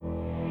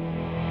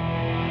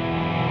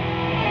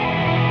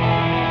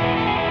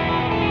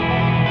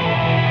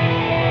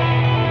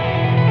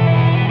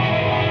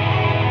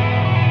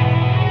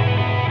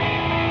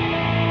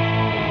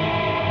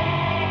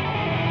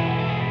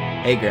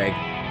Hey Greg,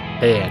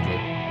 Hey,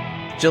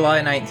 Andrew. July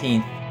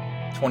 19th,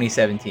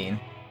 2017.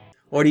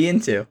 What are you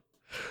into?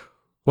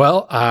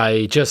 Well,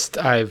 I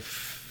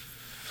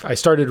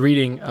started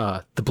reading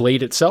The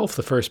Blade itself,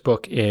 the first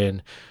book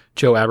in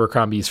Joe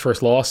Abercrombie's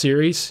First Law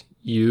series.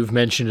 You've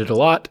mentioned it a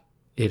lot.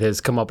 It has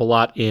come up a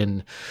lot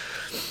in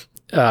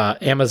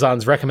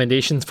Amazon's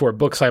recommendations for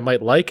books I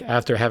might like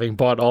after having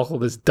bought all of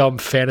this dumb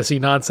fantasy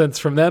nonsense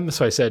from them.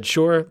 So I said,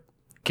 sure,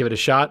 give it a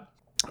shot.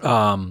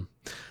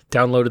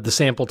 Downloaded the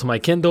sample to my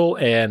Kindle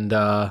and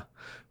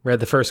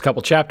read the first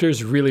couple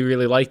chapters. Really,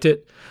 really liked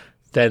it.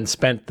 Then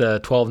spent the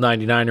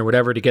 $12.99 or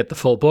whatever to get the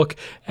full book,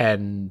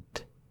 and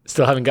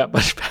still haven't got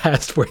much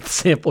past where the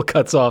sample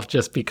cuts off,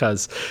 just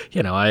because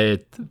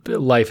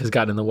life has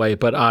gotten in the way.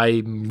 But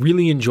I'm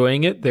really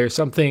enjoying it. There's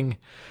something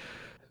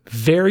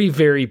very,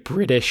 very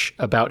British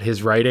about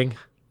his writing.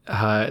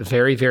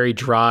 Very, very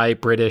dry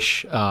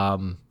British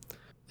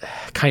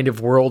kind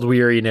of world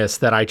weariness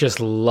that I just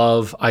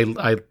love.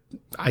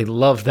 I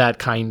love that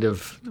kind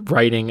of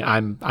writing.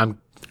 I'm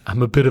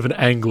a bit of an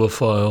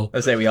Anglophile.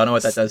 I say we all know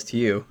what that does to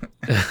you.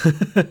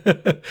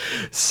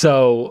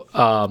 So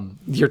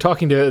you're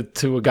talking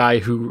to a guy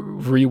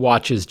who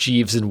rewatches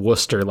Jeeves and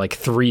Wooster like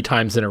 3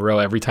 times in a row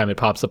every time it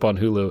pops up on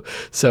Hulu.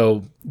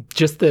 So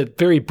just the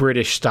very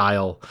British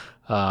style,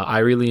 I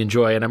really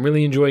enjoy, and I'm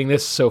really enjoying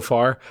this so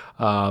far.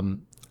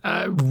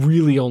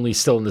 Really only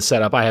still in the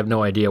setup. I have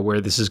no idea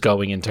where this is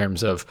going in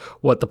terms of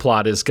what the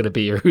plot is going to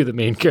be or who the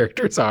main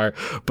characters are,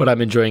 but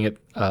I'm enjoying it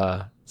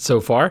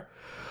so far.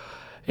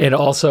 And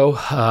also,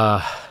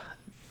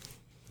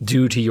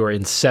 due to your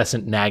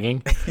incessant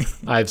nagging,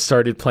 I've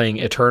started playing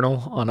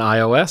Eternal on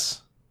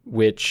iOS,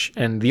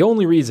 and the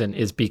only reason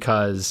is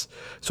because,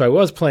 so I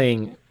was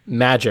playing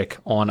Magic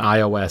on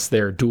iOS,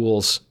 their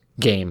duels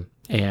game,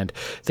 and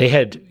they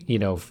had,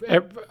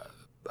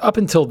 up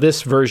until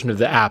this version of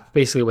the app,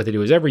 basically what they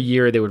do is every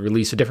year they would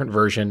release a different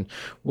version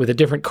with a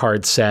different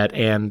card set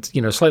and,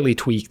 slightly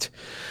tweaked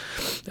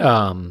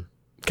kind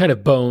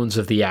of bones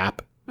of the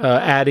app.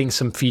 Adding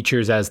some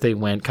features as they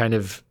went, kind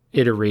of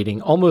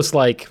iterating, almost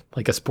like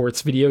a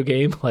sports video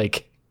game,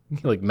 like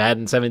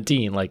Madden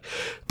 17. But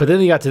then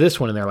they got to this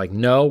one and they're like,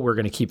 no, we're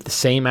going to keep the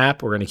same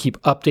app. We're going to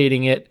keep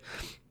updating it.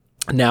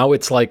 Now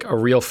it's like a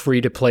real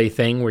free to play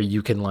thing where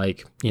you can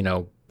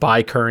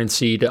buy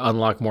currency to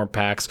unlock more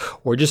packs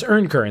or just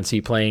earn currency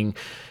playing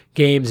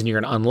games, and you're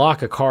going to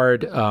unlock a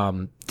card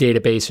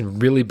database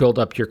and really build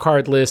up your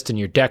card list, and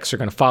your decks are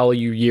going to follow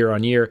you year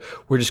on year.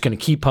 We're just going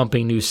to keep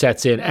pumping new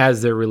sets in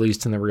as they're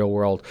released in the real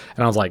world.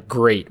 And I was like,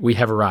 great, we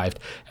have arrived.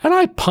 And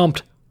I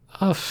pumped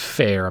a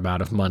fair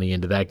amount of money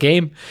into that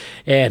game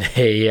and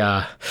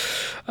a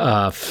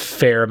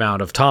fair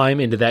amount of time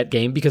into that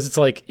game, because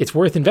it's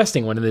worth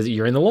investing when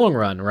you're in the long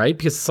run, right?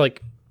 Because it's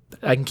like,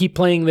 I can keep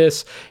playing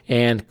this,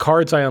 and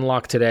cards I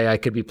unlock today I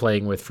could be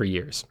playing with for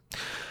years.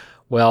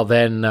 Well,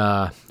 then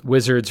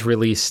Wizards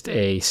released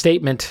a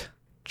statement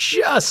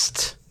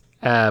just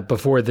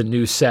before the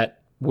new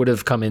set would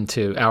have come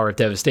into Hour of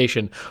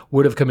Devastation,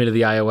 would have come into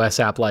the iOS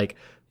app like,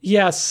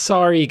 yeah,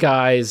 sorry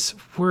guys,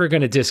 we're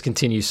going to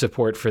discontinue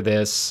support for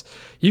this.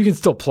 You can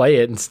still play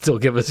it and still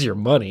give us your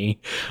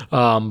money,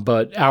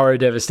 but Hour of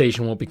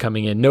Devastation won't be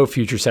coming in. No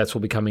future sets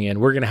will be coming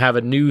in. We're going to have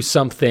a new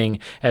something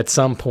at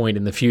some point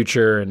in the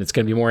future, and it's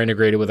going to be more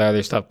integrated with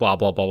other stuff, blah,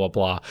 blah, blah, blah,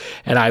 blah.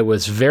 And I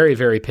was very,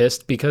 very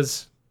pissed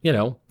because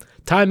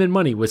time and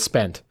money was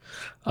spent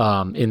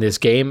in this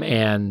game.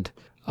 And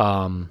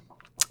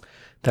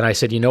then I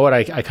said, you know what,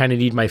 I kind of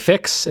need my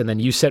fix. And then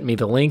you sent me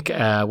the link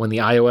when the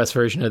iOS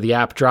version of the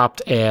app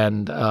dropped.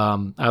 And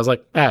I was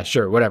like,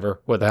 sure, whatever,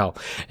 what the hell.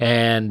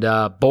 And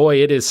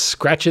boy, it is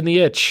scratching the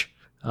itch.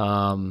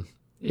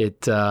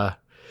 It's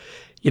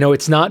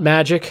not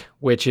Magic,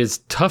 which is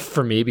tough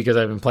for me because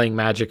I've been playing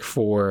Magic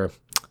for,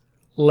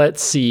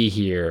 let's see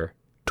here,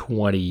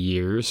 20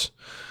 years.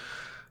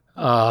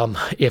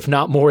 If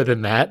not more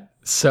than that.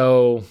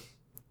 So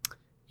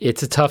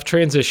it's a tough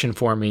transition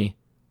for me,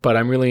 but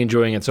I'm really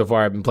enjoying it so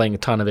far. I've been playing a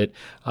ton of it.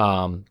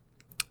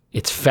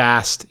 It's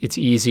fast. It's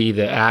easy.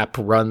 The app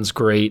runs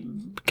great.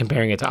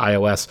 Comparing it to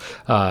iOS,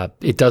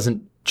 it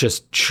doesn't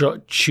just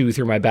chew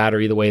through my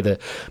battery the way the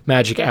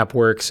Magic app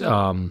works.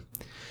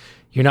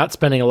 You're not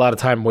spending a lot of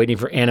time waiting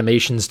for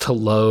animations to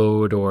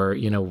load or,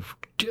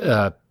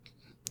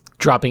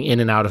 dropping in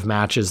and out of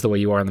matches the way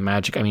you are in the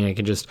Magic. I mean,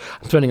 I'm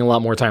spending a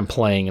lot more time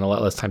playing and a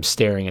lot less time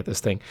staring at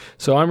this thing.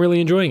 So I'm really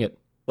enjoying it.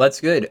 Well,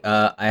 that's good.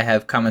 I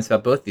have comments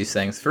about both these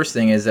things. First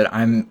thing is that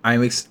I'm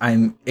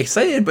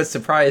excited but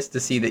surprised to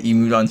see that you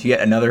moved on to yet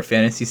another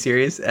fantasy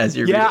series as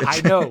your Yeah,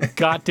 I know.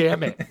 God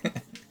damn it.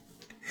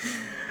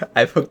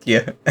 I've hooked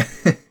you.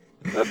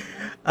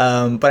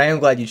 But I am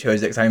glad you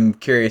chose it because I'm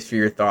curious for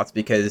your thoughts,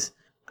 because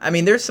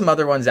there's some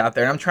other ones out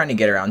there and I'm trying to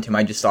get around to them.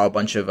 I just saw a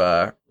bunch of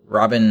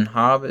Robin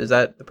Hobb, is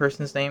that the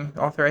person's name?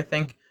 Author, I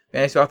think.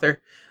 Fantasy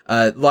author.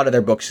 A lot of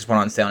their books just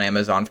went on sale on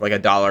Amazon for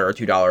like $1 or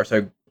 $2. So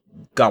I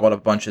gobbled up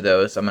a bunch of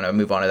those. So I'm going to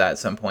move on to that at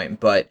some point.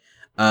 But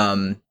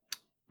I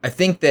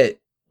think that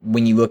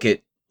when you look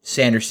at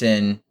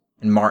Sanderson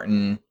and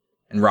Martin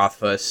and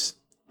Rothfuss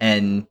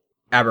and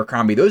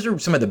Abercrombie, those are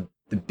some of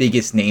the the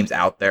biggest names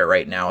out there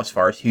right now as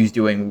far as who's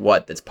doing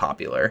what that's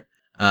popular.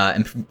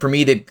 And for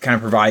me, they kind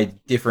of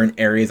provide different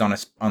areas on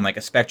like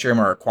a spectrum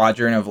or a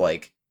quadrant of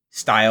like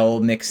style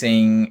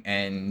mixing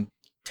and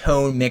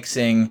tone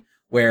mixing,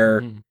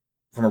 where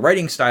from a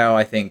writing style,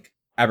 I think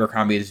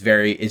Abercrombie is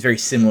very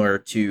similar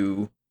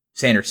to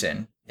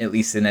Sanderson, at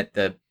least in that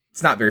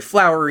it's not very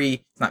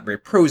flowery, it's not very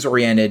prose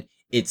oriented,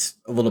 it's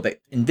a little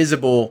bit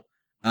invisible,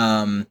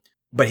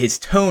 but his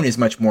tone is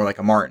much more like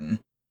a Martin.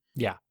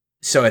 Yeah.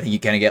 So I think you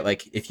kind of get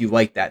like, if you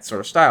like that sort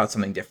of style, it's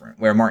something different,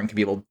 where Martin can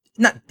be able,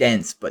 not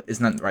dense, but it's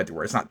not the right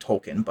word, it's not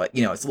Tolkien, but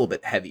it's a little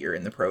bit heavier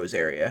in the prose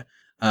area.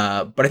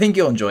 But I think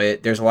you'll enjoy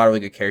it. There's a lot of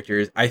really good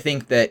characters. I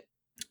think that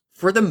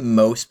for the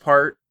most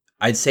part,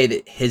 I'd say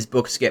that his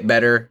books get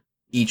better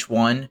each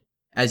one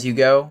as you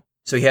go.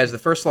 So he has the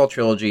First Law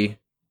trilogy,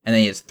 and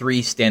then he has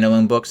 3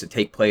 standalone books that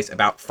take place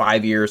about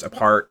 5 years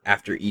apart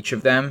after each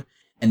of them.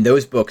 And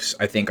those books,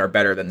 I think, are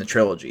better than the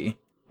trilogy.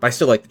 But I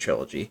still like the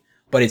trilogy.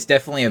 But it's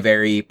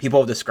definitely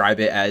people describe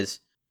it as,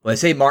 well, they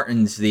say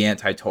Martin's the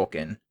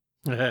anti-Tolkien.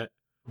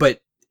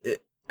 But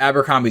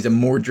Abercrombie's a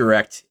more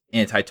direct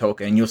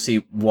anti-Tolkien, and you'll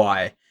see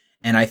why.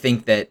 And I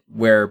think that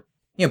where,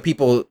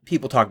 people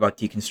talk about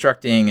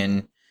deconstructing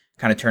and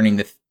kind of turning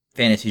the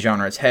fantasy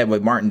genre its head,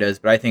 what Martin does,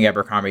 but I think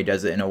Abercrombie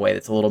does it in a way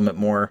that's a little bit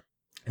more,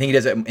 I think he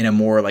does it in a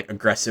more like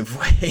aggressive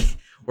way,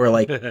 where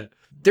like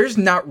there's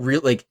not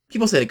real, like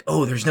people say like,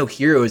 oh, there's no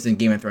heroes in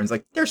Game of Thrones.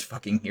 Like, there's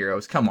fucking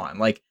heroes. Come on.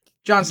 Like,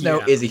 Jon Snow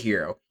is a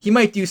hero. He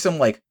might do some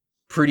like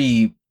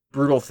pretty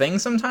brutal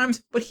things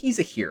sometimes, but he's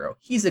a hero.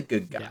 He's a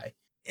good guy.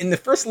 In the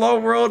First Law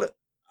world,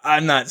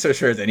 I'm not so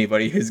sure there's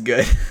anybody who's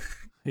good.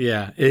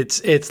 Yeah,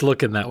 it's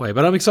looking that way,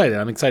 but I'm excited.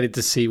 I'm excited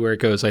to see where it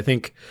goes. I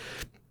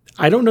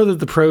don't know that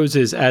the prose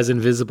is as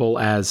invisible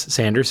as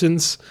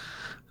Sanderson's.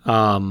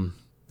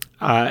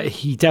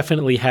 He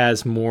definitely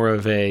has more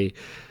of a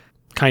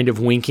kind of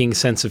winking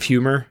sense of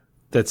humor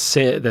that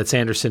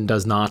Sanderson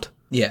does not.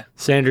 Yeah.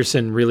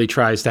 Sanderson really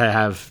tries to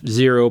have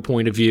zero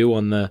point of view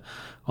on the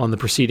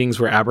proceedings,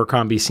 where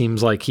Abercrombie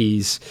seems like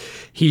he's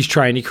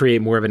trying to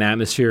create more of an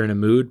atmosphere and a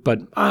mood. But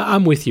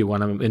I'm with you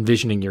when I'm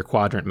envisioning your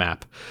quadrant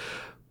map.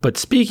 But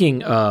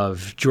speaking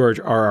of George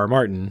R.R.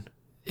 Martin,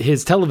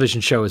 his television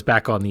show is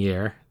back on the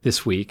air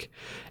this week,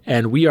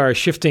 and we are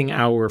shifting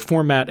our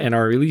format and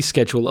our release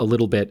schedule a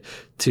little bit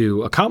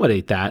to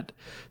accommodate that.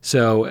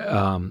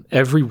 So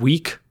every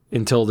week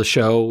until the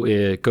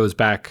show goes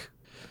back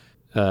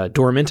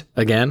dormant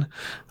again,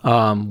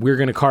 we're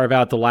going to carve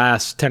out the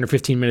last 10 or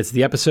 15 minutes of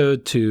the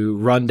episode to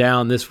run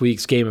down this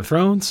week's Game of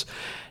Thrones.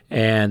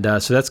 And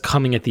so that's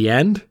coming at the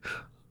end.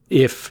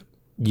 If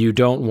you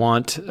don't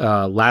want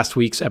last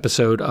week's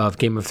episode of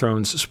Game of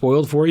Thrones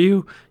spoiled for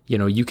you,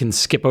 you can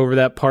skip over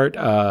that part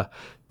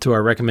to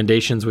our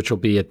recommendations, which will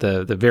be at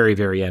the very,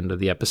 very end of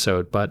the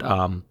episode. But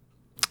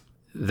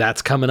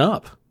that's coming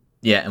up.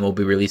 Yeah, and we'll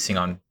be releasing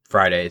on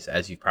Fridays,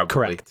 as you've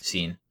probably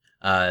seen,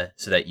 so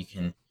that you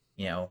can,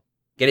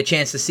 get a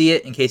chance to see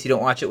it in case you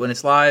don't watch it when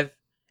it's live,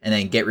 and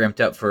then get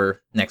ramped up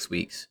for next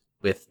week's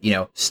with,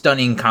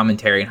 stunning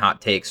commentary and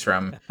hot takes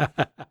from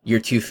your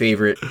 2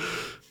 favorite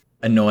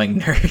annoying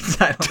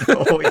nerds. I don't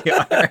know what we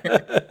are.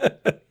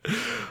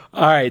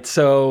 All right,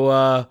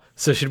 so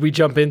should we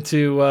jump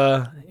into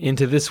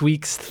this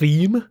week's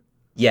theme?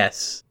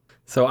 Yes.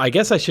 So I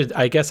guess I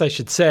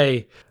should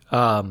say,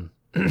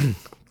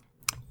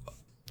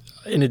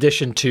 in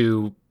addition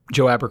to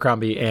Joe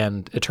Abercrombie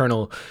and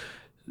Eternal,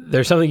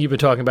 there's something you've been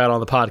talking about on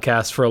the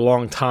podcast for a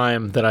long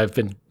time that I've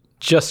been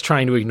just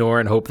trying to ignore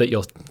and hope that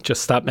you'll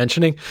just stop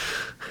mentioning,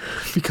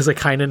 because I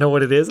kind of know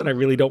what it is and I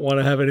really don't want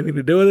to have anything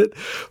to do with it.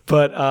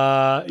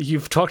 But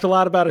you've talked a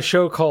lot about a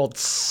show called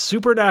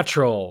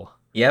Supernatural.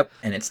 Yep,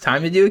 and it's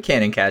time to do a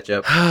canon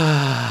catch-up.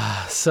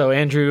 So,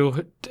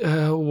 Andrew,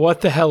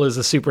 what the hell is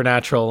a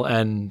Supernatural,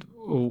 and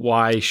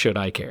why should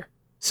I care?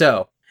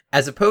 So,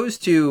 as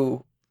opposed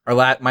to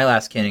my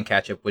last canon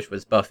catch-up, which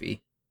was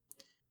Buffy,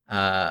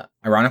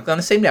 ironically on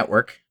the same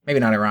network, maybe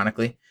not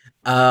ironically,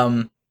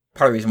 part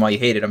of the reason why you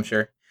hate it, I'm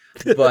sure,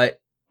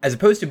 but as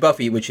opposed to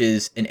Buffy, which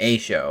is an A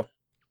show,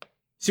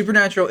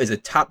 Supernatural is a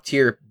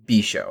top-tier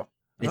B show.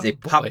 It's a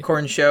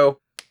popcorn show,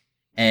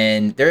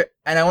 and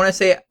I want to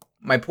say,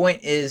 my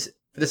point is,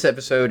 for this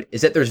episode,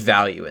 is that there's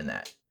value in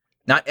that.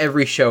 Not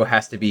every show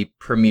has to be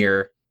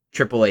premier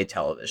AAA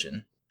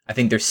television. I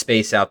think there's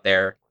space out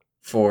there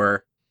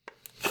for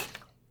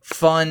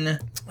fun,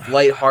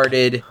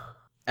 lighthearted,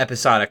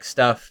 episodic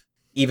stuff,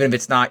 even if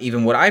it's not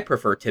even what I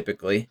prefer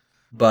typically.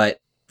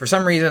 But for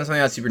some reason, something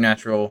about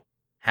Supernatural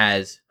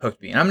has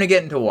hooked me. And I'm going to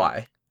get into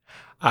why.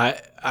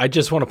 I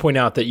just want to point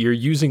out that you're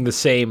using the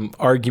same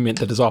argument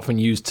that is often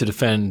used to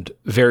defend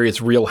various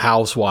Real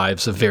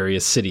Housewives of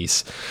various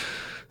cities.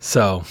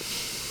 So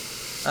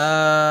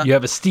you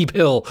have a steep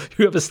hill.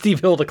 You have a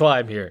steep hill to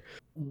climb here.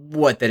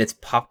 What, that it's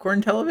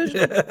popcorn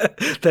television?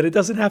 That it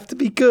doesn't have to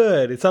be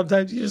good.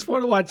 Sometimes you just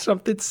want to watch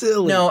something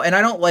silly. No, and I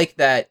don't like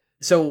that.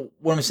 So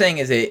what I'm saying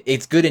is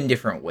it's good in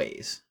different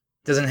ways.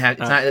 It doesn't have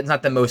it's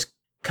not the most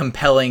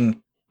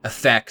compelling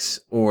effects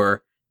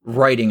or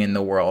writing in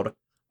the world.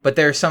 But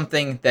there's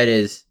something that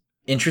is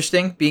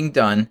interesting being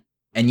done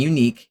and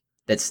unique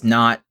that's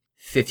not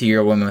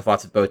 50-year-old women with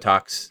lots of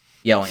Botox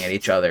yelling at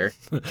each other.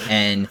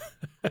 And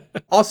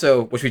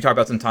also, which we talked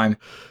about sometime,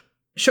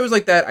 shows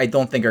like that I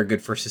don't think are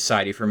good for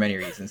society for many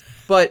reasons.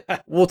 But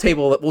we'll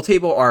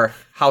table our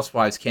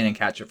Housewives canon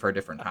catch-up for a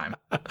different time.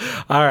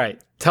 All right.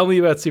 Tell me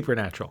about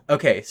Supernatural.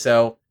 Okay,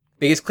 so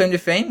biggest claim to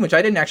fame, which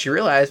I didn't actually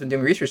realize when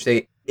doing research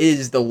today,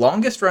 is the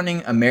longest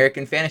running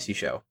American fantasy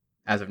show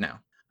as of now.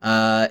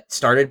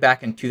 Started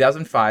back in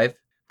 2005,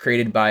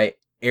 created by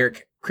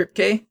Eric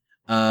Kripke,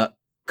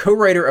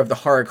 co-writer of the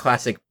horror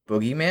classic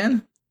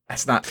Boogeyman.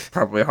 That's not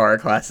probably a horror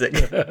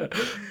classic,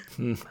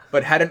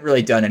 but hadn't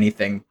really done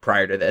anything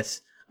prior to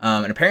this.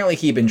 And apparently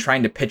he'd been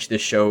trying to pitch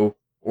this show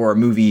or a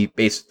movie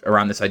based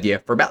around this idea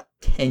for about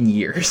 10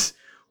 years,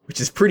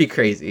 which is pretty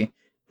crazy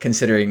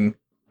considering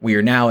we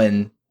are now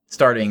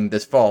starting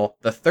this fall,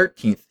 the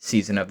 13th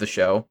season of the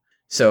show.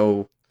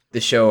 So the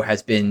show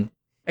has been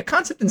a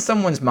concept in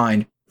someone's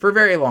mind for a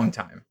very long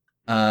time.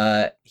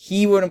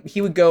 He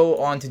would go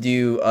on to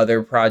do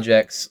other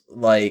projects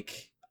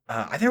like,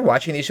 I've been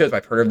watching these shows,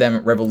 I've heard of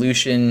them,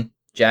 Revolution,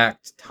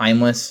 Jacked,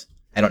 Timeless.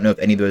 I don't know if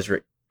any of those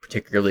are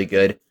particularly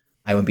good.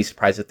 I wouldn't be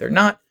surprised if they're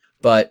not,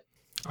 but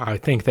I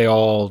think they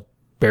all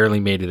barely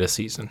made it a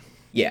season.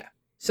 Yeah.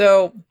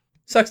 So,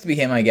 sucks to be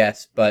him, I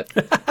guess, but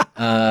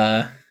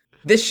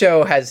this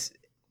show has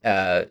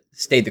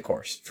stayed the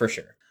course, for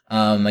sure.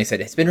 Like I said,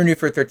 it's been renewed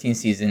for a 13th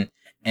season,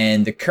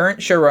 and the current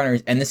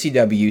showrunners and the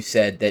CW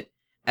said that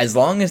as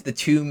long as the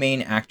two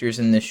main actors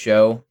in this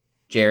show,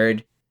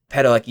 Jared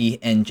Padalecki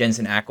and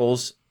Jensen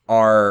Ackles,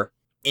 are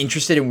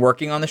interested in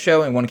working on the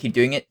show and want to keep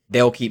doing it,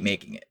 they'll keep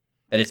making it.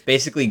 That it's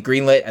basically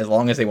greenlit as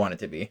long as they want it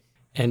to be.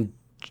 And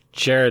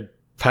Jared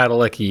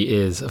Padalecki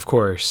is, of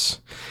course,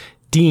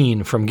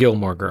 Dean from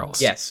Gilmore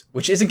Girls. Yes,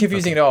 which isn't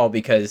confusing at all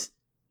because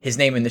his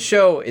name in the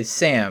show is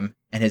Sam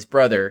and his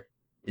brother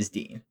is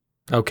Dean.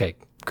 Okay,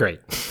 great.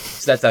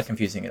 So that's not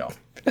confusing at all.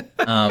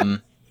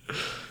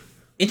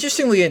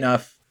 Interestingly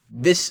enough,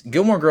 this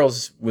Gilmore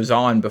Girls was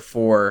on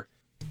before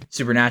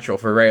Supernatural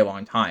for a very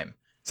long time.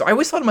 So I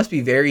always thought it must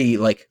be very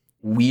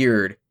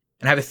weird,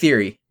 and I have a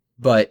theory,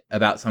 but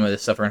about some of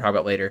this stuff we're gonna talk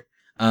about later.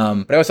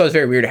 But I always thought it was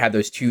very weird to have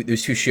those two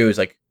shows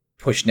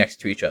pushed next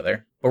to each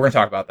other. But we're gonna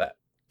talk about that.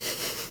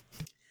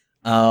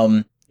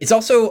 It's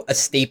also a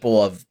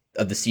staple of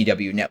the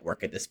CW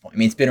network at this point. I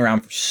mean, it's been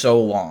around for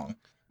so long,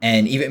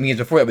 and even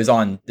before it was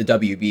on the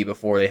WB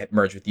before they had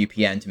merged with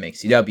UPN to make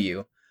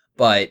CW.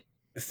 But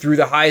through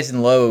the highs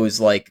and lows,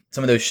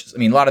 some of those,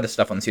 a lot of the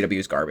stuff on the CW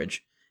is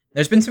garbage.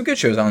 There's been some good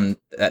shows on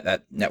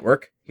that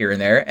network here and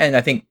there, and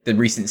I think the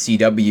recent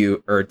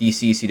CW or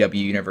DC CW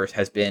universe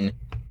has been,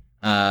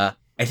 I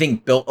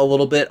think, built a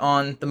little bit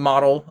on the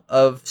model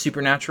of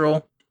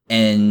Supernatural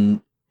and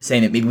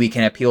saying that maybe we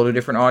can appeal to a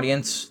different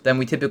audience than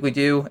we typically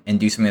do and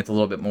do something that's a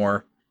little bit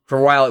more. For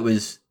a while,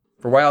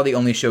 the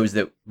only shows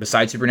that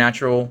besides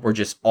Supernatural were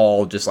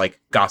all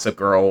Gossip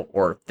Girl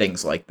or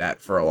things like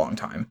that for a long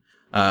time.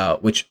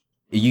 Which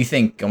you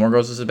think Gilmore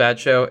Girls is a bad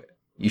show?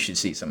 You should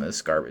see some of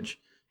this garbage.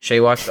 Shay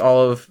watched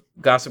all of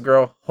Gossip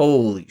Girl.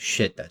 Holy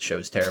shit, that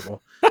show's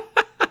terrible.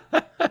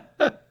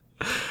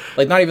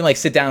 Not even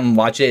sit down and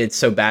watch it. It's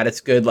so bad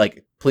it's good.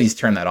 Please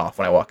turn that off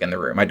when I walk in the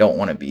room. I don't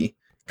want to be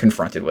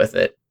confronted with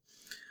it.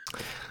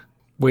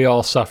 We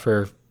all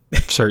suffer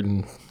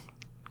certain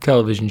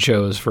television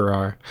shows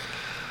for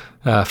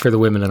the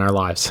women in our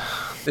lives.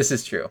 This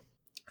is true.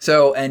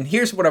 So, and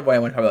here's what I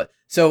want to talk about.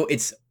 So,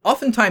 it's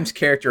oftentimes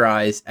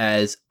characterized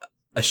as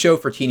a show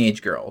for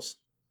teenage girls,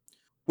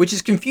 which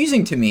is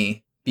confusing to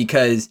me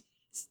because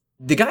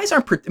the guys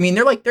aren't,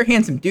 they're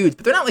handsome dudes,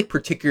 but they're not like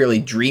particularly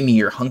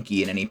dreamy or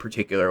hunky in any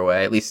particular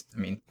way. At least,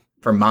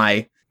 from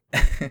my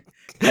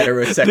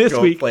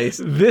heterosexual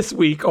place. This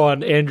week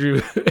on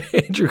Andrew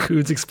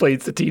Coons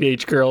Explains to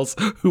Teenage Girls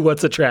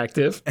What's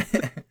Attractive.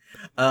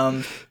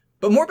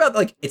 But more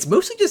about it's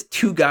mostly just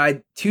two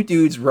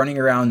dudes running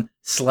around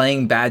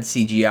slaying bad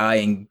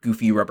CGI and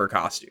goofy rubber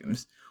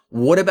costumes.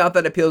 What about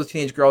that appeals to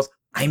teenage girls?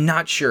 I'm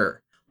not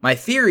sure. My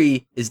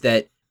theory is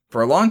that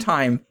for a long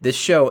time, this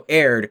show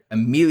aired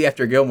immediately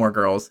after Gilmore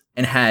Girls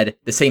and had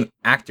the same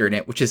actor in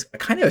it, which is a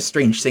kind of a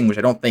strange thing, which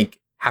I don't think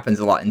happens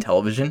a lot in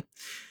television.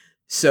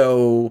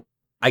 So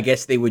I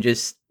guess they would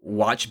just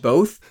watch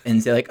both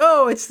and say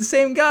oh, it's the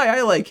same guy.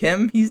 I like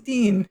him. He's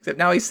Dean, except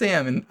now he's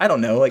Sam. And I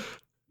don't know, and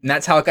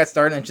that's how it got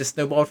started and it just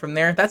snowballed from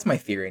there. That's my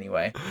theory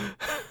anyway.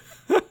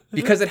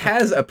 Because it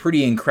has a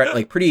pretty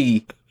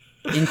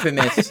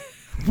infamous...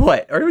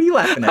 What? Or what are you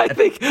laughing at?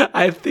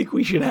 I think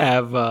we should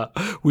have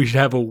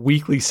a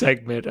weekly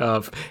segment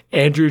of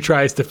Andrew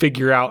tries to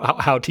figure out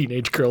how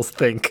teenage girls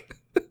think.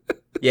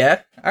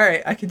 Yeah? All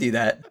right, I could do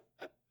that.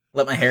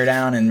 Let my hair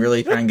down and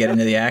really try and get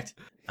into the act.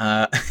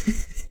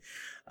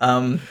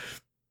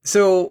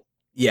 So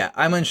yeah,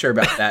 I'm unsure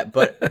about that,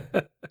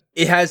 but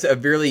it has a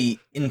really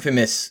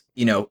infamous,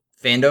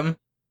 fandom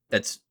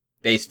that's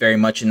based very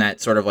much in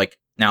that sort of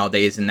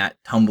nowadays in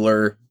that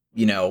Tumblr,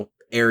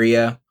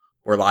 area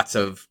where lots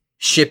of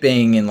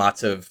shipping and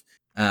lots of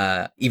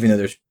even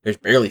though there's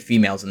barely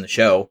females in the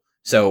show,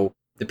 so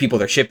the people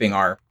they're shipping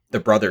are the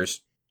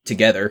brothers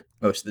together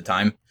most of the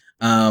time,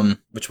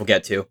 which we'll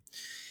get to.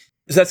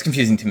 So that's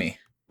confusing to me.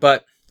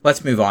 But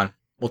let's move on.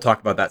 We'll talk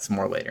about that some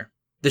more later.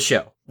 The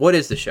show. What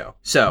is the show?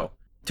 So,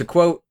 to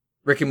quote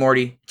Rick and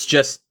Morty, it's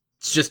just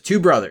two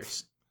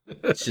brothers.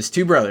 It's just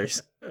two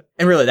brothers.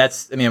 And really,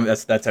 that's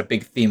a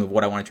big theme of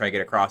what I want to try to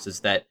get across,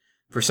 is that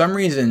for some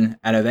reason,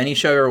 out of any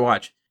show you ever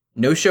watch,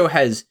 no show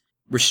has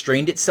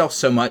restrained itself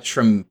so much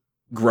from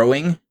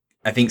growing,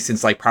 I think,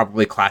 since like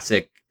probably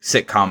classic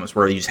sitcoms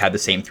where you just had the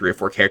same 3 or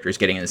 4 characters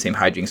getting in the same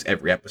hijinks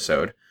every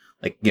episode.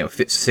 Like,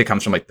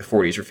 sitcoms from like the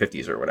 40s or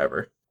 50s or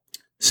whatever.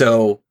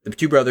 So the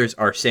two brothers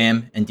are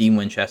Sam and Dean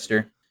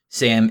Winchester.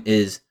 Sam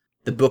is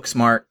the book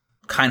smart,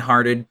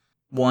 kind-hearted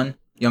one,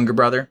 younger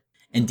brother.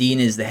 And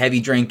Dean is the heavy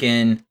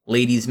drinking,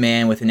 ladies'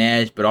 man with an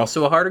edge, but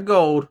also a heart of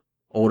gold,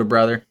 older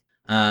brother.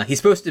 He's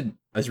supposed to,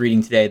 I was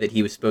reading today that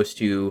he was supposed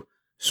to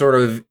sort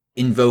of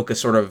invoke a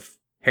sort of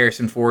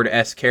Harrison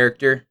Ford-esque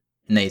character.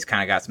 And that he's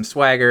kind of got some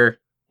swagger,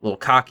 a little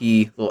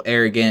cocky, a little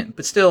arrogant,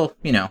 but still,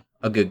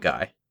 a good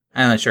guy.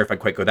 I'm not sure if I'd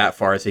quite go that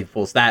far as he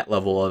pulls that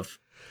level of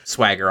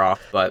swagger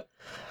off, but...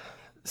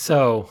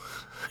 So,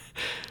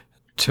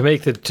 to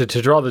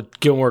draw the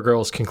Gilmore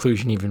Girls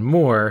conclusion even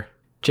more,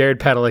 Jared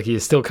Padalecki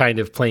is still kind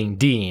of playing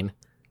Dean,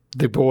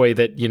 the boy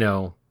that,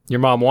 your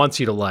mom wants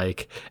you to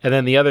like, and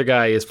then the other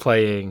guy is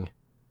playing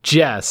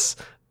Jess,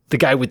 the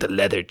guy with the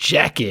leather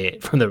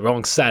jacket from the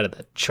wrong side of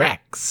the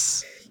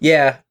tracks.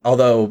 Yeah,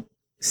 although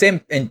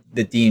Sam and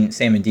Dean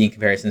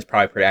comparison is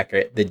probably pretty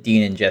accurate. The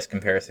Dean and Jess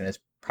comparison is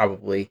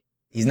probably...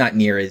 He's not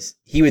near as...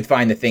 He would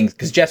find the things...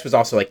 Because Jess was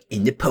also, like,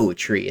 into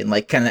poetry and,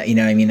 like, kind of,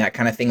 that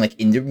kind of thing, like,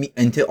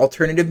 into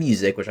alternative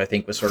music, which I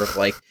think was sort of,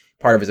 like,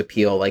 part of his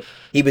appeal. Like,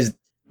 he was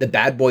the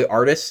bad boy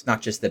artist,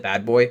 not just the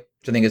bad boy,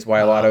 which I think is why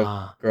a lot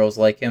of girls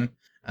like him.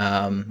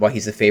 Why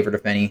he's the favorite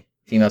of many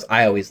females.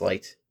 I always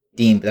liked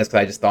Dean, but that's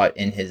because I just thought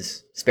in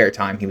his spare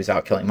time he was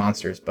out killing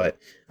monsters, but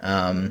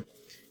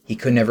he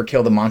could never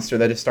kill the monster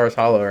that is Stars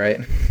Hollow, right?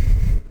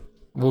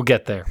 We'll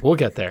get there.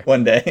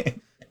 One day.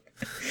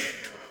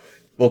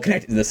 We'll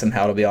connect to this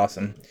somehow. It'll be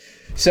awesome.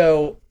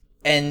 So,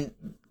 and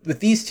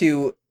with these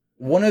two,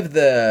 one of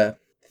the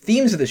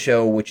themes of the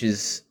show, which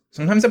is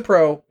sometimes a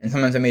pro and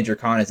sometimes a major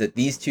con, is that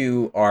these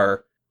two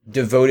are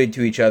devoted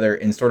to each other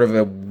in sort of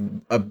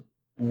a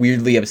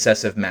weirdly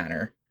obsessive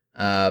manner.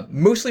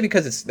 Mostly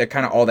because they're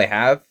kind of all they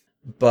have,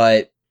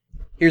 but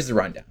here's the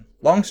rundown.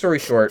 Long story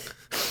short,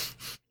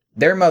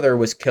 their mother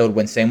was killed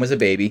when Sam was a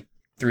baby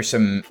through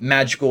some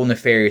magical,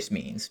 nefarious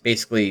means.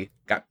 Basically,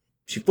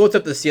 she floats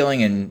up to the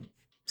ceiling and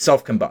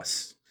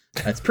self-combusts.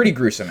 It's pretty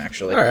gruesome,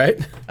 actually. All right.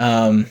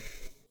 So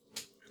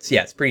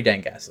yeah, it's pretty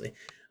dang ghastly.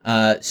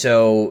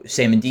 So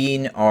Sam and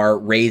Dean are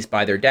raised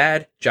by their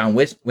dad, John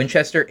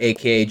Winchester,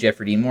 a.k.a.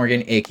 Jeffrey Dean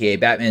Morgan, a.k.a.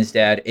 Batman's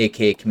dad,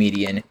 a.k.a.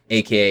 comedian,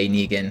 a.k.a.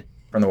 Negan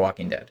from The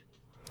Walking Dead.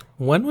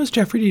 When was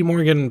Jeffrey Dean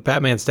Morgan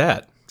Batman's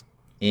dad?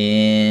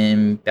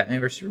 In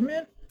Batman vs.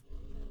 Superman?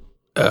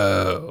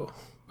 Oh,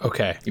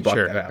 okay. You blocked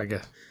that out. I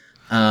guess.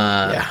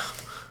 Yeah.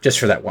 Just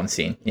for that one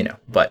scene,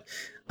 But...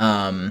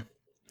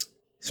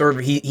 sort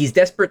of he's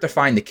desperate to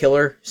find the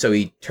killer, so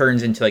he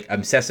turns into like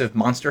obsessive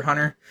monster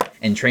hunter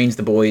and trains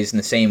the boys in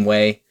the same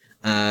way.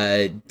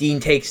 Dean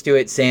takes to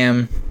it,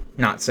 Sam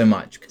not so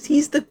much, because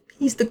he's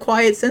the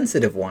quiet,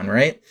 sensitive one,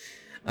 right?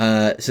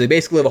 So they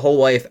basically live a whole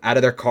life out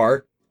of their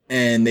car,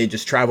 and they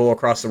just travel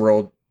across the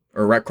world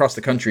or right across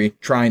the country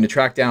trying to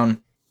track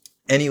down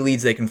any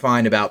leads they can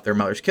find about their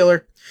mother's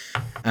killer,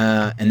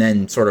 and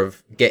then sort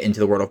of get into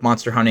the world of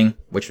monster hunting,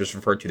 which was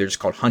referred to. They're just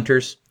called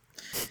hunters,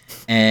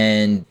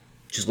 and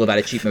just live out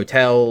of cheap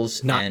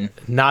motels.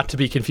 Not to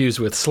be confused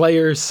with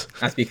Slayers.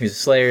 Not to be confused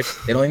with Slayers.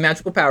 They don't have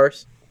magical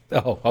powers.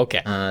 Oh,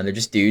 okay. They're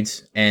just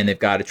dudes, and they've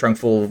got a trunk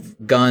full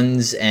of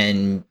guns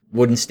and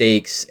wooden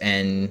stakes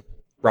and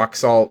rock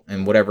salt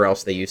and whatever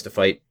else they use to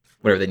fight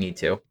whatever they need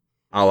to,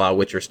 a la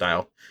Witcher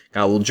style.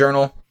 Got a little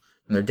journal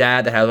from their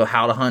dad that has a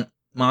How to Hunt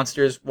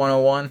Monsters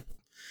 101.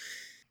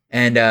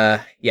 And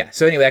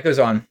so anyway, that goes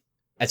on.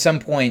 At some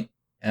point,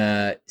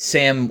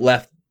 Sam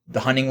left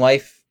the hunting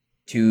life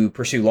to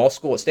pursue law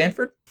school at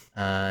Stanford.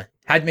 Had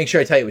to make sure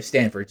I tell you it was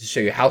Stanford to show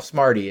you how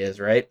smart he is,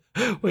 right?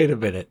 Wait a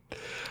minute.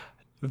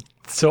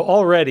 So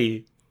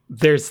already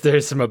there's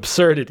some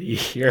absurdity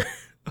here.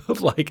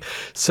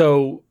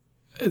 So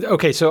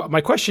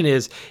my question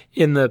is,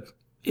 in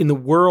the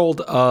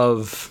world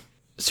of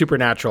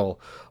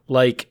Supernatural,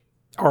 like,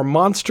 are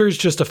monsters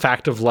just a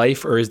fact of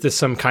life, or is this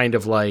some kind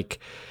of like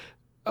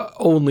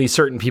only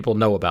certain people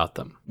know about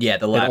them? Yeah,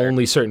 the latter. And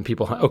only certain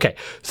people. Okay,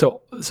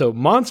 so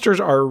monsters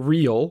are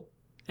real,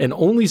 and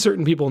only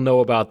certain people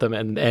know about them,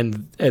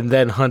 and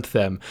then hunt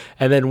them.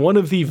 And then one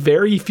of the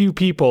very few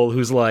people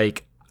who's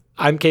like,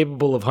 I'm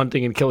capable of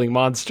hunting and killing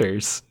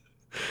monsters,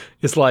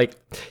 is like,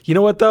 you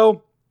know what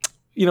though?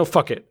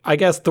 Fuck it. I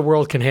guess the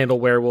world can handle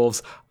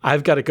werewolves.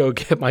 I've got to go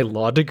get my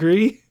law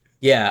degree.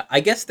 Yeah, I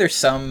guess there's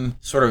some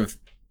sort of,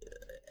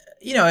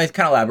 it's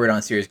kind of elaborate on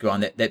a series go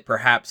on that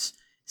perhaps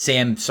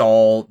Sam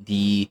saw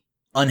the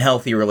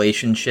unhealthy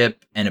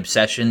relationship and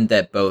obsession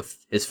that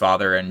both his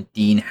father and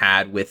Dean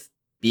had with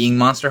being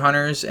monster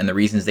hunters and the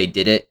reasons they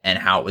did it and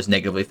how it was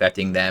negatively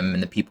affecting them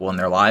and the people in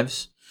their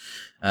lives.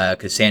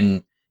 Because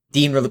Dean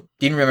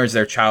remembers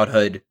their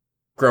childhood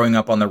growing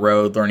up on the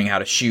road, learning how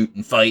to shoot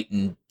and fight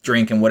and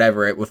drink and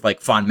whatever, with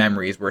like fond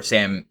memories, where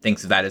Sam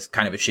thinks of that as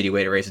kind of a shitty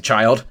way to raise a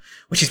child,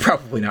 which he's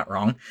probably not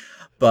wrong.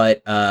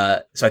 But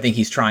so I think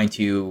he's trying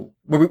to,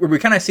 we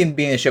kind of see him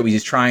being in the show,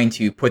 he's trying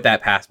to put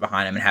that past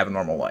behind him and have a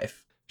normal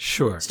life.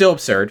 Sure. Still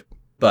absurd,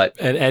 but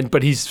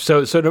but he's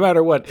so no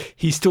matter what,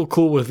 he's still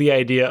cool with the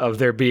idea of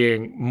there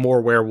being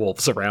more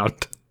werewolves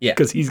around. Yeah,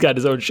 because he's got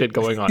his own shit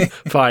going on.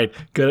 Fine,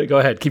 go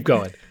ahead, keep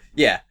going.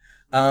 Yeah.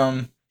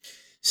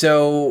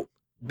 So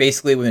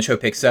basically, when the show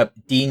picks up,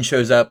 Dean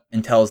shows up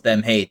and tells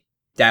them, "Hey,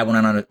 Dad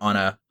went on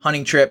a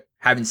hunting trip.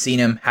 Haven't seen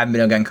him. Haven't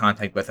been able to get in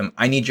contact with him.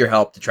 I need your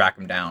help to track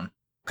him down."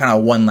 Kind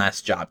of one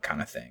last job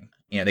kind of thing.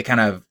 You know, they kind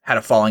of had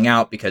a falling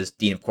out because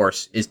Dean, of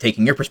course, is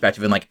taking your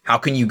perspective and like, how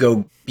can you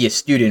go be a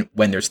student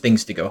when there's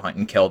things to go hunt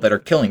and kill that are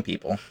killing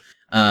people?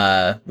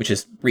 Which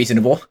is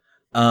reasonable.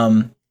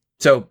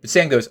 So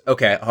Sam goes,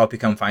 "Okay, I'll help you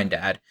come find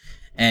Dad."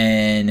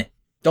 And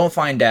don't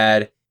find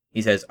Dad.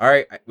 He says, "All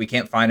right, we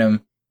can't find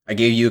him. I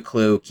gave you a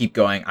clue. Keep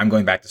going. I'm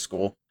going back to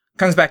school."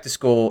 Comes back to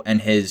school,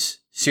 and his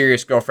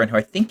serious girlfriend, who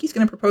I think he's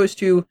going to propose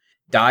to,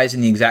 dies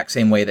in the exact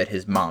same way that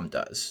his mom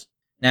does.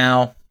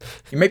 Now,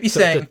 you might be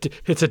saying...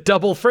 It's a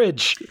double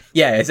fridge.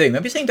 Yeah, you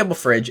might be saying double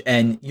fridge,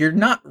 and you're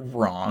not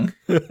wrong.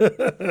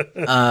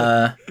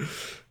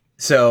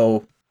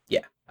 So,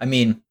 yeah. I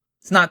mean,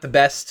 it's not the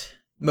best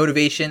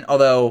motivation,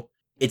 although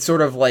it's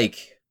sort of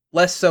like,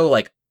 less so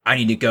like, I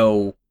need to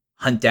go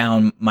hunt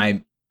down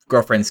my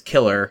girlfriend's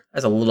killer,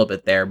 as a little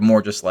bit there,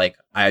 more just like,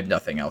 I have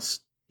nothing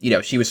else. You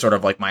know, she was sort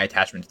of like my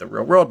attachment to the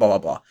real world, blah, blah,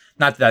 blah.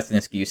 Not that that's an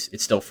excuse.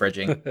 It's still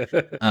fridging.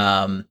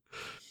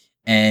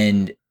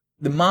 And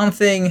the mom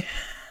thing,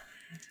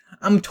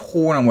 I'm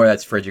torn on where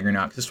that's fridging or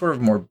not, because it's sort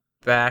of more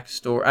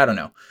backstory. I don't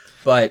know.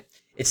 But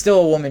it's still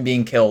a woman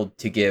being killed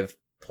to give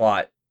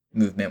plot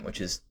movement,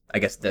 which is, I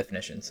guess, the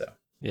definition. So,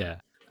 yeah.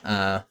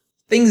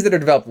 Things that are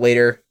developed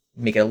later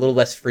make it a little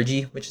less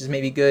fridgy, which is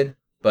maybe good,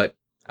 but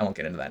I won't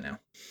get into that now.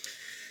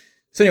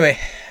 So anyway,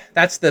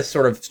 that's the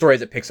sort of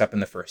stories it picks up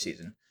in the first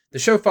season. The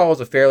show follows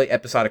a fairly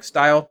episodic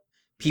style.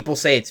 People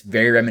say it's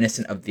very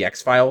reminiscent of The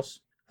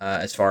X-Files,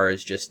 as far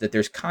as just that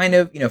there's kind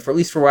of, for at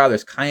least for a while,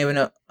 there's kind of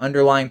an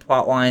underlying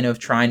plot line of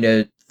trying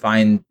to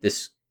find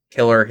this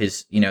killer.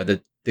 His,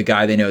 the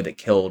guy they know that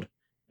killed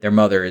their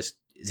mother is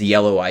a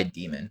yellow-eyed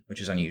demon,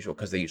 which is unusual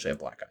because they usually have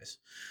black eyes.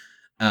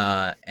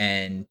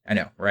 And I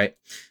know, right?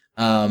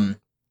 And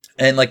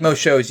like most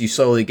shows, you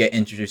slowly get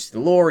introduced to the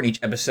lore. In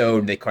each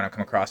episode, they kind of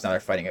come across, now they're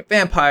fighting a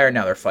vampire,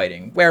 now they're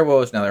fighting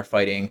werewolves, now they're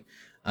fighting...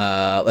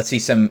 let's see,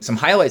 some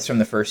highlights from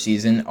the first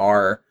season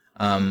are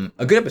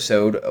a good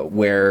episode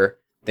where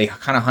they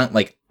kind of hunt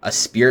like a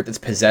spirit that's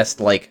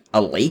possessed like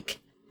a lake,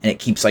 and it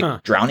keeps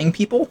like drowning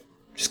people,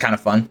 which is kind of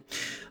fun.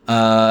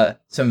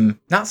 Some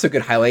not so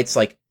good highlights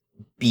like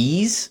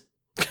bees.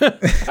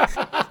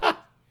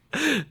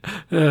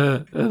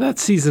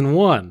 That's season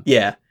 1.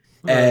 Yeah.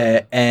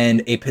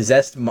 And a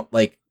possessed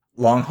like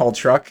long haul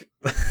truck.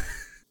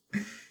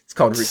 It's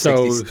called Route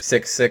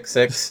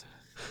 666.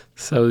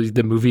 So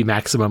the movie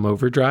Maximum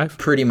Overdrive?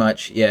 Pretty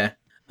much, yeah.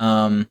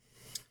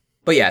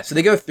 But yeah, so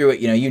they go through it,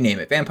 you name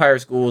it.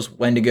 Vampires, ghouls,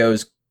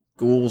 wendigos,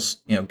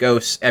 ghouls,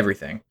 ghosts,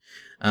 everything.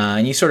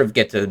 And you sort of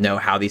get to know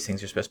how these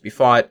things are supposed to be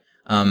fought.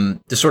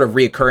 The sort of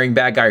reoccurring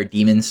bad guy are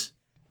demons.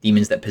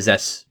 Demons that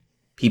possess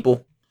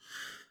people.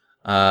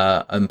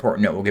 An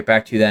important note we'll get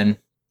back to then.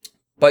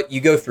 But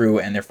you go through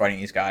and they're fighting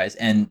these guys.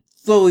 And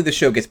slowly the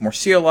show gets more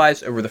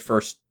serialized over the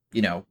first,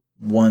 second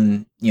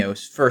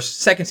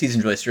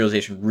season's really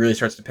serialization really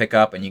starts to pick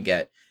up, and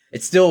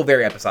it's still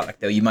very episodic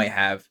though. You might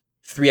have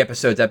 3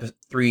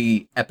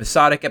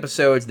 episodic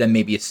episodes, then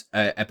maybe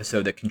a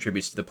episode that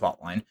contributes to the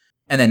plot line,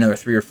 and then another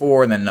 3 or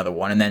 4, and then another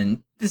one, and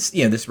then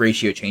this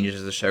ratio changes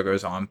as the show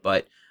goes on.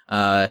 But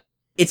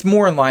it's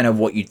more in line of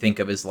what you'd think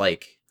of as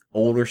like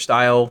older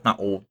style, not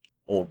old,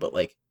 but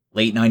like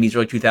late 90s,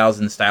 early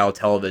 2000s style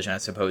television,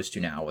 as opposed to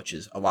now, which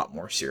is a lot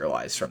more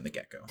serialized from the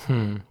get-go.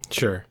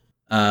 Sure.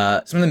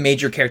 Some of the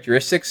major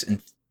characteristics,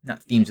 and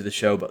not themes of the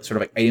show, but sort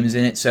of like items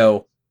in it.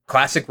 So,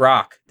 classic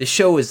rock. This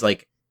show is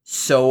like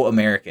so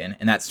American,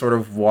 and that's sort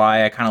of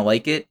why I kind of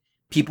like it.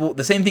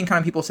 The same thing kind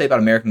of people say about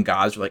American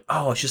Gods, are like,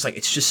 oh, it's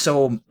just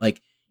so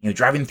like,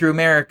 driving through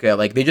America.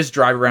 Like they just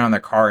drive around in their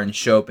car and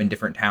show up in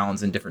different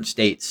towns and different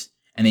states,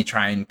 and they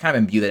try and kind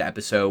of imbue that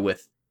episode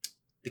with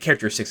the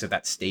characteristics of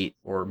that state,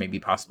 or maybe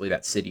possibly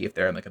that city if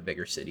they're in like a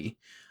bigger city.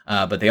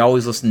 But they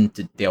always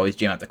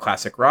jam out the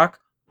classic rock.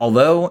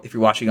 Although, if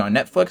you're watching on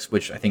Netflix,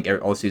 which I think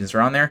all the seasons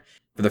are on there,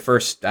 for the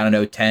first,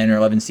 10 or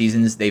 11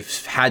 seasons,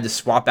 they've had to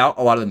swap out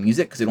a lot of the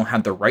music because they don't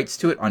have the rights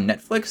to it on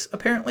Netflix,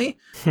 apparently.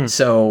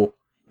 So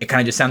it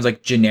kind of just sounds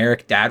like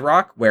generic dad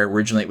rock, where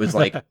originally it was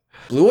like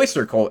Blue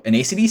Oyster Cult and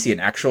AC/DC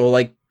and actual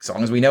like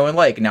songs we know and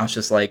like, and now it's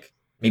just like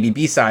maybe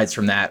B-sides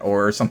from that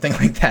or something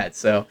like that.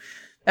 So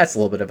that's a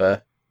little bit of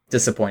a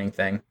disappointing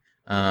thing.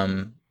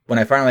 But when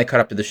I finally caught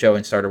up to the show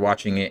and started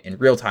watching it in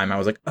real time, I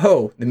was like,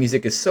 oh, the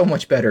music is so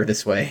much better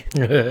this way.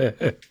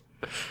 So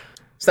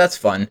that's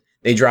fun.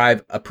 They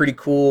drive a pretty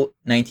cool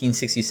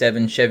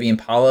 1967 Chevy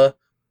Impala,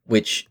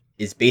 which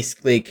is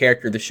basically a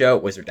character of the show.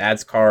 It was their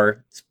dad's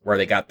car. It's where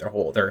they got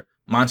their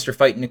monster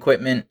fighting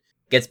equipment.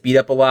 Gets beat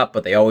up a lot,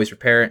 but they always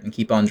repair it and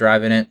keep on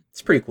driving it.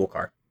 It's a pretty cool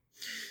car.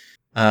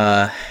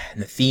 And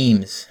the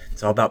themes.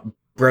 It's all about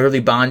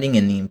brotherly bonding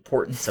and the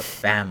importance of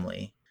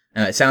family.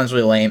 It sounds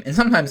really lame, and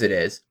sometimes it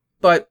is,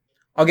 but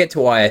I'll get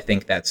to why I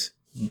think that's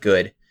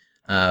good.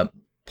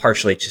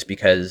 Partially just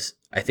because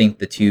I think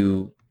the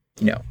two,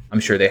 I'm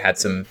sure they had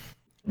some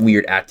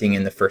weird acting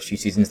in the first few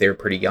seasons. They were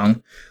pretty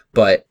young,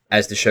 but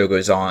as the show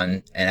goes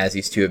on and as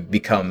these two have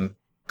become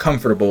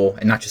comfortable,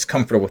 and not just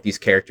comfortable with these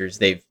characters,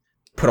 they've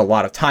put a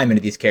lot of time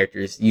into these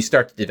characters, you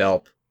start to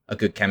develop a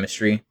good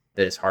chemistry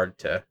that is hard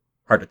to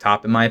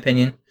top, in my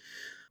opinion.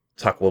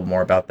 Talk a little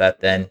more about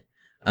that then.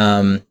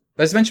 But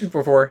as I mentioned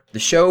before, the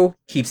show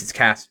keeps its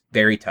cast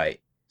very tight.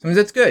 Sometimes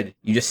that's good.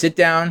 You just sit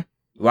down,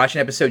 you watch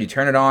an episode, you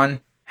turn it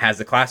on, has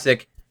the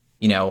classic,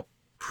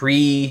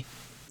 there's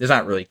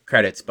not really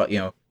credits, but,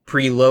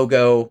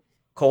 pre-logo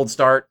cold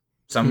start,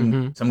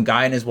 some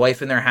guy and his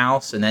wife in their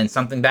house, and then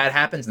something bad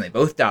happens and they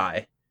both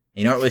die.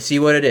 You don't really see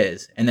what it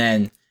is. And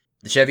then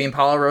the Chevy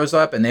Impala rolls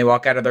up and they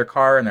walk out of their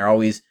car and they're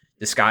always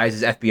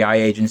disguised as FBI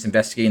agents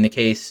investigating the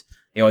case.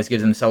 They always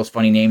give themselves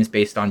funny names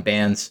based on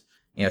bands.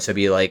 So it'd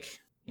be like,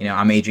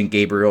 I'm Agent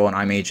Gabriel and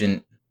I'm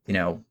Agent,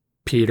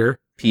 Peter.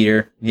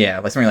 Yeah,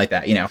 like something like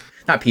that.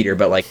 Not Peter,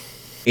 but like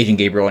Agent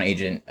Gabriel and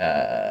Agent,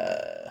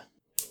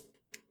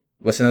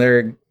 what's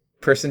another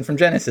person from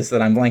Genesis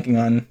that I'm blanking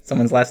on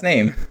someone's last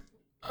name?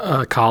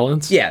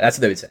 Collins? Yeah, that's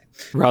what they would say.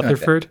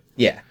 Rutherford? Like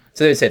yeah,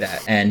 so they would say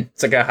that. And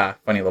it's like, aha,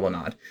 funny little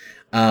nod.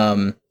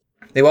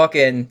 They walk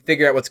in,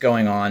 figure out what's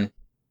going on,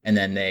 and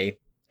then they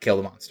kill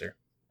the monster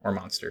or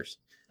monsters.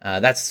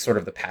 That's sort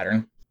of the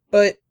pattern.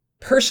 But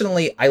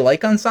personally, I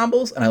like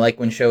ensembles, and I like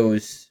when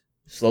shows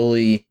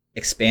slowly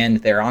expand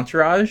their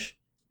entourage,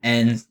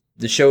 and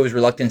the show's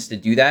reluctance to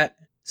do that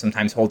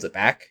sometimes holds it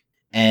back.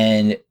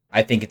 And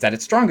I think it's at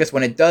its strongest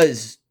when it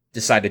does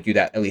decide to do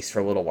that, at least for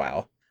a little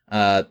while.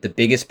 The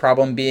biggest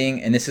problem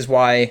being, and this is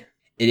why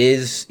it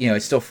is,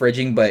 it's still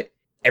fridging, but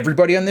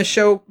everybody on this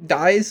show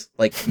dies,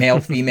 like male,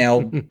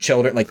 female,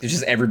 children, like there's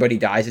just everybody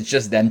dies. It's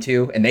just them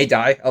two, and they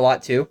die a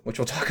lot too, which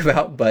we'll talk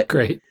about. But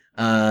great.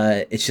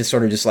 It's just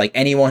sort of just like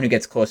anyone who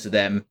gets close to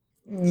them,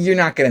 you're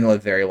not going to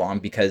live very long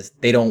because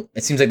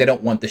it seems like they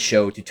don't want the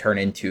show to turn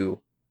into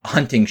a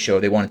hunting show.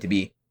 They want it to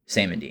be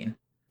Sam and Dean.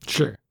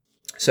 Sure.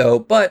 So,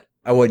 but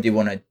I do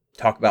want to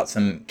talk about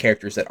some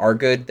characters that are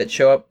good that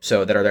show up,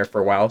 so that are there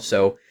for a while.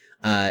 So,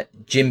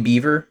 Jim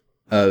Beaver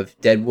of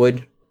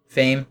Deadwood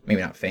fame,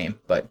 maybe not fame,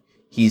 but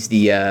he's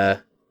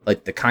the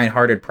the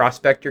kind-hearted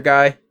prospector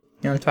guy. You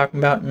know what I'm talking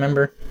about?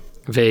 Remember?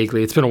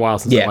 Vaguely. It's been a while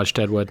since I watched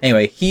Deadwood.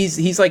 Anyway, he's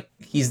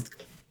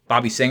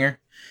Bobby Singer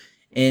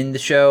in the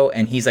show,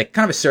 and he's like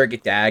kind of a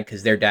surrogate dad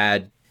because their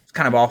dad is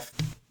kind of off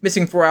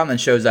missing for a while and then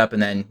shows up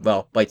and then,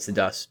 bites the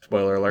dust.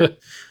 Spoiler alert.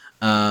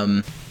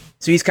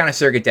 So he's kind of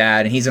surrogate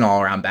dad, and he's an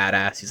all-around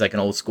badass. He's like an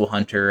old school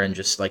hunter and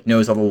just like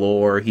knows all the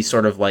lore. He's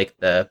sort of like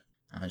the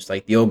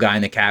old guy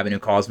in the cabin who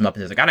calls him up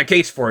and says, "I got a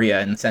case for you,"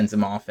 and sends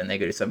him off, and they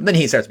go do something. Then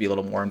he starts to be a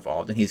little more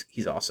involved, and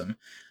he's awesome.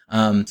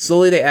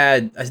 Slowly they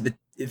add,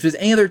 if there's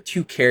any other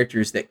two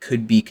characters that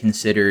could be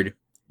considered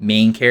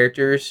main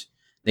characters,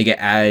 they get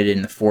added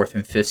in the 4th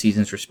and 5th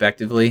seasons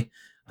respectively.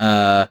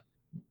 When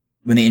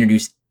they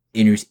introduce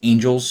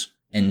angels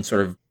and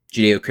sort of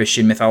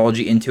Judeo-Christian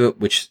mythology into it,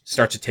 which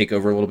starts to take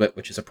over a little bit,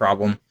 which is a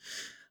problem.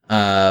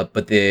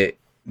 But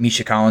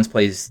Misha Collins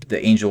plays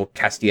the angel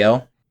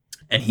Castiel,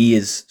 and he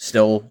is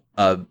still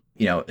a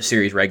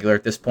series regular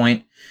at this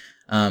point.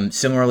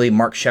 Similarly,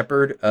 Mark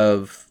Shepard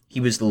he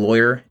was the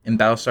lawyer in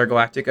Battlestar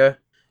Galactica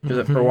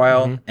for a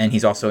while, and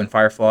he's also in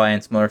Firefly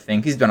and some other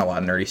things. He's done a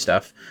lot of nerdy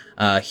stuff.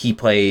 He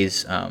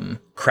plays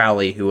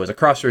Crowley, who was a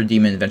crossroad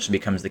demon, eventually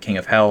becomes the King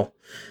of Hell,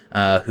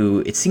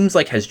 who it seems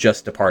like has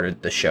just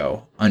departed the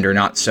show under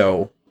not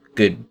so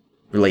good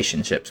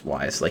relationships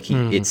wise. Like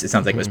it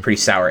sounds like it was a pretty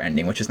sour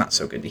ending, which is not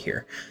so good to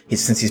hear.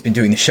 Since he's been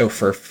doing the show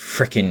for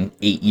freaking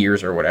 8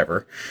 years or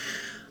whatever.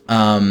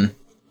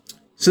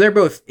 So they're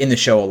both in the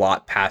show a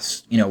lot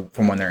past,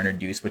 from when they're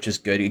introduced, which is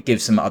good. It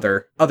gives some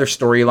other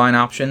storyline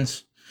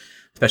options,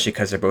 especially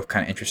because they're both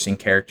kind of interesting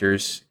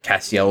characters.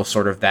 Castiel is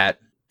sort of that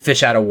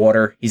fish out of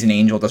water. He's an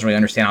angel, doesn't really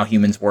understand how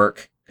humans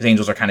work, because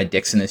angels are kind of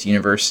dicks in this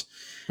universe.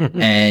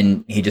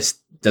 And he just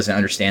doesn't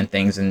understand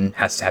things and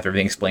has to have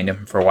everything explained to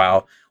him for a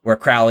while. Where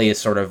Crowley is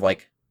sort of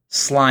like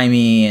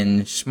slimy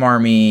and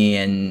smarmy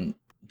and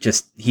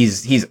just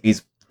he's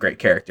a great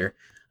character.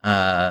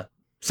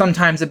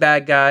 Sometimes a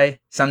bad guy,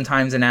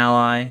 sometimes an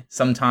ally,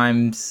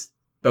 sometimes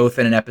both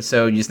in an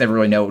episode. You just never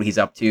really know what he's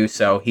up to.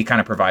 So he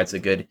kind of provides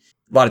a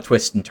lot of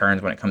twists and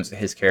turns when it comes to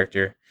his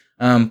character.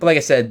 But like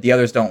I said, the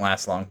others don't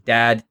last long.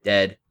 Dad,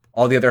 dead.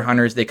 All the other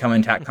hunters they come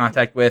in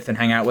contact with and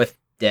hang out with,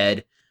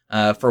 dead.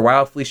 For a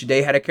while, Felicia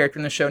Day had a character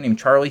in the show named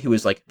Charlie, who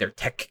was like their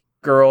tech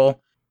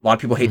girl. A lot of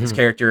people hate this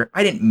character.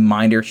 I didn't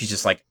mind her. She's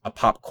just like a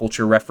pop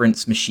culture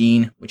reference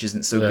machine, which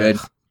isn't so good.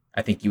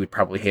 I think you would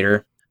probably hate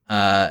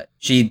her.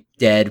 She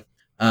dead.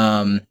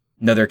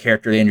 Another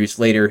character they introduced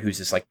later, who's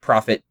this like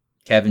prophet,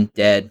 Kevin,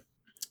 dead.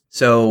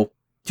 So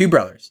 2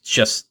 brothers.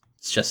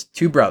 It's just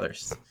 2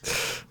 brothers.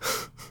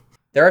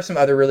 There are some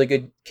other really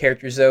good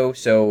characters though.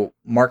 So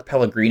Mark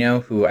Pellegrino,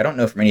 who I don't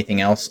know from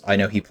anything else. I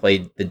know he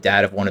played the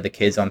dad of one of the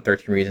kids on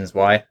 13 Reasons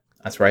Why.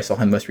 That's where I saw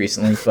him most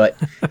recently. But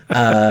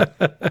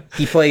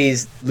he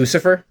plays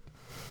Lucifer,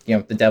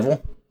 the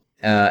devil.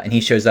 And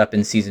he shows up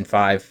in season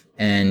 5,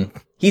 and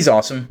he's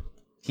awesome.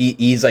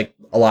 He's like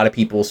a lot of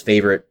people's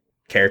favorite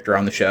character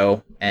on the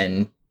show,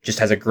 and just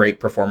has a great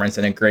performance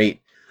and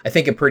I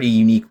think a pretty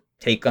unique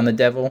take on the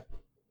devil.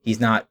 He's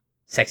not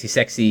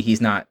sexy.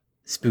 He's not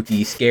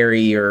spooky,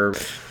 scary, or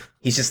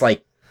he's just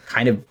like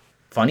kind of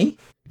funny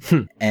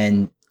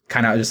and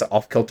kind of just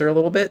off kilter a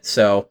little bit.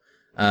 So,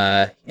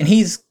 and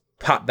he's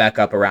popped back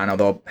up around,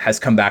 although has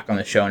come back on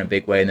the show in a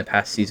big way in the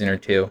past season or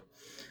 2.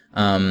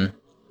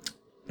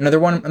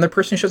 Another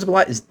person who shows up a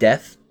lot is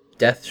Death.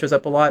 Death shows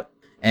up a lot,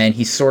 and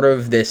he's sort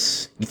of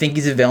this, you think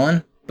he's a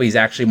villain, but he's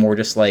actually more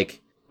just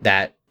like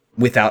that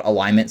without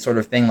alignment sort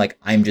of thing. Like,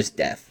 I'm just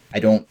Death. I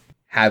don't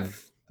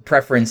have a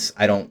preference.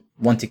 I don't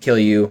want to kill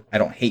you. I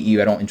don't hate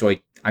you. I don't enjoy,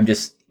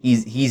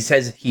 he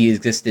says he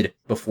existed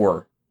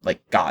before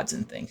like gods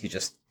and things. He's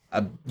just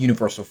a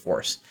universal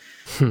force.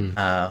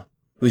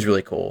 Who's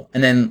really cool.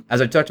 And then, as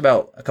I talked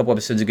about a couple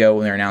episodes ago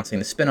when they were announcing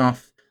the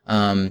spinoff,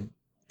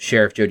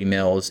 Sheriff Jody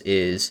Mills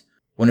is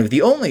one of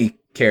the only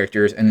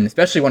characters, and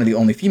especially one of the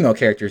only female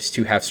characters,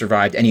 to have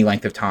survived any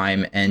length of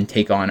time and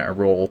take on a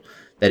role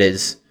that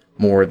is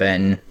more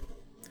than...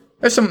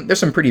 There's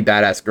some pretty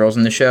badass girls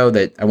in the show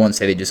that I won't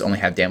say they just only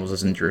have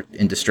damsels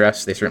in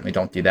distress. They certainly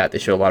don't do that. They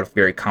show a lot of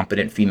very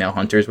competent female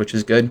hunters, which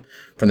is good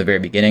from the very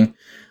beginning.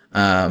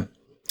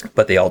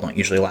 But they all don't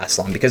usually last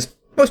long, because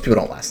most people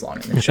don't last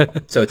long in the show.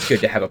 So it's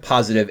good to have a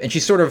positive, and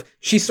she's sort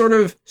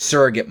of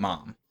surrogate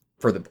mom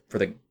for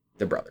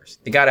the brothers.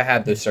 They got to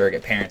have those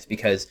surrogate parents,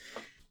 because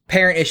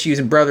parent issues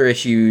and brother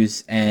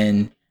issues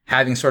and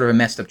having sort of a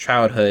messed up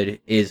childhood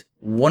is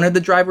one of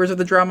the drivers of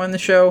the drama in the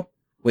show,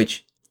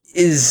 which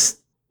is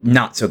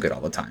not so good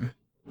all the time.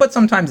 But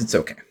sometimes it's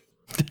okay.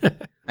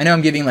 I know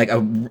I feel like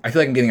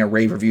I'm giving a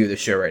rave review of the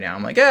show right now.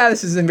 I'm like,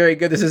 this isn't very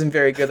good. This isn't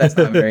very good. That's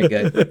not very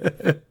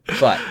good.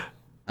 But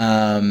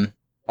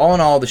all in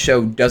all, the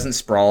show doesn't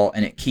sprawl,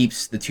 and it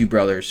keeps the 2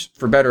 brothers,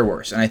 for better or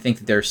worse. And I think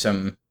that there's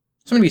something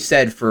to be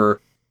said for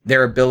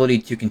their ability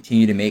to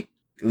continue to make,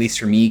 at least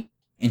for me,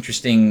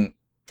 interesting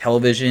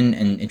television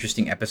and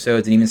interesting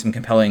episodes, and even some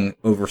compelling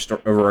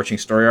overarching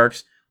story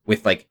arcs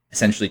with like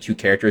essentially 2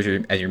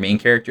 characters as your main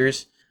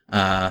characters.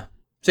 So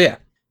yeah,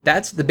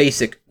 that's the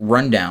basic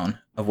rundown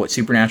of what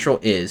Supernatural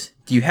is.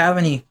 Do you have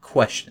any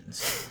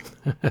questions?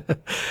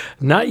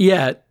 Not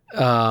yet.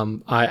 I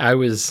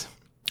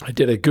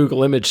did a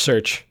Google image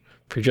search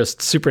for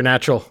just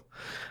Supernatural,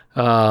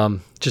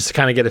 just to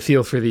kind of get a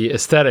feel for the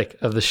aesthetic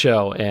of the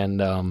show,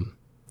 and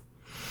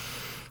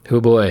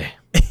oh boy,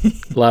 a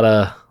lot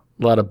of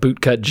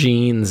bootcut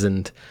jeans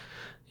and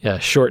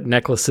short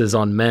necklaces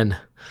on men.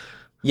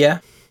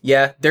 Yeah,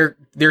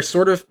 they're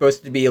sort of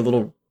supposed to be a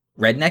little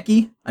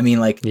rednecky. I mean,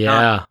 like,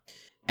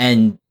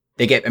 and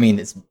they get. I mean,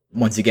 it's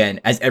once again,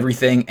 as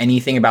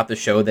anything about the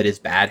show that is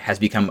bad has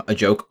become a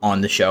joke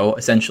on the show.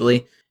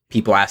 Essentially,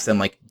 people ask them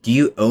like, "Do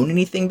you own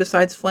anything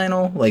besides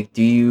flannel? Like,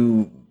 do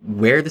you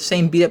wear the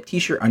same beat up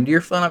T-shirt under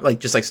your flannel?" Like,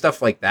 just like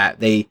stuff like that.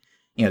 They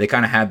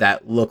kind of have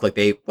that look like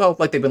they've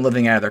been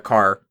living out of their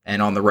car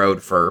and on the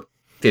road for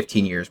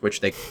 15 years,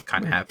 which they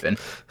kind of have been.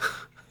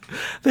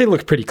 They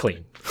look pretty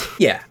clean.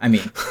 Yeah, I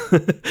mean.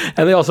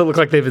 And they also look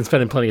like they've been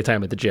spending plenty of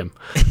time at the gym.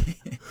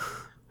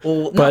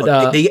 Well,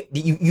 no, but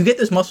you get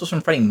those muscles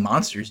from fighting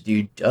monsters,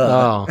 dude. Duh.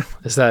 Oh,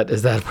 is that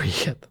where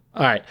you get them?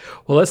 All right.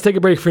 Well, let's take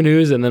a break for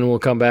news, and then we'll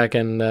come back,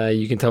 and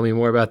you can tell me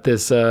more about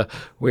this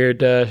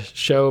weird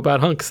show about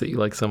hunks that you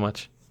like so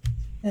much.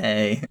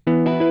 Hey.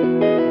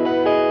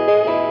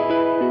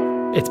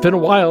 It's been a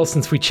while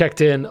since we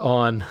checked in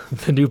on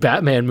the new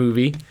Batman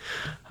movie.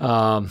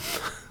 I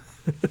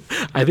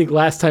think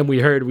last time we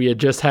heard we had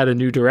just had a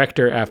new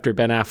director after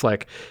Ben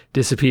Affleck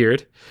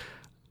disappeared.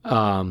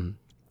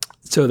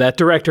 So that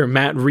director,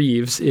 Matt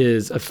Reeves,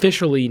 is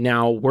officially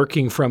now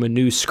working from a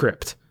new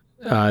script.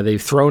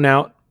 They've thrown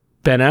out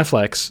Ben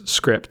Affleck's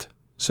script.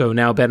 So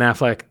now Ben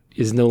Affleck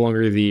is no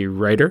longer the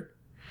writer,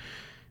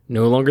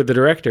 no longer the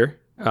director.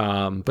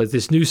 But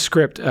this new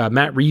script,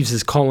 Matt Reeves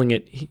is calling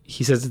it,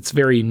 he says it's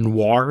very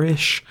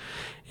noirish,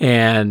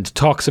 and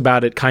talks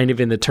about it kind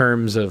of in the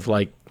terms of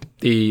like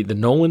the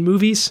Nolan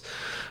movies,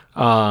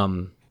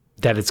 that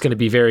it's going to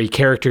be very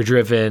character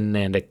driven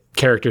and a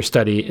character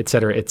study, et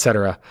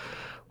cetera,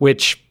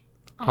 which,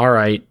 all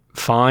right,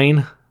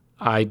 fine.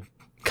 I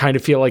kind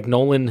of feel like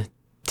Nolan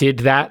did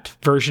that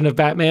version of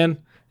Batman,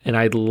 and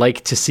I'd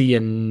like to see a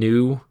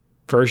new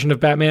version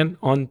of Batman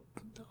on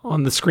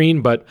the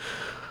screen, but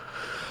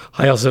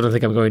I also don't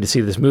think I'm going to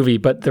see this movie.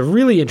 But the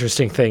really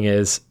interesting thing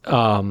is,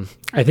 I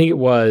think it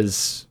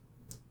was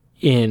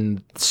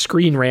in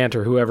Screen Rant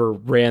or whoever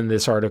ran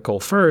this article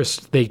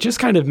first, they just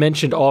kind of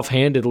mentioned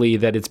offhandedly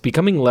that it's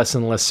becoming less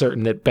and less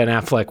certain that Ben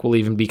Affleck will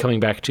even be coming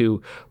back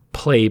to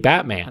play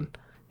Batman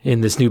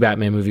in this new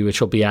Batman movie,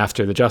 which will be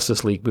after the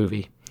Justice League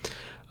movie.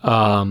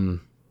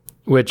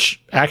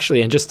 Which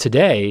actually, and just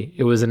today,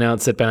 it was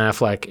announced that Ben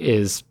Affleck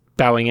is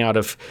bowing out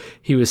of,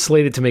 he was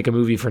slated to make a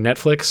movie for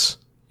Netflix,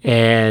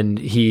 and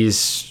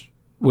he's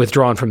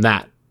withdrawn from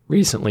that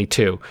recently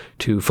too,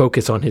 to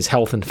focus on his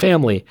health and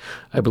family,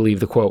 I believe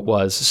the quote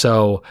was.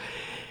 So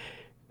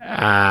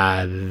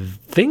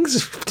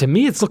things, to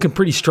me, it's looking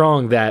pretty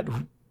strong that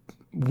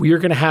we're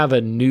going to have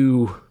a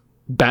new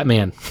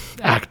Batman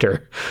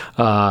actor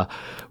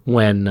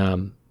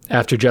when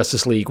after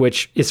Justice League,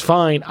 which is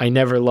fine. I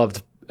never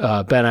loved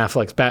Ben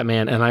Affleck's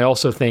Batman, and I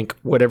also think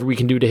whatever we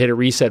can do to hit a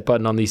reset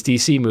button on these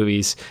DC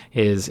movies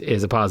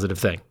is a positive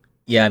thing.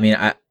 Yeah, I mean,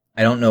 I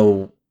don't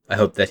know. I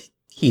hope that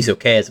he's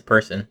okay as a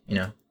person,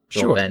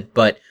 Sure. Ben.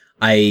 But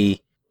I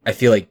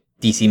feel like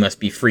DC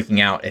must be freaking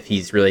out if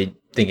he's really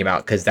thinking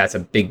about, because that's a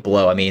big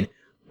blow. I mean,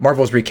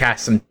 Marvel's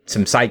recast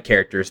some side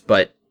characters,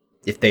 but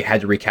if they had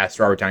to recast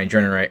Robert Downey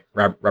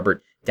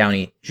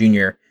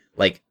Jr.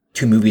 like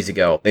 2 movies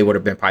ago, they would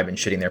have probably been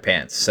shitting their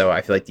pants. So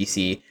I feel like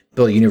DC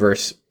built a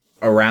universe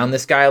around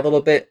this guy a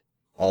little bit,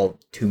 all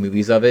 2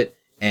 movies of it,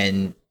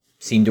 and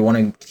seem to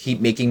want to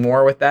keep making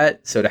more with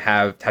that. So to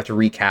have to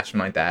recast him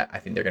like that, I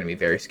think they're going to be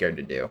very scared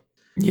to do.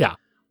 Yeah.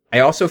 I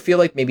also feel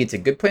like maybe it's a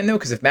good plan, though,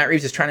 because if Matt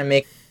Reeves is trying to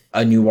make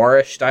a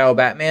noirish style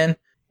Batman,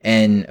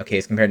 and okay,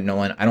 as compared to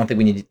Nolan, I don't think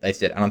we need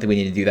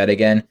to do that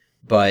again,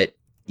 but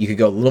you could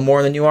go a little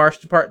more in the noirish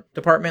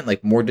department,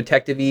 like more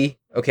detective-y.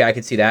 Okay, I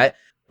could see that.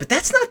 But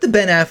that's not the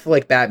Ben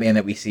Affleck Batman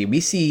that we see. We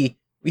see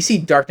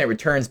Dark Knight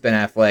Returns Ben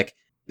Affleck,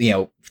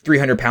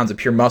 300 pounds of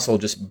pure muscle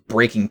just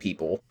breaking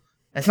people.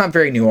 That's not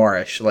very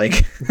noirish.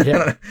 Like,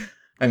 Yeah.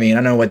 I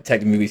don't know what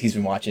detective movies he's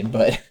been watching,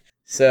 but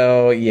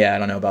so yeah, I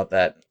don't know about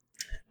that.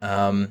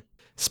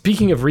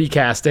 Speaking of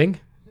recasting,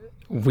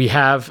 we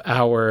have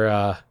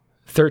our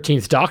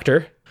 13th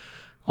Doctor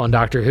on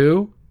Doctor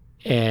Who,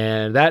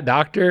 and that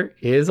Doctor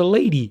is a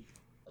lady.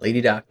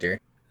 Lady Doctor.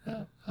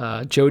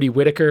 Jodie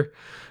Whittaker,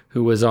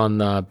 who was on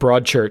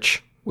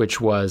Broadchurch, which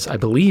was, I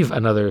believe,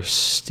 another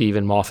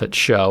Stephen Moffat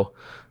show.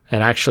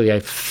 And actually, I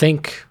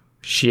think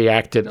she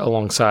acted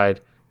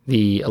alongside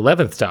the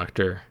 11th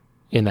Doctor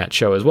in that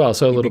show as well.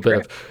 So a little bit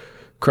of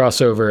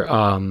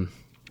crossover.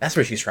 That's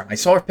where she's from. I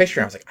saw her picture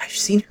and I was like, I've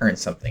seen her in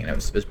something. And it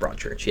was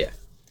Broadchurch, yeah.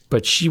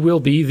 But she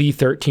will be the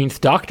 13th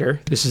Doctor.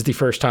 This is the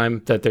first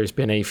time that there's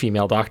been a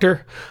female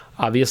Doctor,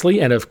 obviously.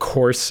 And of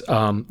course,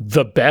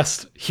 the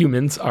best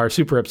humans are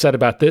super upset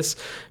about this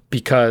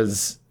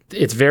because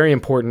it's very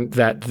important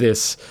that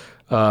this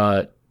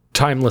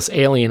timeless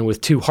alien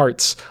with 2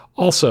 hearts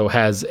also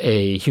has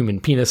a human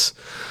penis.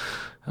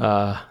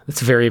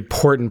 It's a very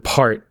important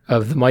part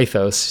of the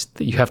mythos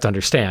that you have to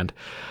understand.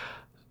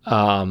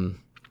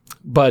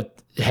 But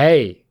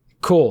hey,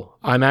 cool.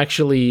 I'm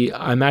actually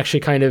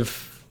kind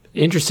of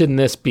interested in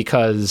this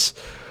because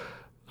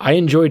I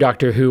enjoy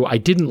Doctor Who. I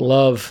didn't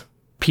love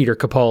Peter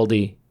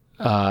Capaldi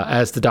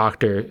as the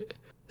Doctor,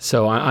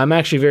 so I'm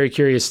actually very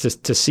curious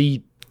to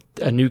see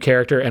a new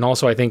character. And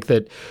also, I think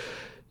that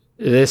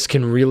this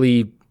can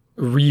really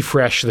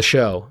refresh the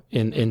show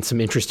in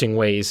some interesting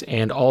ways.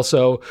 And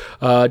also,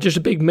 just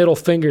a big middle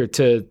finger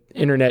to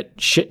internet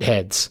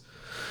shitheads.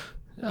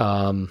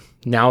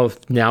 Now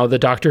the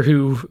Doctor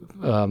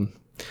Who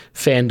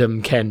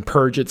fandom can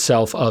purge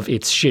itself of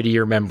its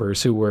shittier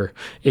members who were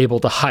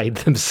able to hide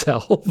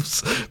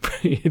themselves.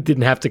 It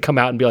didn't have to come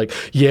out and be like,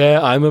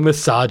 yeah, I'm a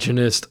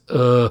misogynist.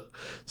 So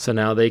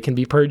now they can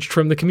be purged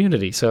from the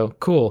community. So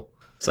cool.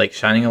 It's like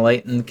shining a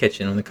light in the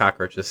kitchen when the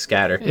cockroaches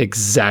scatter.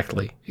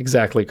 Exactly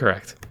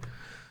correct.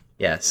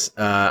 Yes.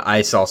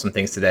 I saw some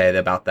things today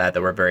about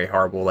that were very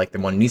horrible. Like the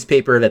one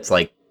newspaper that's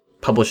like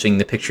publishing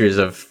the pictures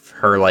of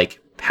her like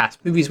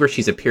past movies where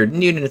she's appeared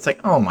nude, and it's like,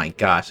 oh my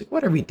gosh, like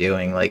what are we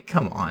doing? Like,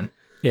 come on.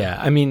 Yeah,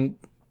 I mean,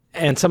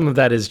 and some of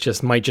that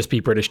might just be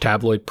British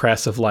tabloid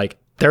press of like,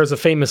 there's a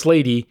famous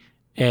lady,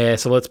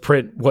 so let's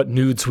print what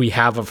nudes we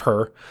have of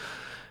her.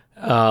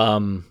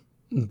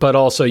 But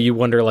also you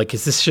wonder, like,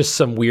 is this just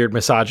some weird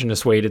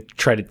misogynist way to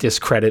try to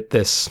discredit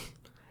this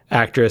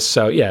actress?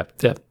 So yeah,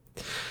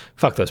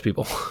 fuck those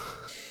people.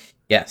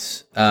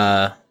 Yes.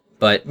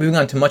 But moving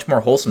on to much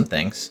more wholesome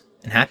things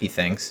and happy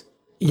things.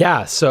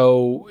 Yeah,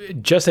 so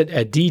just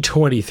at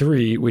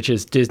D23, which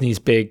is Disney's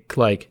big,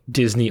 like,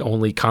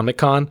 Disney-only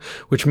Comic-Con,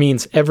 which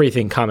means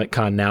everything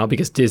Comic-Con now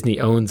because Disney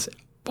owns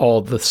all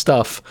the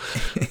stuff.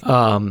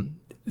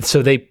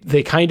 So they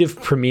kind of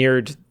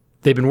premiered,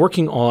 they've been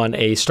working on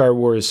a Star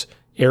Wars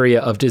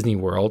area of Disney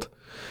World,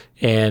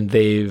 and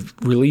they've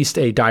released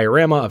a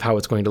diorama of how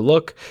it's going to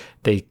look.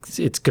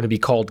 It's going to be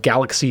called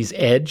Galaxy's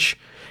Edge,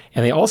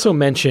 and they also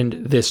mentioned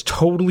this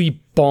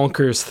totally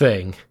bonkers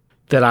thing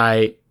that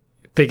I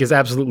think is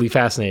absolutely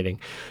fascinating.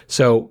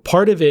 So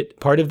part of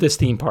this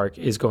theme park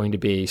is going to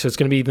be, so it's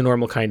going to be the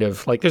normal kind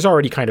of, like, there's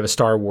already kind of a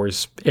Star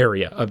Wars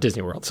area of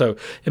Disney World. So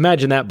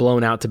imagine that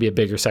blown out to be a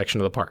bigger section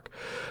of the park.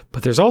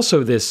 But there's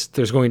also there's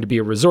going to be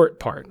a resort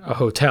part, a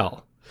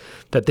hotel,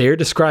 that they're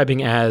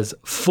describing as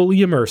fully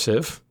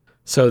immersive,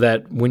 so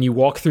that when you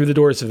walk through the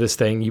doors of this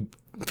thing, you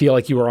feel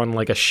like you are on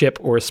like a ship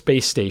or a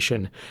space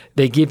station.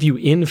 They give you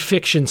in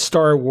fiction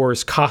Star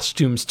Wars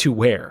costumes to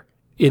wear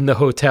in the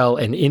hotel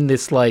and in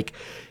this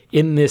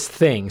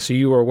thing. So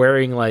you are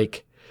wearing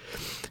like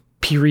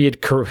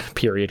period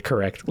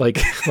correct, like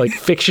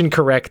fiction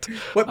correct.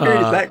 What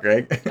period is that,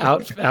 Greg?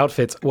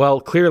 Outfits. Well,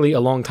 clearly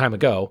a long time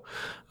ago.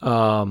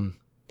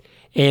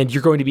 And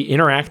you're going to be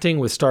interacting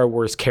with Star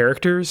Wars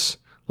characters.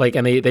 Like,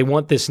 and they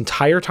want this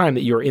entire time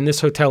that you're in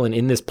this hotel and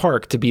in this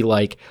park to be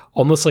like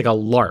almost like a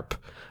LARP.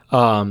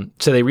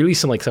 So they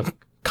released some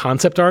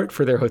concept art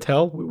for their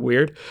hotel.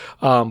 Weird.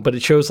 But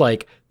it shows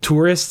like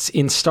tourists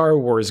in Star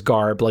Wars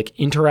garb, like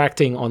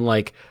interacting on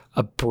like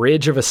a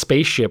bridge of a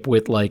spaceship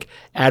with like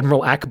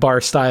Admiral Akbar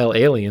style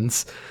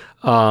aliens.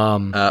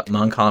 Mon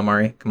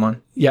Calamari, come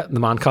on. Yeah, the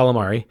Mon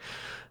Calamari.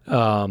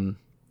 And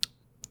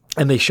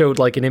they showed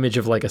like an image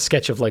of like a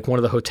sketch of like one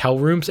of the hotel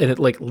rooms, and it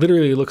like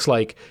literally looks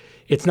like,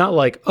 it's not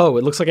like, oh,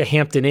 it looks like a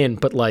Hampton Inn,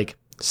 but like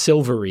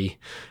silvery.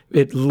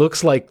 It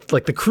looks like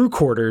the crew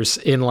quarters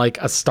in like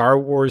a Star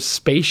Wars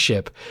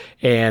spaceship,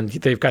 and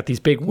they've got these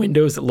big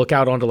windows that look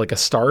out onto like a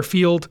star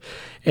field,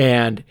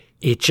 and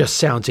it just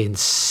sounds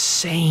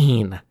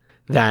insane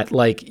that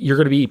like you're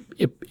going to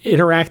be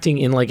interacting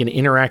in like an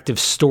interactive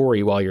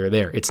story while you're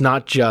there. It's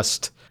not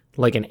just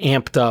like an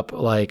amped up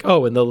like,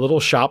 oh, and the little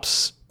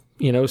shops,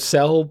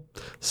 sell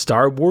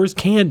Star Wars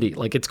candy.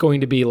 Like, it's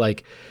going to be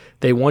like,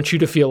 they want you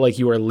to feel like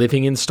you are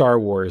living in Star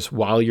Wars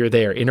while you're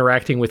there,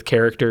 interacting with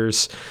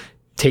characters,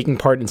 taking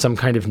part in some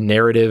kind of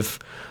narrative.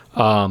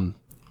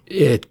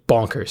 It's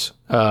bonkers.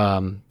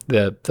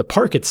 The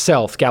park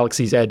itself,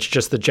 Galaxy's Edge,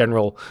 just the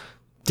general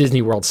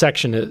Disney World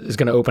section, is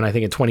going to open, I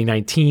think, in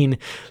 2019.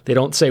 They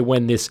don't say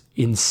when this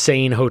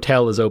insane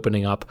hotel is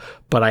opening up,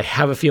 but I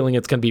have a feeling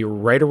it's going to be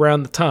right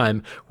around the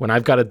time when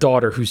I've got a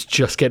daughter who's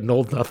just getting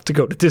old enough to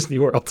go to Disney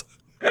World.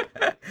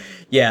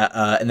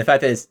 Yeah, and the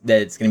fact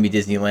that it's going to be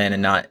Disneyland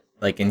and not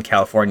like in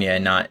California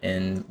and not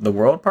in the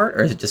world part,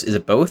 or is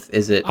it both?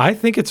 Is it? I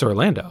think it's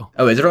Orlando.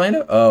 Oh, is it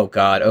Orlando? Oh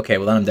God. Okay,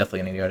 well then I'm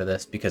definitely going to go to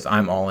this because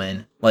I'm all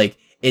in. Like,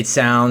 it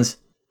sounds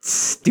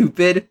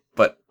stupid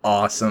but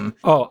awesome.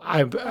 Oh,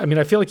 I mean,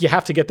 I feel like you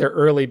have to get there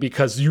early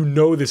because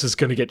this is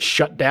going to get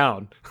shut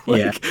down.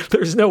 Yeah.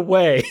 There's no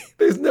way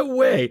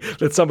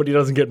that somebody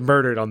doesn't get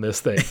murdered on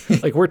this thing.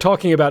 Like, we're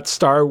talking about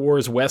Star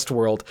Wars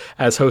Westworld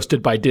as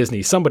hosted by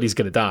Disney. Somebody's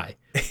going to die.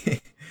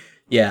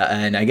 Yeah,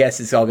 and I guess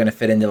it's all going to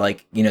fit into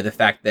like, the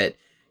fact that,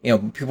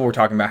 people were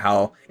talking about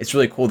how it's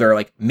really cool they're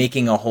like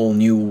making a whole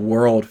new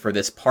world for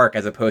this park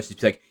as opposed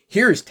to like,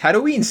 here's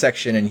Tatooine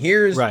section and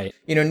here's, right,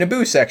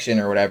 Naboo section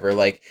or whatever.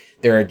 Like,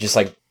 they're just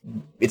like,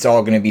 it's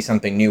all going to be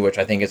something new, which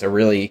I think is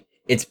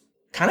it's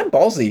kind of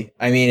ballsy.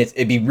 I mean,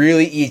 it'd be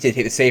really easy to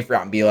take the safe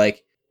route and be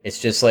like, it's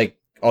just like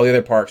all the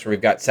other parks where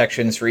we've got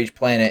sections for each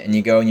planet and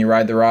you go and you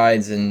ride the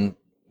rides and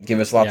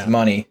give us lots of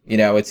money.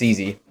 It's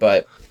easy,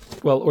 but...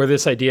 Well, or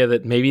this idea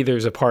that maybe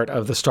there's a part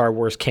of the Star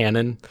Wars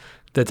canon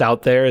that's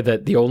out there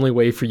that the only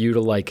way for you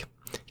to like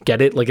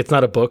get it, like, it's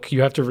not a book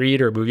you have to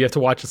read or a movie you have to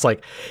watch. It's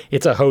like,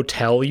 it's a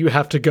hotel you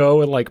have to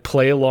go and like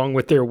play along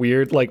with their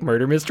weird like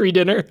murder mystery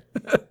dinner.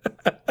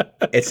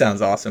 It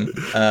sounds awesome.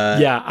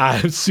 Yeah,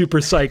 I'm super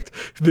psyched.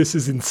 This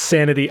is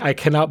insanity. I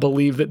cannot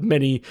believe that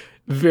many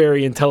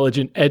very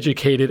intelligent,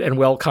 educated, and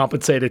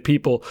well-compensated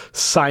people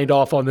signed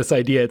off on this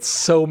idea at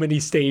so many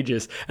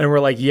stages. And we're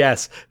like,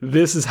 yes,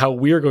 this is how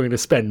we're going to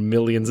spend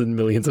millions and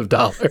millions of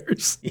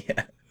dollars.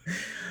 Yeah.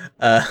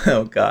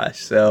 Oh, gosh.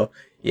 So,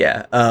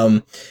 yeah.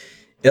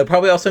 It'll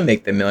probably also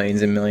make them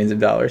millions and millions of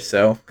dollars.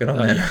 So, good on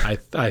them. Yeah,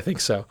 I think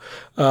so.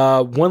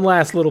 One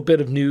last little bit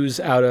of news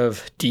out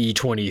of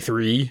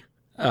D23.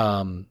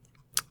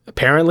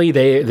 Apparently,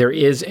 there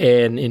is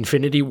an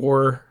Infinity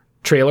War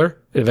trailer,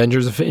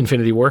 Avengers of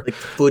Infinity War. Like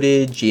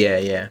footage,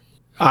 yeah.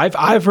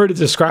 I've heard it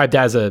described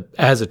as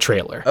a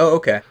trailer. Oh,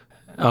 okay.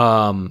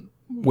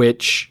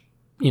 Which,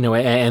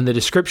 and the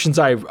descriptions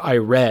I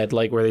read,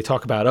 like where they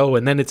talk about, oh,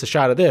 and then it's a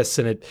shot of this,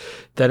 and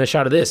then a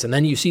shot of this, and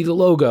then you see the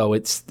logo.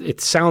 It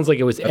sounds like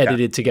it was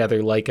edited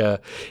together, like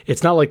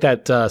it's not like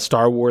that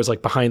Star Wars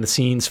like behind the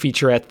scenes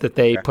featurette that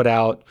they put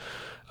out.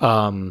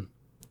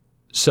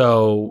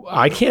 So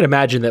I can't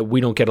imagine that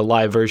we don't get a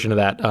live version of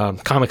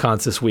that.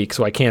 Comic-Con's this week,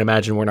 so I can't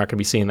imagine we're not going to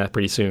be seeing that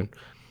pretty soon.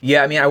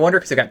 Yeah, I mean, I wonder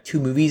because they got 2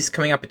 movies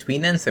coming out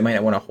between then, so they might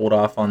not want to hold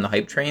off on the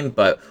hype train,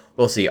 but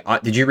we'll see.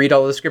 Did you read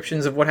all the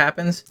descriptions of what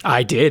happens?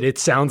 I did. It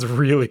sounds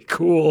really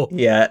cool.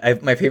 Yeah,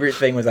 my favorite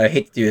thing was, I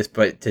hate to do this,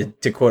 but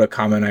to quote a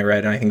comment I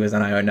read, and I think it was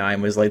on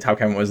IO9, was like, top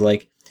comment was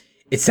like,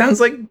 it sounds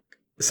like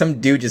some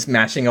dude just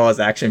mashing all his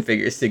action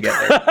figures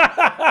together.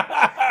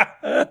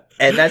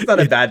 And that's not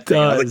a bad thing.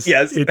 Like,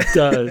 yes, it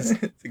does.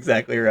 It's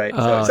exactly right.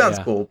 So it sounds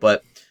cool,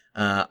 but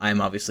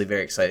I'm obviously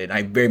very excited.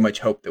 I very much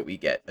hope that we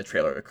get a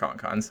trailer of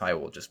Con. So I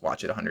will just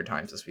watch it 100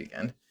 times this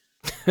weekend.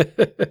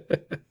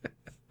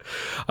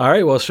 All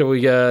right. Well, shall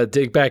we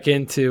dig back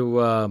into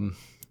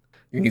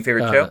your new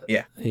favorite show?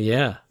 Yeah.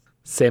 Yeah.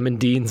 Sam and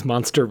Dean's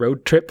Monster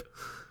Road Trip.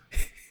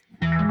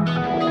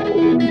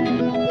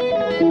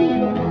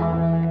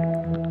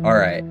 All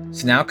right.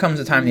 So now comes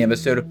the time in the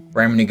episode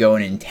where I'm going to go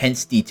in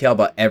intense detail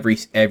about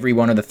every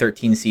one of the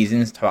 13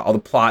 seasons, talk about all the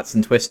plots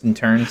and twists and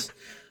turns.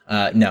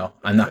 No,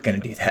 I'm not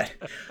going to do that.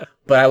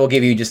 But I will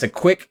give you just a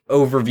quick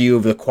overview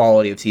of the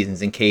quality of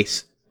seasons in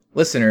case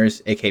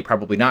listeners, aka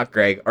probably not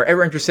Greg, are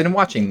ever interested in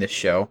watching this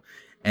show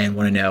and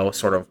want to know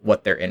sort of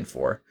what they're in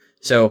for.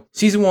 So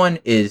season 1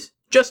 is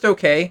just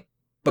okay,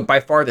 but by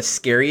far the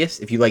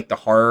scariest if you like the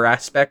horror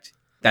aspect.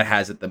 That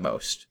has it the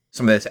most.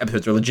 Some of these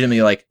episodes are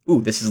legitimately like,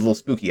 ooh, this is a little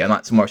spooky. I'm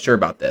not so much sure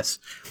about this.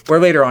 Where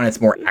later on, it's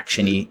more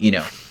action-y,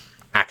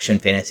 action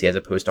fantasy as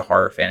opposed to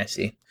horror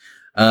fantasy.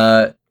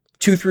 2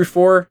 through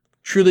 4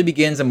 truly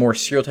begins a more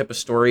serial type of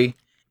story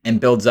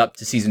and builds up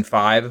to season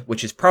 5,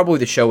 which is probably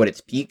the show at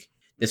its peak.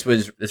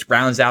 This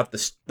rounds out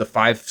the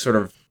 5 sort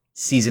of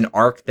season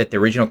arc that the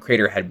original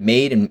creator had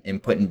made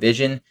and put in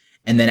vision.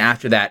 And then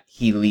after that,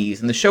 he leaves,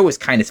 and the show was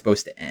kind of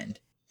supposed to end.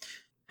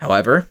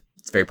 However,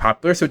 it's very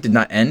popular, so it did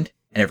not end.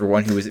 And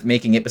everyone who was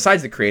making it,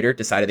 besides the creator,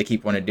 decided to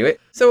keep wanting to do it.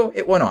 So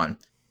it went on.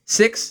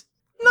 6,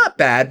 not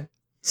bad.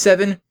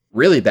 7,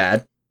 really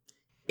bad.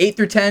 8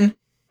 through 10,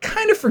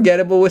 kind of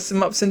forgettable with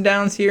some ups and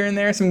downs here and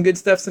there. Some good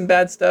stuff, some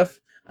bad stuff.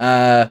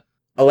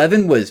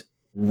 11 was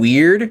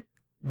weird,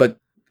 but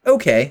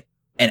okay.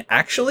 And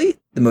actually,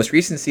 the most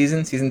recent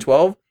season, season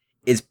 12,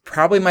 is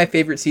probably my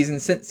favorite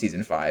season since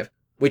season 5.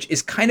 Which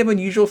is kind of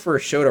unusual for a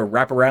show to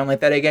wrap around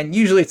like that again.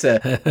 Usually it's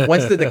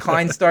once the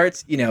decline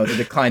starts, the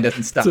decline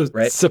doesn't stop,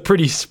 right? It's a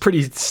pretty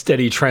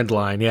steady trend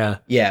line, yeah.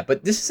 Yeah,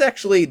 but this is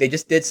actually, they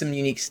just did some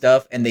unique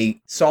stuff and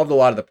they solved a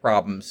lot of the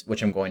problems,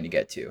 which I'm going to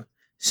get to.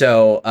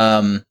 So,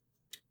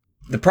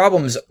 the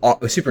problems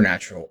with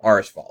Supernatural are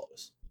as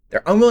follows.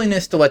 Their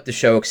unwillingness to let the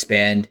show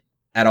expand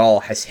at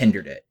all has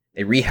hindered it.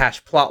 They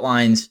rehash plot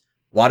lines.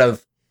 A lot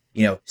of,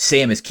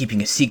 Sam is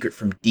keeping a secret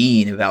from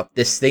Dean about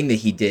this thing that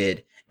he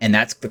did. And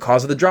that's the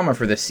cause of the drama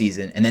for this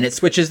season. And then it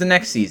switches the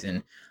next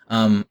season.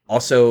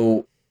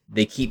 Also,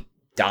 they keep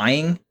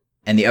dying.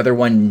 And the other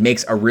one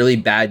makes a really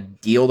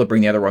bad deal to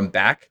bring the other one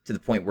back to the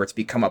point where it's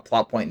become a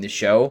plot point in the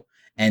show.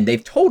 And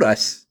they've told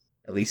us,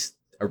 at least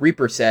a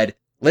Reaper said,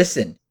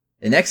 listen,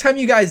 the next time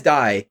you guys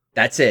die,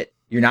 that's it.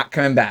 You're not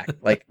coming back.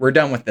 Like, we're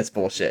done with this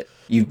bullshit.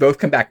 You've both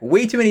come back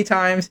way too many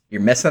times.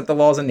 You're messing up the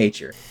laws of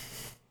nature.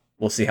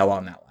 We'll see how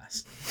long that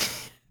lasts.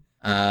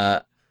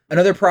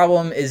 Another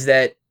problem is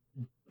that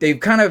they've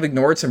kind of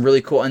ignored some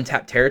really cool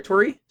untapped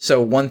territory.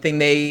 So one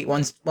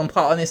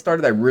plot line they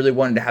started I really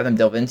wanted to have them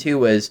delve into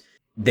was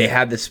they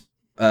had this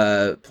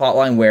plot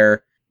line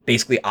where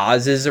basically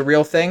Oz is a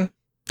real thing.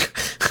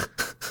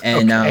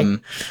 And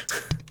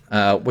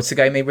okay. What's the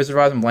guy who made Wizard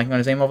of Oz? I'm blanking on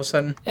his name all of a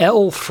sudden.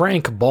 L.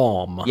 Frank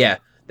Baum. Yeah,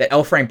 that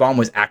L. Frank Baum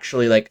was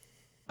actually like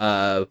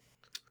a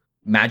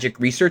magic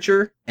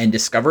researcher and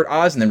discovered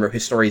Oz and then wrote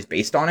his stories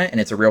based on it.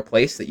 And it's a real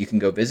place that you can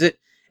go visit.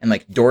 And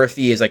like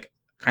Dorothy is like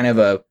kind of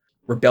a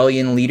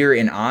rebellion leader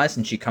in Oz,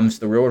 and she comes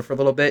to the real world for a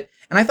little bit.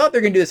 And I thought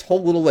they're gonna do this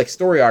whole little like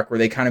story arc where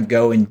they kind of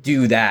go and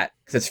do that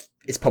because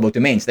it's public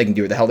domain, so they can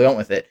do what the hell they want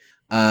with it.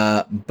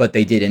 But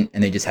they didn't,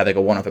 and they just had like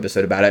a one-off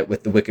episode about it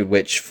with the Wicked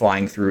Witch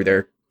flying through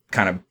their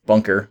kind of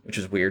bunker, which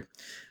is weird.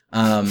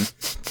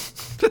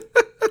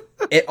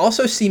 It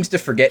also seems to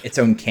forget its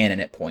own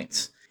canon at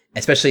points,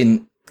 especially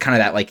in kind of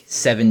that like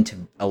 7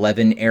 to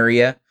 11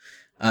 area.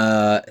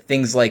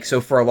 Things like,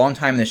 so for a long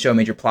time in the show, a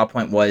major plot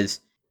point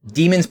was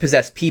demons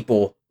possess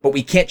people, but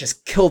we can't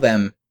just kill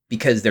them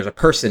because there's a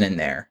person in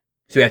there.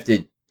 So we have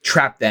to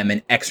trap them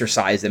and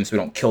exorcise them so we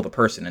don't kill the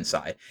person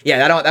inside. Yeah,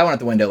 that went out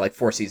the window like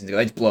 4 seasons ago.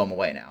 I just blow them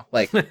away now.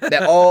 Like,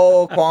 that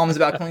all qualms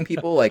about killing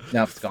people, like,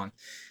 no, it's gone.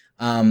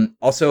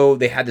 Also,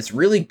 they had this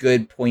really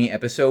good poignant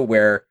episode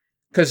where,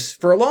 because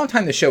for a long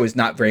time the show is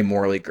not very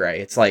morally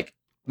gray. It's like,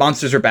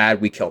 monsters are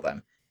bad, we kill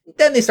them.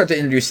 Then they start to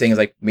introduce things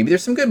like, maybe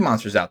there's some good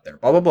monsters out there,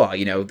 blah, blah, blah.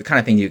 The kind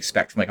of thing you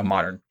expect from like a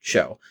modern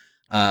show.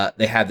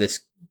 They have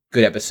this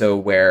good episode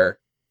where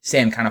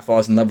Sam kind of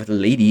falls in love with a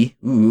lady.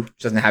 Ooh, which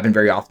doesn't happen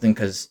very often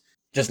because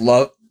just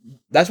love.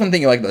 That's one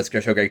thing you like about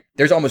this show, Greg.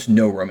 There's almost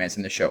no romance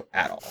in the show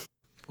at all.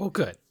 Oh,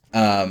 good.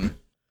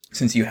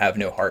 Since you have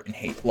no heart and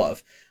hate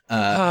love.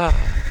 I'm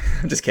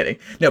just kidding.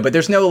 No, but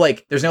there's no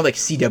like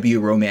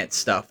CW romance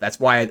stuff. That's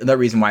why another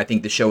reason why I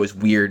think the show is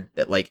weird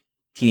that like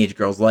teenage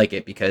girls like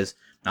it, because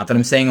not that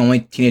I'm saying only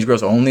teenage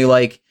girls only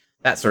like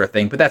that sort of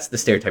thing, but that's the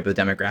stereotype of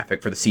the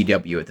demographic for the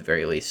CW at the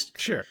very least.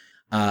 Sure.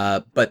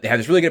 But they have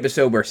this really good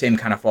episode where Sam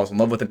kind of falls in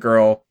love with a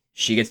girl.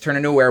 She gets turned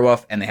into a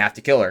werewolf, and they have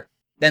to kill her.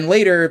 Then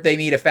later, they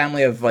meet a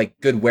family of like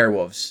good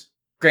werewolves.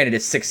 Granted,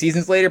 it's 6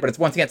 seasons later, but it's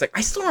once again, it's like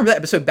I still remember that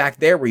episode back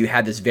there where you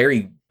had this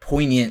very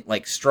poignant,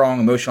 like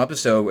strong emotional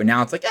episode. Where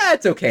now it's like,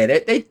 it's okay.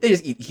 They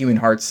just eat human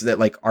hearts that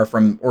like are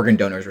from organ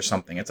donors or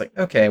something. It's like,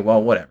 okay,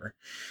 well, whatever.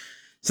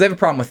 So they have a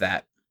problem with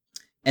that.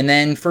 And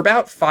then for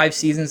about 5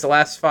 seasons, the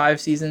last 5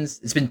 seasons,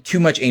 it's been too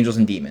much angels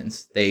and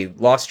demons. They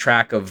lost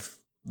track of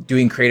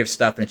doing creative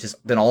stuff, and it's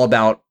just been all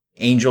about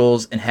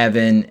angels and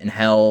heaven and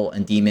hell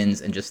and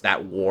demons and just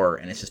that war,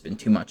 and it's just been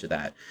too much of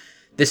that.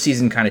 This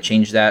season kind of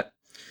changed that.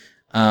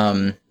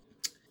 So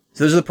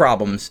those are the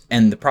problems,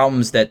 and the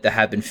problems that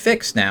have been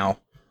fixed now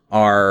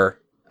are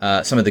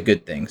some of the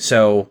good things.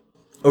 So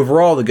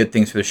overall, the good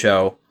things for the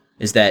show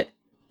is that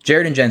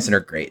Jared and Jensen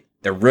are great.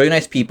 They're really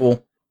nice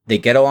people. They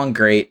get along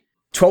great.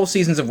 12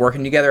 seasons of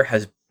working together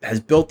has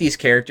built these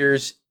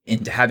characters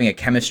into having a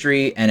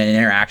chemistry and an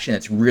interaction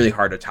that's really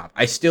hard to top.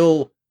 I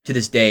still, to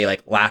this day,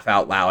 like laugh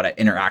out loud at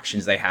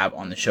interactions they have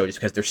on the show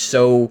just because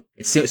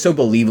it's so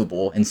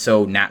believable and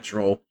so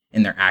natural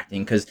in their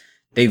acting because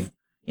they've,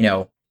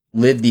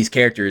 lived these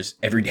characters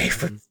every day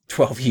for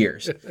 12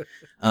 years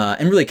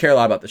and really care a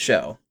lot about the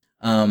show.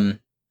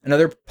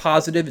 Another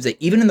positive is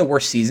that even in the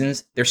worst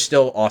seasons, they're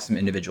still awesome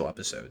individual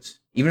episodes.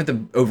 Even if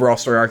the overall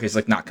story arc is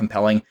like not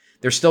compelling,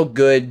 they're still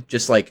good,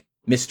 just like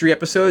mystery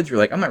episodes. You're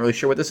like, I'm not really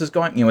sure what this is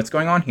what's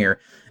going on here.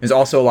 There's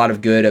also a lot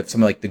of good of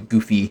some of like the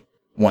goofy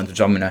ones,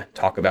 which I'm going to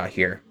talk about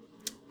here.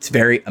 It's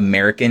very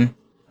American.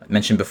 I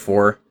mentioned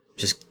before,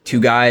 just 2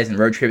 guys in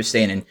road trips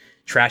staying in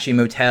trashy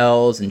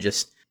motels and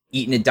just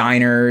eating at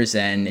diners.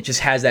 And it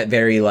just has that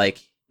very like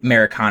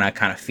Americana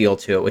kind of feel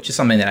to it, which is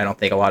something that I don't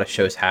think a lot of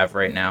shows have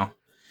right now.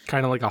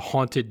 Kind of like a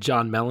haunted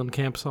John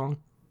Mellencamp song.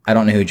 I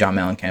don't know who John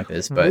Mellencamp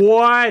is, but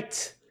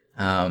what?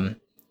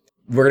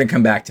 We're gonna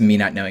come back to me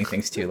not knowing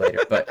things too later.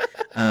 But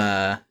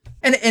and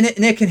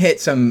it can hit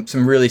some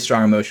really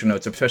strong emotional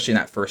notes, especially in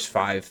that first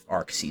 5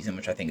 arc season,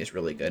 which I think is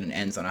really good and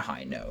ends on a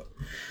high note.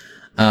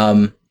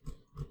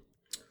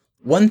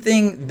 One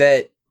thing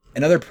that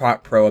another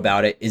pro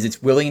about it is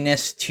its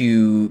willingness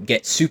to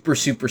get super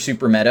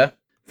meta.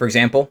 For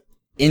example,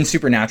 in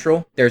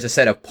Supernatural, there's a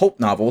set of pulp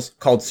novels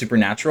called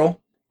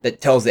Supernatural that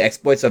tells the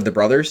exploits of the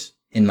brothers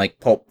in like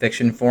pulp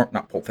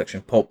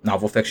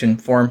novel fiction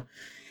form.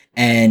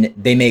 And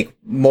they make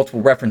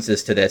multiple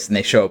references to this and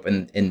they show up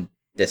in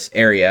this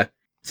area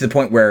to the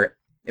point where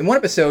in one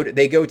episode,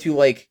 they go to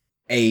like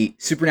a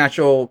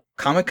Supernatural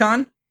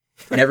Comic-Con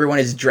and everyone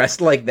is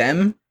dressed like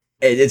them.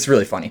 It's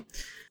really funny.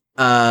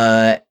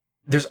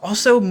 There's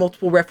also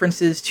multiple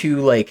references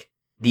to like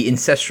the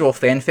ancestral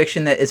fan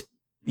fiction that is,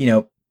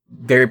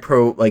 very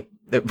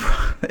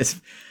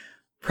it's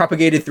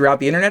propagated throughout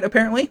the internet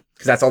apparently,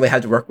 because that's all they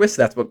had to work with.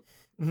 So that's what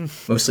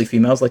mostly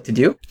females like to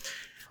do.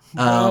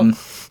 All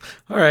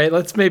right,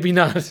 let's maybe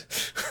not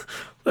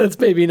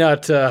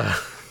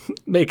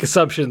make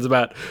assumptions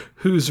about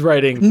who's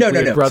writing. No.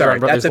 Brother Sorry, on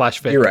brother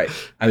slash fic. You're right.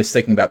 I was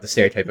thinking about the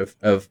stereotype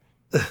of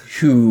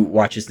who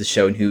watches the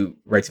show and who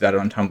writes about it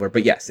on Tumblr.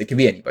 But yes, it could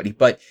be anybody.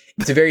 But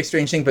it's a very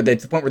strange thing. But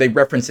it's the point where they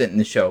reference it in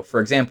the show. For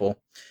example,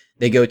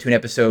 they go to an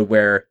episode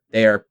where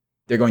they're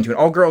going to an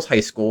all-girls high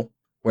school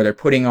where they're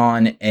putting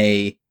on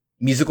a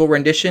musical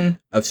rendition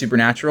of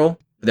Supernatural.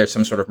 There's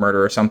some sort of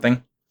murder or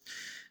something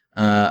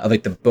of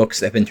like the books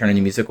that have been turned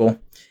into musical.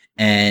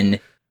 And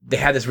they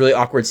have this really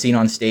awkward scene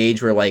on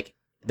stage where like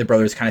the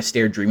brothers kind of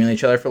stare dreamily at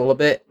each other for a little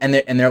bit. And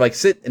they're like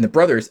and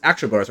the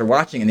actual brothers are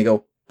watching and they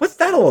go, what's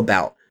that all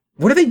about?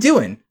 What are they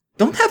doing?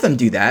 Don't have them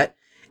do that.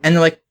 And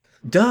they're like,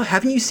 duh,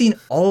 haven't you seen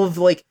all of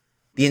like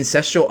the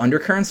ancestral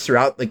undercurrents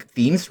throughout like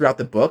themes throughout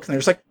the books? And they're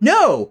just like,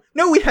 no,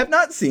 we have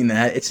not seen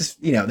that. It's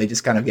just, they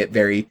just kind of get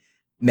very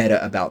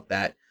meta about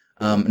that.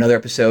 Another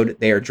episode,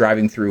 they are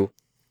driving through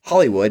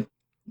Hollywood.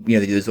 They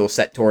do those little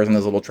set tours on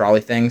those little trolley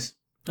things.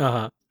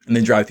 Uh-huh. And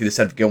then drive through the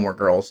set of Gilmore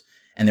Girls.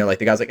 And they're like,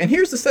 the guy's like, and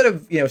here's the set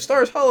of,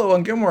 Stars Hollow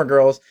on Gilmore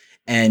Girls.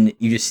 And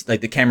you just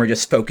like the camera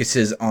just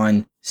focuses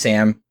on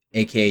Sam,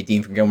 aka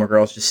Dean from Gilmore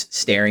Girls, just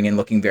staring and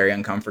looking very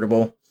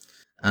uncomfortable.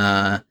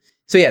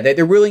 So yeah,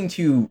 they're willing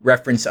to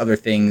reference other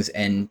things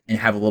and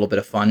have a little bit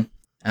of fun.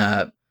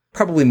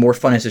 Probably more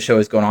fun as the show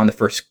is going on. The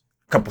first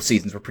couple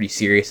seasons were pretty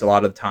serious a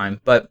lot of the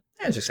time, but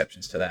there's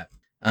exceptions to that.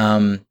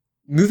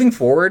 Moving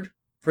forward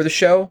for the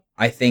show,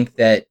 I think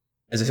that,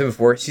 as I said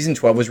before, season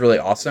 12 was really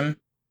awesome.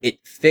 It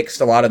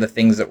fixed a lot of the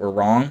things that were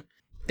wrong.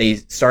 They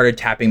started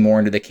tapping more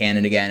into the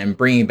canon again and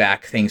bringing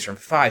back things from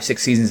 5-6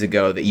 seasons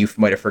ago that you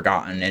might have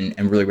forgotten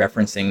and really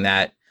referencing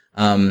that.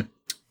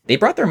 They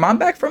brought their mom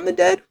back from the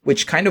dead,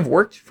 which kind of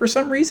worked for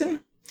some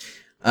reason.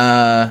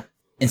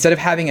 Instead of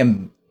having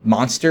a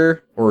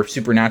monster or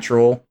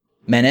supernatural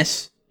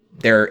menace,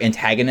 their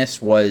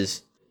antagonist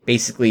was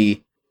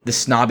basically the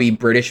snobby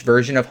British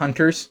version of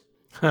hunters.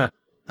 Huh.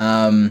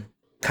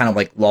 Kind of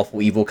like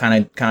lawful evil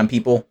kind of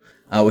people.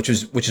 Which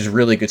is a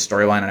really good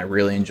storyline, and I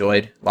really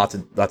enjoyed lots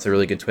of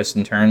really good twists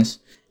and turns.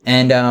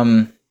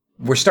 And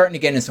we're starting to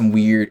get into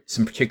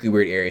some particularly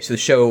weird areas. So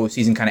the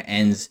season kind of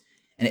ends,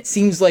 and it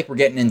seems like we're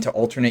getting into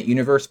alternate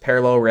universe,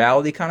 parallel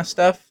reality kind of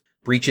stuff,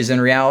 breaches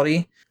in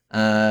reality,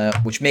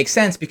 which makes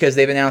sense because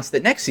they've announced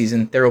that next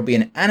season there will be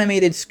an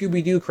animated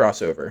Scooby-Doo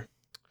crossover.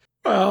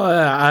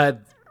 Well,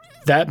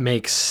 that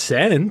makes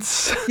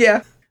sense.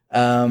 Yeah.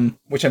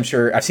 Which I'm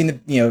sure I've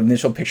seen the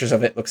initial pictures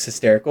of it. Looks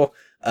hysterical.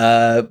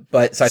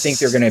 But so I think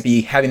they're going to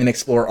be having them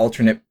explore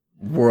alternate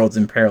worlds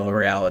and parallel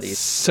realities.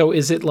 So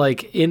is it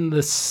like in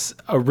this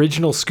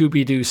original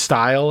Scooby-Doo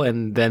style,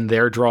 and then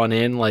they're drawn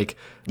in like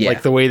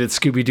the way that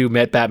Scooby-Doo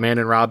met Batman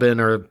and Robin,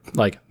 or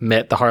like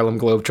met the Harlem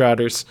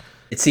Globetrotters?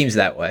 It seems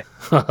that way.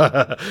 All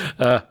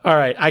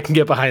right, I can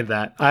get behind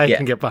that. I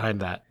can get behind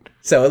that.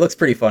 So it looks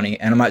pretty funny,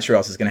 and I'm not sure what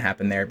else is going to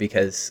happen there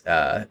because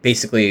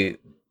basically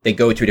they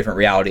go to a different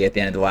reality at the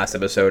end of the last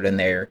episode, and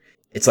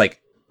it's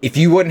like, if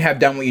you wouldn't have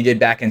done what you did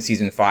back in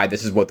season 5,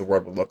 this is what the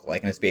world would look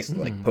like, and it's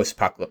basically like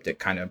post-apocalyptic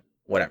kind of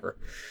whatever.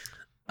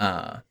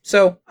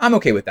 So I'm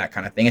okay with that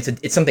kind of thing.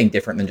 It's something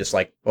different than just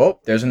like, oh,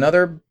 there's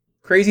another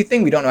crazy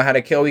thing we don't know how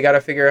to kill. We got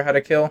to figure out how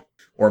to kill,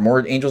 or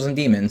more angels and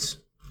demons.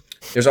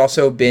 There's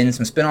also been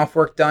some spin-off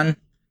work done.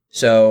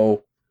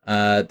 So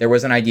there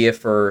was an idea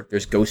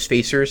there's Ghost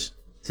Facers.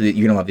 So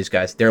you're gonna love these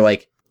guys. They're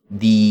like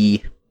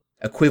the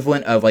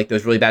equivalent of like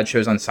those really bad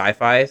shows on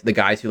Sci-Fi. The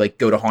guys who like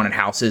go to haunted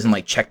houses and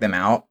like check them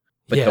out,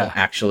 but don't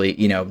actually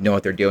know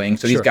what they're doing.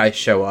 So these guys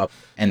show up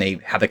and they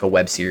have like a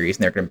web series,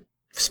 and they're gonna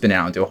spin it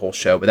out into a whole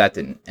show. But that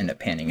didn't end up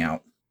panning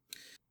out.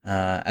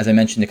 As I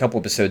mentioned a couple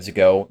episodes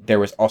ago, there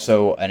was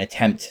also an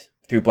attempt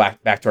through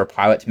Backdoor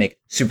Pilot to make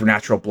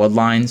Supernatural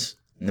Bloodlines.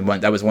 And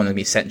that was one that would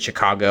be set in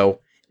Chicago.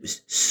 It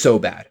was so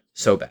bad.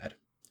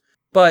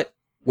 But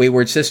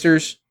Wayward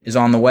Sisters is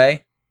on the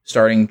way,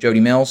 starring Jody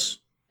Mills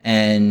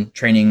and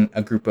training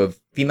a group of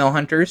female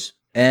hunters,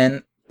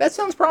 and that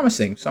sounds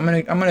promising. So I'm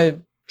gonna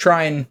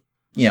try and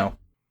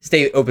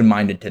stay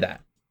open-minded to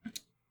that.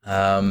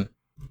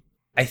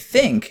 I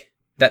think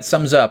that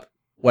sums up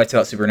what I said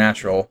about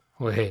Supernatural.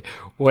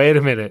 Wait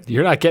a minute.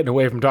 You're not getting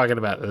away from talking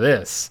about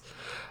this.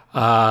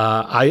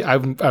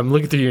 I'm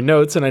looking through your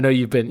notes, and I know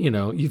you've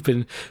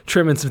been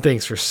trimming some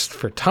things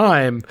for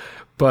time,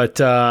 but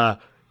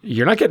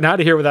you're not getting out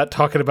of here without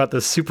talking about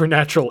the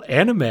Supernatural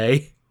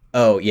anime.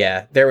 Oh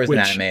yeah, there was an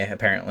anime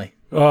apparently.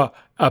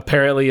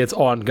 Apparently it's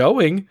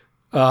ongoing.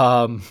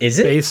 Is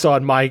it? Based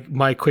on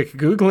my quick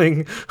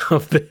Googling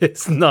of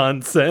this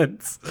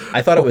nonsense.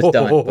 I thought it was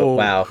done, but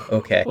wow,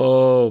 okay.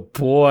 Oh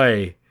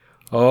boy.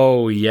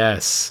 Oh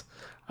yes.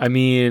 I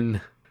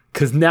mean,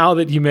 because now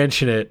that you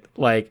mention it,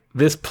 like,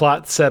 this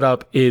plot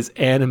setup is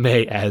anime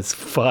as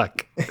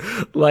fuck.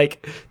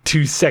 Like,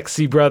 two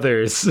sexy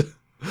brothers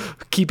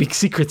keeping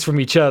secrets from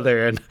each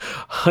other and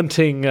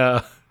hunting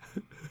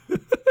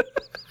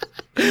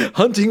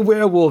hunting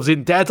werewolves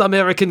in Dad's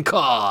American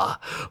car.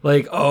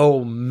 Like,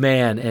 oh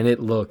man, and it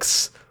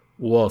looks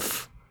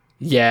woof.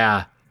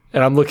 Yeah.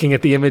 And I'm looking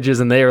at the images,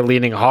 and they are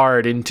leaning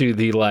hard into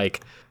the, like,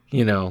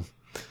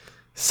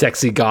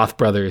 sexy goth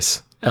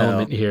brothers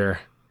element here.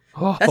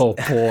 Oh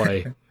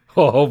boy.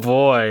 Oh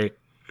boy.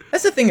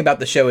 That's the thing about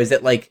the show, is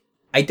that like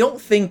I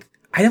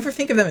never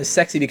think of them as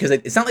sexy, because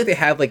like, it's not like they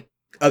have like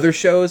other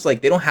shows,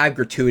 like they don't have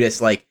gratuitous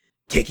like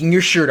taking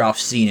your shirt off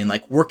scene and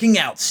like working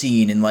out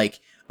scene and like,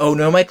 oh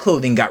no, my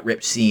clothing got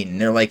ripped scene.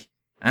 And they're like,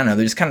 I don't know,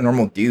 they're just kind of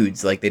normal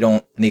dudes. Like they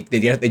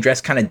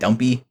dress kind of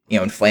dumpy,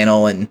 in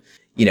flannel and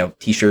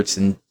t-shirts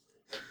and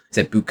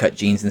bootcut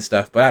jeans and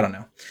stuff, but I don't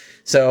know.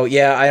 So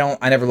yeah,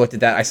 I never looked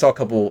at that. I saw a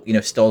couple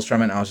stills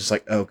from it, and I was just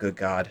like, oh good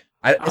god.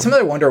 Sometimes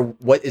I wonder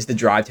what is the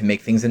drive to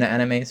make things into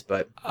animes,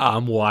 but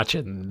I'm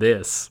watching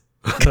this.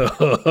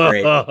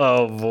 Great.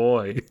 Oh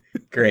boy.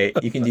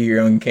 Great. You can do your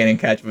own canon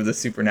catch with the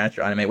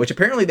Supernatural anime, which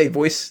apparently they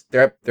voice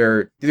do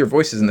their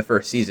voices in the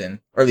first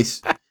season, or at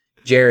least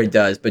Jared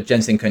does, but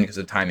Jensen couldn't because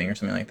of timing or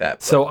something like that.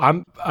 But. So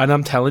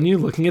I'm telling you,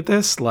 looking at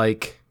this,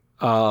 like,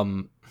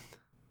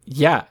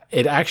 yeah,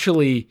 it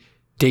actually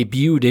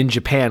debuted in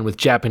Japan with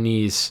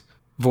Japanese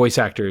voice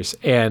actors,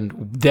 and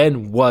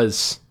then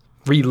was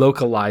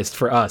relocalized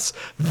for us.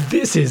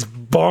 This is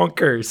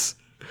bonkers.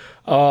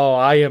 Oh,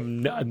 I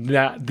am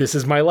not. This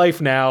is my life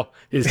now,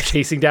 is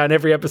chasing down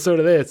every episode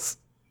of this.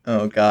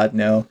 Oh God,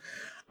 no.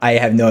 I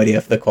have no idea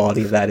if the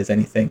quality of that is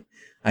anything.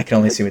 I can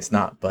only assume it's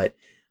not, but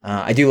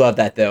I do love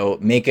that though.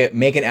 Make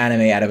an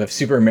anime out of a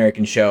super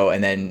American show,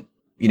 and then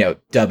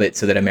dub it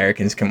so that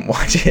Americans can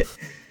watch it.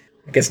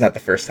 I guess not the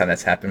first time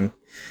that's happened.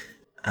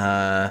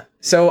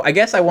 So I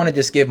guess I want to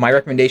just give my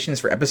recommendations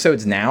for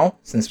episodes now,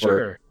 since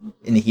we're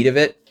in the heat of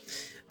it.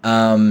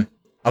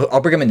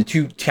 I'll break them into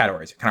two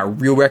categories: kind of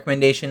real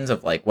recommendations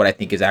of like what I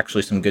think is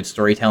actually some good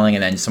storytelling,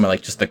 and then some of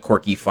like just the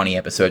quirky, funny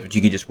episodes which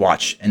you can just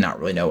watch and not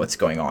really know what's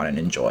going on and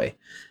enjoy.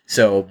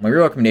 So my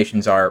real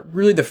recommendations are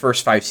really the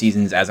first 5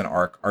 seasons as an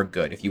arc are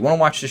good. If you want to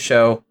watch the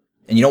show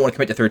and you don't want to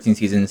commit to 13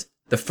 seasons,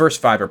 the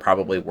first 5 are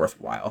probably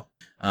worthwhile.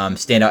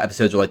 Standout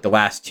episodes are like the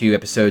last 2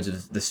 episodes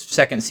of the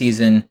second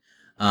season,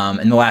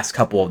 and the last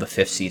couple of the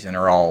 5th season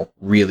are all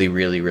really,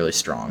 really, really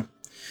strong.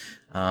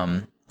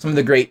 Some of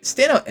the great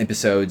standout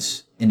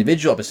episodes,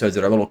 individual episodes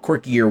that are a little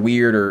quirky or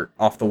weird or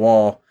off the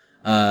wall.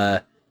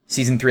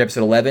 Season 3,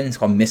 episode 11, it's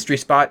called Mystery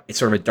Spot. It's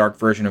sort of a dark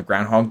version of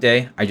Groundhog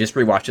Day. I just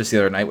rewatched this the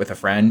other night with a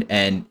friend,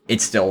 and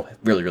it's still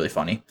really, really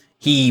funny.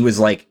 He was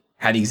like,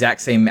 had the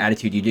exact same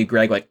attitude you did,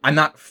 Greg. Like, I'm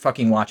not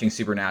fucking watching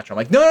Supernatural.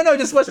 I'm like, no,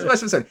 just watch this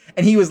episode.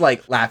 And he was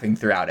like laughing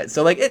throughout it.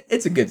 So like,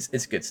 it's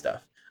good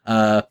stuff.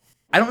 I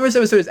don't remember if this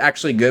episode is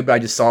actually good, but I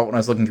just saw it when I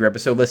was looking through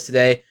episode lists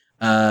today.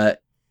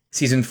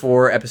 season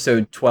 4,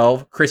 episode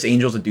 12, Chris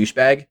Angel's a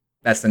douchebag.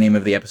 That's the name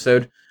of the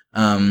episode.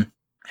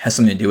 Has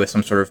something to do with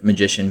some sort of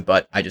magician,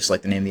 but I just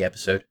like the name of the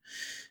episode.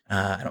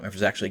 I don't remember if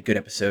it's actually a good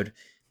episode.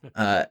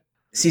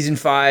 Season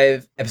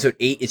 5, episode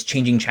 8 is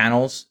Changing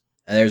Channels.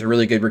 There's a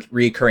really good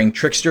recurring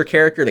trickster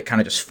character that kind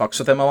of just fucks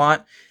with them a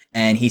lot.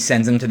 And he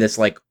sends them to this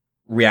like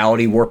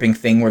reality warping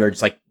thing where they're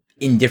just like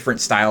in different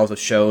styles of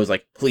shows,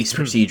 like police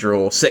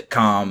procedural,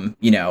 sitcom,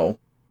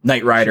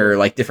 Knight Rider,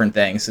 like different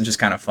things. It's just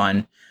kind of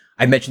fun.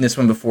 I mentioned this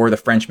one before, The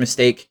French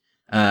Mistake,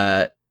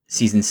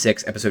 season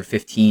 6, episode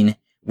 15,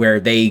 where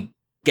they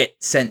get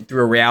sent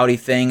through a reality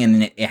thing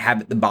and it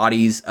inhabit the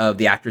bodies of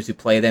the actors who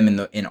play them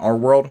in our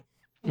world.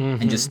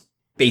 And just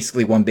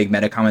basically one big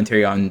meta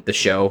commentary on the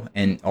show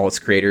and all its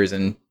creators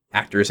and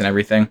actors and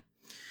everything.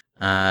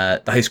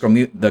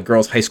 The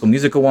girls' High School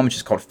Musical one, which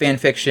is called Fan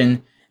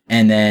Fiction,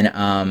 and then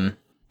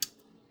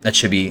that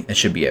should be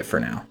it for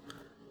now.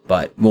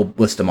 But we'll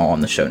list them all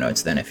in the show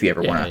notes then if you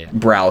ever want to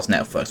browse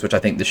Netflix, which I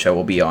think the show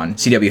will be on.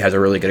 CW has a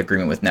really good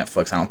agreement with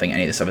Netflix. I don't think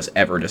any of this stuff is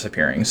ever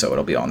disappearing, so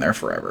it'll be on there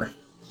forever.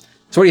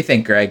 So what do you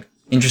think, Greg?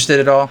 Interested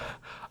at all?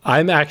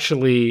 I'm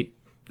actually,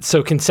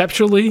 so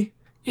conceptually,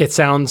 it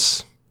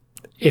sounds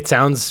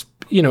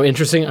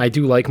interesting. I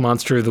do like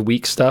Monster of the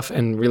Week stuff,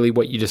 and really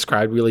what you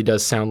described really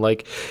does sound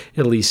like,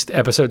 at least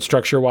episode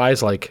structure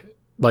wise, like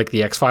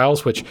the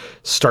X-Files, which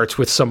starts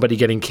with somebody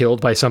getting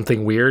killed by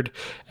something weird,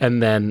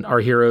 and then our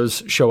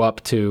heroes show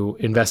up to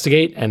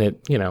investigate, and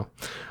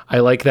I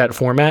like that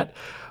format.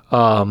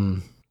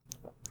 I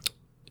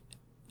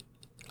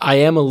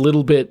am a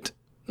little bit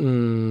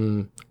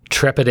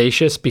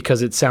trepidatious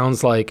because it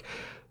sounds like,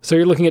 so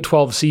you're looking at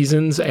 12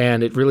 seasons,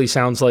 and it really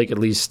sounds like, at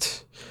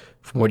least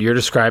from what you're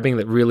describing,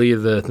 that really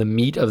the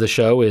meat of the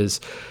show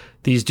is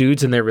these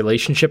dudes and their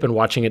relationship and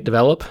watching it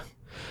develop.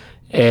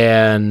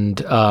 And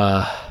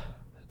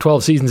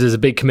 12 seasons is a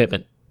big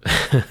commitment.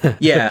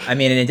 Yeah, I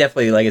mean, and it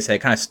definitely, like I said, it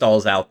kind of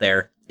stalls out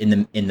there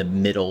in the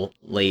middle,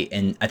 late.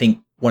 And I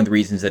think one of the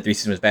reasons that 3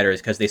 seasons was better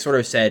is because they sort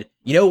of said,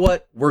 you know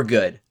what, we're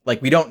good.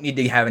 Like, we don't need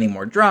to have any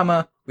more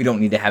drama. We don't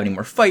need to have any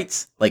more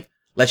fights. Like,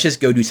 let's just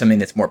go do something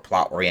that's more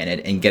plot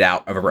oriented and get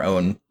out of our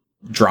own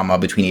drama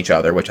between each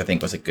other, which I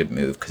think was a good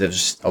move because there's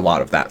just a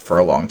lot of that for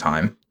a long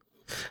time.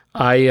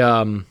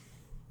 But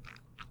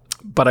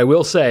I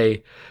will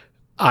say,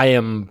 I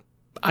am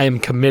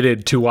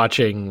committed to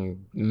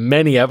watching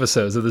many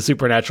episodes of the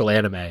Supernatural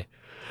anime,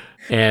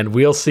 and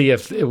we'll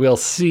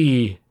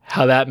see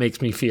how that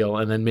makes me feel,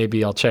 and then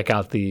maybe I'll check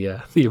out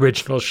the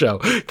original show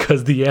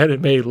because the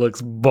anime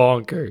looks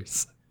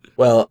bonkers.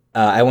 Well,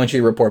 I want you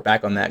to report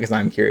back on that because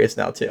I'm curious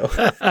now too.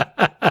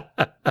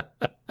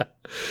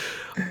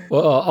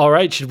 Well, all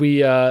right. Should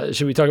we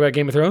talk about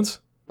Game of Thrones?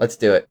 Let's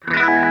do it.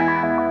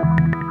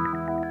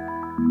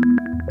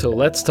 So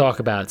let's talk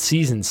about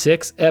season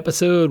 6,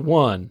 episode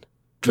 1,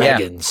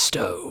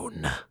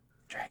 Dragonstone.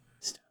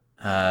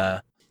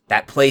 Dragonstone.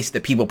 That place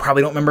that people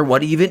probably don't remember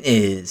what even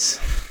is,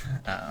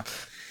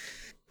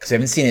 because I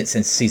haven't seen it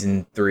since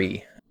season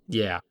 3.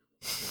 Yeah.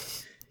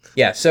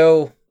 Yeah.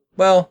 So,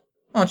 well,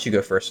 why don't you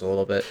go first a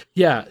little bit?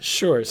 Yeah,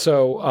 sure.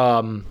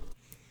 So,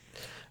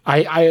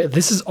 I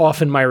this is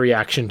often my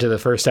reaction to the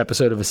first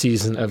episode of a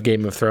season of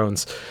Game of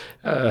Thrones.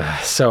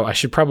 So I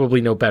should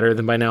probably know better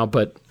than by now,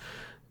 but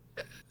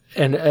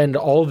and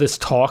all this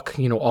talk,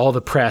 all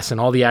the press and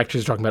all the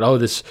actors talking about,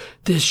 this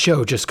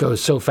show just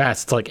goes so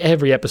fast. It's like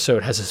every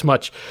episode has as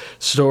much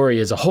story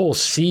as a whole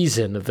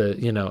season of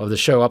the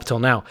show up till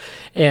now.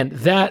 And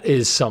that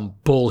is some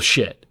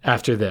bullshit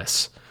after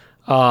this.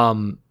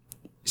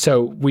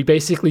 So we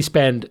basically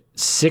spend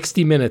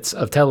 60 minutes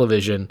of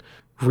television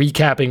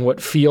recapping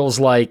what feels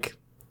like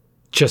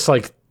just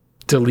like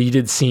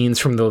deleted scenes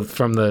from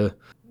the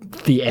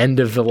end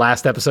of the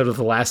last episode of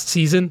the last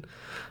season.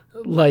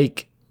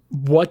 Like,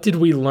 what did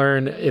we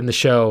learn in the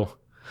show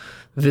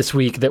this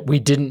week that we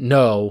didn't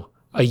know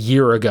a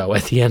year ago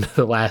at the end of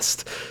the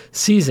last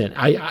season?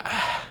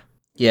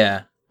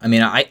 Yeah. I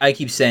mean, I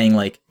keep saying,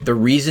 like, the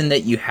reason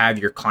that you have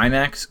your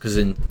climax, because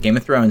in Game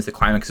of Thrones, the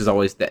climax is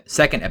always the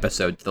second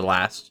episode to the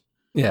last.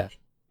 Yeah.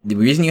 The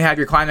reason you have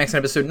your climax in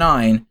episode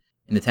 9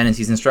 in the 10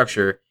 season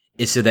structure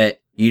is so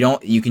that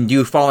you can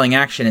do following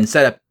action and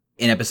setup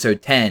in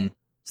episode 10,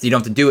 so you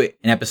don't have to do it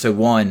in episode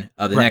 1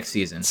 of the next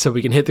season. So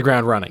we can hit the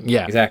ground running.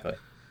 Yeah. Exactly.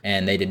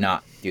 And they did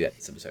not do that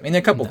this episode. I mean,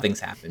 a couple things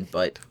happened,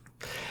 but...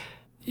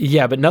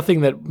 Yeah, but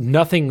nothing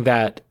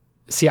that...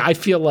 See, I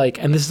feel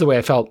like, and this is the way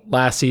I felt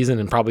last season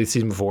and probably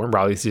season before and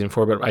probably season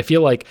 4, but I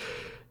feel like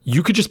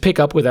you could just pick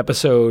up with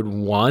episode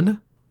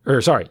 1,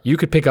 you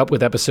could pick up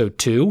with episode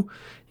 2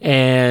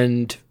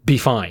 and be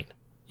fine.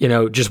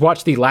 Just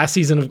watch the last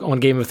season on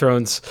Game of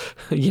Thrones,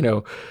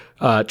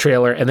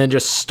 trailer, and then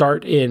just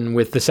start in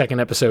with the second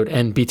episode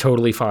and be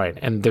totally fine.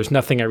 And there's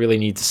nothing I really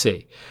need to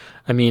see.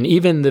 I mean,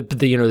 even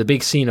the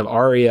big scene of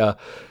Arya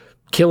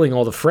killing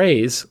all the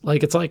Freys,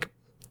 like, it's like,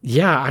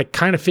 yeah, I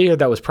kind of figured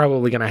that was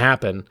probably going to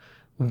happen.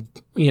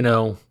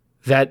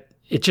 That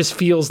it just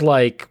feels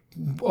like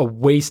a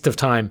waste of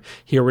time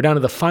here. We're down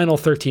to the final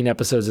 13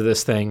 episodes of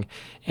this thing,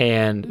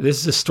 and this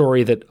is a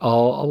story that a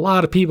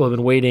lot of people have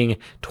been waiting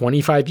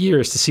 25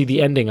 years to see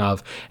the ending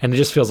of, and it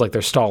just feels like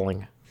they're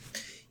stalling.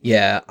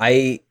 Yeah,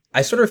 I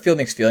sort of feel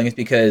mixed feelings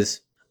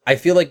because I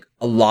feel like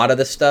a lot of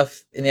the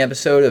stuff in the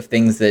episode of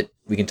things that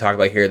we can talk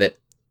about here that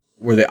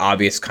were the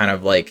obvious kind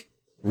of like,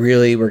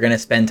 really, we're going to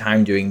spend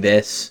time doing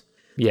this.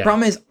 Yeah. The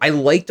problem is, I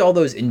liked all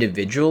those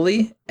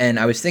individually, and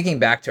I was thinking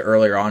back to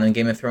earlier on in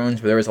Game of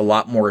Thrones where there was a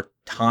lot more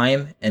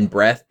time and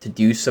breath to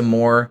do some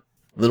more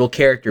little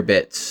character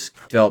bits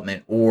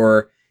development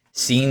or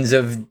scenes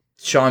of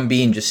Sean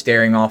Bean just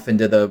staring off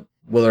into the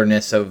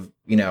wilderness of,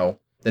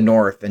 the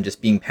north and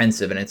just being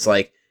pensive. And it's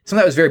like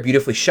something that was very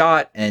beautifully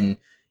shot and,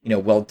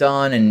 well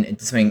done. And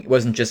it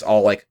wasn't just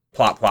all like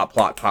plot,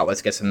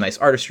 let's get some nice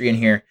artistry in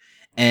here.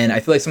 And I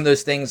feel like some of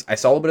those things, I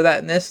saw a little bit of that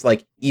in this,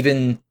 like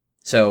even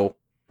so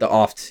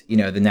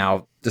the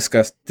now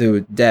discussed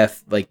to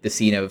death, like the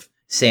scene of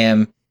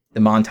Sam, the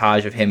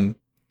montage of him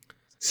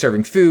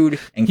serving food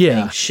and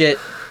getting shit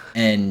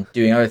and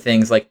doing other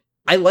things. Like,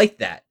 I liked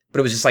that, but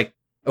it was just like,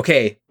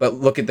 okay, but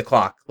look at the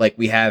clock. Like,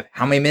 we have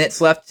how many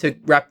minutes left to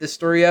wrap this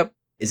story up?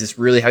 Is this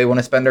really how we want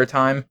to spend our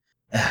time?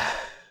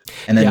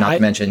 And then not to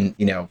mention,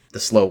 the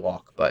slow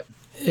walk, but.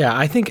 Yeah,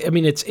 I think,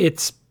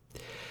 it's,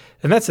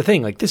 and that's the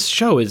thing, like this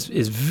show is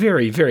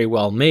very, very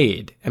well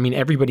made. I mean,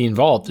 everybody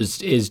involved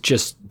is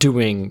just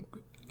doing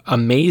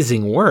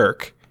amazing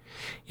work.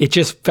 It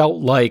just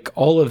felt like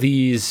all of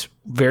these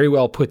very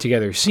well put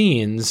together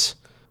scenes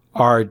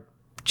are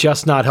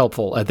just not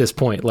helpful at this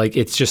point. Like,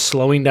 it's just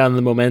slowing down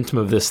the momentum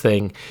of this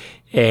thing.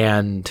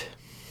 And,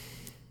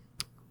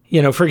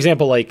 for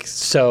example, like,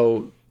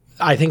 so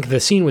I think the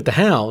scene with the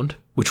Hound,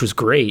 which was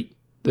great,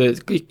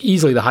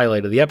 easily the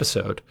highlight of the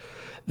episode,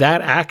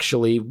 that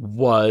actually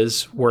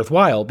was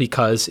worthwhile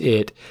because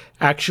it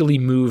actually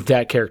moved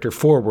that character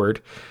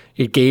forward.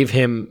 It gave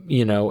him,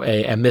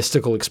 a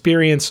mystical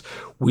experience.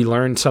 We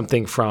learned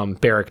something from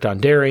Beric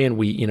Dondarrion.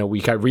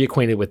 We got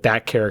reacquainted with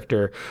that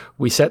character.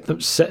 We set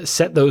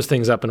those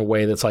things up in a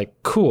way that's like,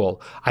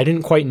 cool. I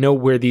didn't quite know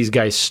where these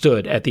guys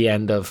stood at the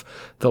end of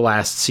the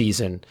last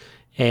season.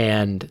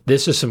 And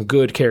this is some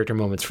good character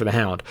moments for the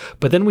Hound.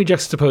 But then we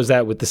juxtapose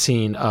that with the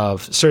scene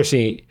of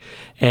Cersei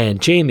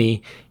and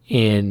Jaime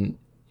in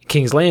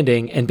King's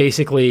Landing, and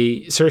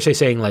basically Cersei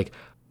saying like,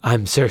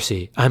 I'm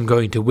Cersei, I'm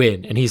going to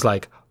win. And he's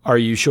like, are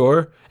you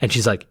sure? And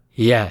she's like,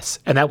 yes.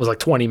 And that was like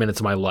 20 minutes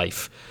of my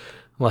life.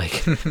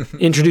 Like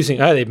introducing,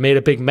 they've made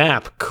a big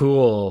map.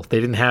 Cool. They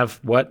didn't have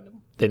what?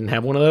 They didn't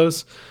have one of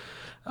those.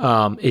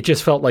 It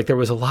just felt like there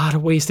was a lot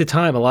of wasted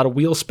time, a lot of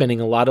wheel spinning,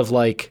 a lot of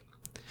like,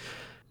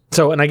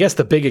 so, and I guess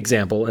the big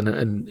example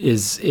and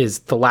is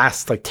the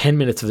last like 10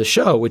 minutes of the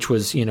show, which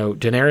was,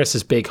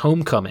 Daenerys' big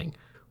homecoming,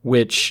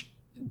 which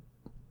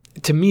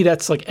to me,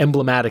 that's like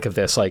emblematic of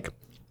this. Like,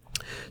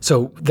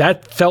 so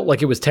that felt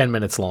like it was 10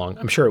 minutes long.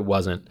 I'm sure it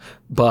wasn't,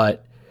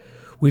 but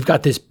we've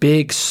got this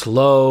big,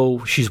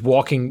 slow, she's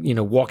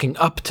walking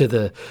up to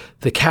the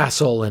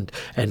castle and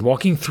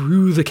walking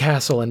through the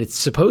castle. And it's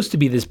supposed to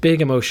be this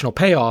big emotional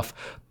payoff,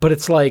 but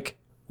it's like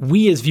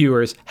we as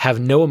viewers have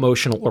no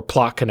emotional or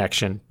plot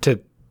connection to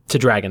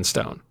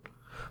Dragonstone.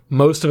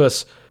 Most of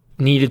us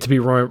needed to be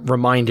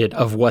reminded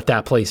of what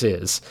that place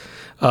is.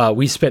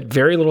 We spent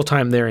very little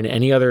time there in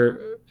any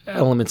other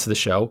elements of the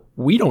show.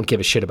 We don't give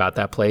a shit about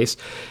that place.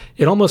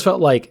 It almost felt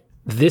like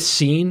this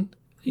scene,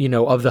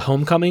 of the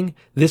homecoming,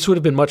 this would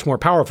have been much more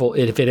powerful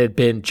if it had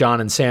been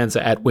Jon and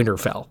Sansa at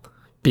Winterfell,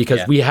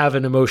 because we have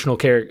an emotional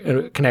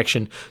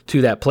connection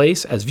to that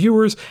place as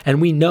viewers,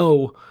 and we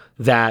know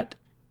that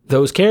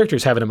those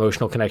characters have an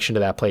emotional connection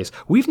to that place.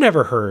 We've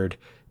never heard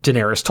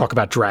Daenerys talk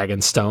about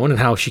Dragonstone and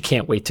how she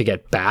can't wait to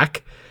get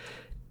back.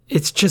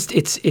 It just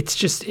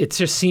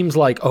seems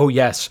like, oh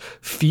yes,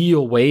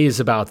 feel ways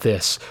about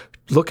this.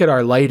 Look at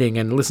our lighting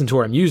and listen to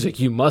our music.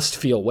 You must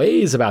feel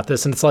ways about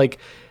this. And it's like,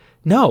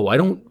 no, I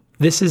don't.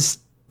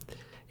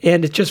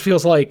 And it just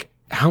feels like,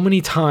 how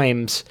many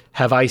times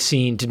have I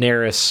seen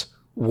Daenerys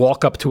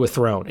walk up to a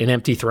throne, an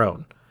empty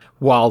throne,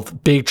 while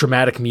big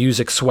dramatic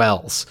music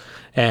swells?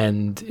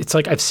 And it's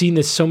like, I've seen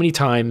this so many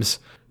times.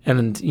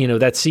 And,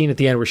 that scene at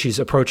the end where she's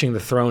approaching the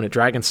throne at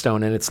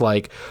Dragonstone, and it's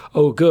like,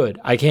 oh, good.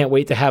 I can't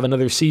wait to have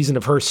another season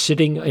of her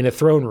sitting in a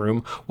throne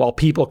room while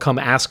people come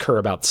ask her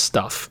about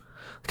stuff.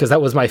 Because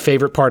that was my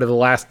favorite part of the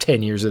last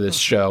 10 years of this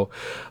show.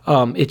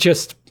 And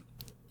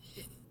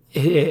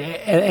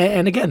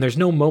again, there's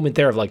no moment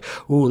there of like,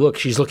 ooh, look,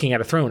 she's looking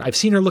at a throne. I've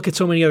seen her look at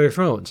so many other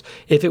thrones.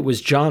 If it was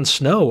Jon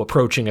Snow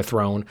approaching a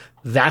throne,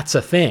 that's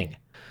a thing.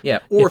 Yeah,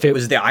 or if it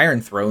was the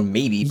Iron Throne,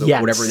 maybe, but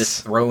whatever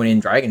this throne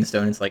in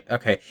Dragonstone, it's like,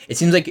 okay. It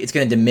seems like it's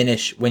going to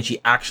diminish when she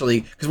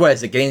actually, because what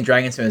is it, getting to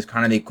Dragonstone is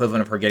kind of the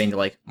equivalent of her getting to,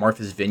 like,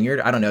 Martha's Vineyard?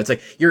 I don't know. It's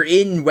like, you're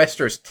in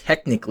Westeros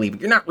technically,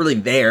 but you're not really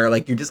there.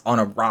 Like, you're just on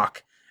a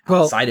rock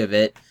outside of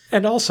it.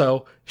 And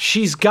also,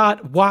 she's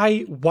got,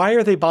 why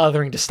are they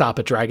bothering to stop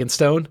at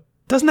Dragonstone?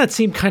 Doesn't that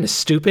seem kind of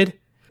stupid?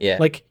 Yeah.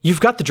 Like, you've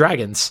got the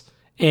dragons,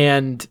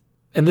 and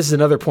and this is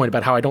another point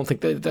about how I don't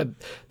think that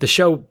the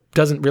show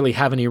doesn't really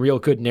have any real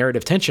good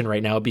narrative tension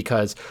right now,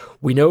 because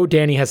we know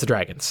Dany has the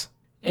dragons,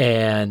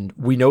 and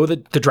we know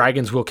that the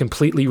dragons will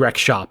completely wreck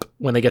shop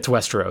when they get to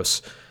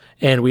Westeros.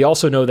 And we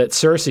also know that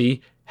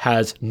Cersei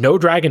has no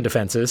dragon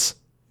defenses.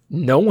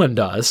 No one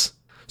does.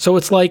 So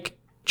it's like,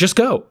 just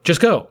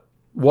go.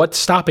 What's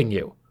stopping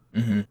you?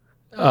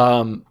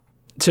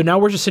 So now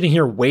we're just sitting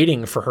here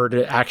waiting for her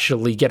to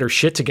actually get her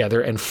shit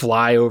together and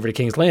fly over to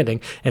King's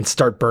Landing and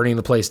start burning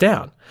the place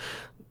down.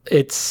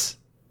 There's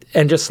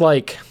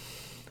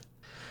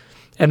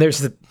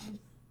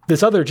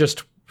this other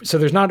just, so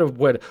there's not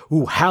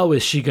how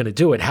is she going to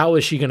do it? How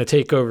is she going to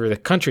take over the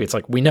country? It's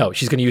like, we know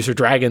she's going to use her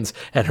dragons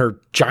and her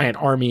giant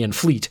army and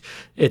fleet.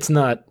 It's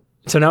not,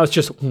 so now it's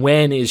just,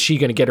 when is she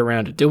going to get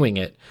around to doing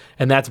it?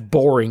 And that's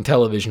boring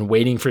television,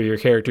 waiting for your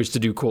characters to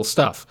do cool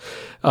stuff.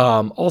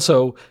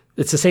 Also,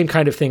 it's the same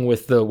kind of thing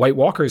with the White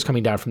Walkers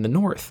coming down from the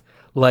north.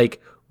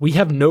 Like, we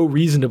have no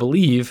reason to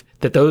believe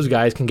that those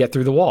guys can get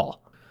through the wall.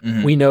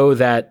 We know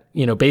that,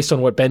 based on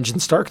what Benjen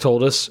Stark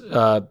told us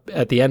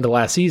at the end of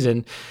last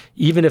season,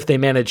 even if they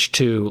manage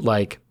to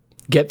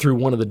get through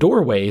one of the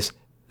doorways,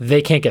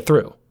 they can't get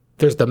through.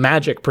 There's the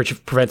magic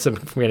prevents them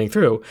from getting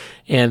through,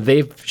 and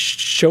they've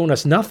shown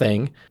us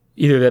nothing,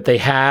 either that they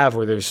have,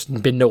 or there's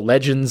been no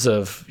legends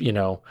of,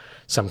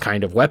 some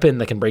kind of weapon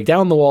that can break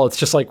down the wall. It's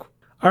just like,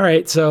 all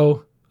right,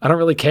 so I don't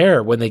really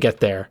care when they get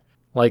there.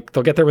 Like,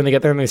 they'll get there when they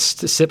get there and they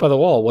sit by the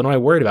wall. What am I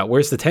worried about?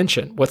 Where's the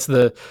tension? What's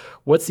the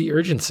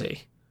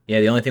urgency? Yeah,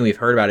 the only thing we've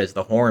heard about is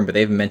the horn, but they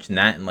haven't mentioned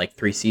that in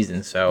 3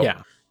 seasons. So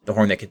yeah, the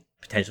horn that could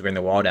potentially bring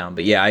the wall down.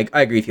 But yeah,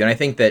 I agree with you. And I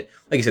think that,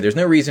 like I said, there's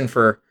no reason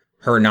for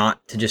her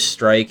not to just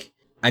strike.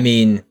 I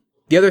mean,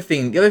 the other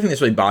thing that's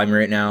really bothering me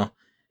right now,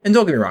 and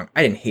don't get me wrong,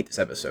 I didn't hate this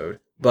episode,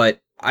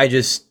 but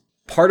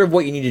part of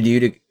what you need to do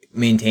to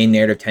maintain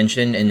narrative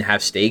tension and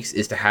have stakes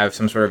is to have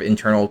some sort of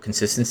internal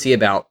consistency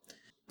about,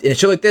 in a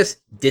show like this,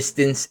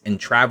 distance and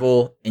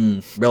travel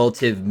and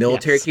relative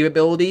military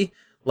capability.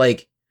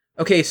 Like,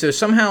 okay, so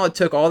somehow it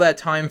took all that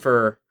time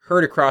for her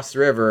to cross the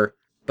river,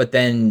 but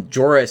then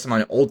Jorah is somehow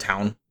in Old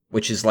Town,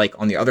 which is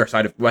on the other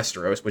side of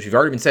Westeros, which we've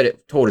already been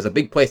told is a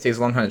big place, takes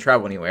a long time to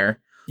travel anywhere.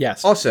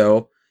 Yes.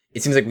 Also,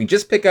 it seems like we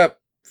just pick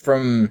up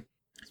from,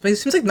 it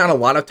seems like not a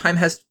lot of time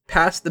has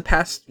passed the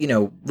past,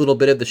 little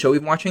bit of the show we've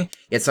been watching,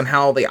 yet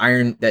somehow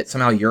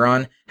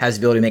Euron has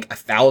the ability to make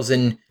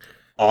 1,000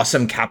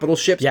 awesome capital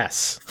ships.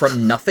 Yes.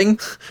 From nothing.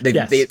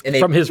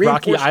 From his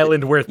rocky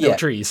island with no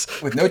trees.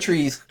 With no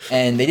trees.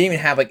 And they didn't even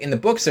have, in the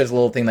books, there's a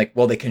little thing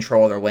they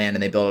control their land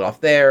and they build it off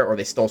there, or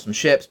they stole some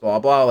ships, blah,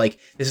 blah, blah.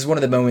 This is one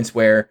of the moments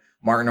where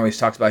Martin always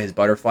talks about his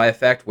butterfly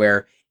effect,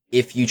 where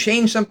if you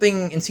change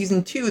something in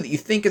season 2 that you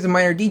think is a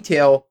minor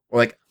detail,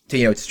 or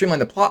to streamline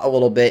the plot a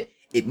little bit,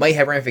 it might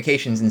have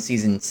ramifications in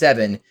season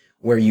 7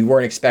 where you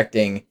weren't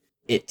expecting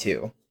it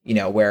to.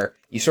 Where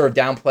you sort of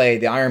downplay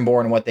the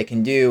Ironborn and what they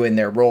can do and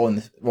their role in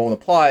the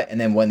plot, and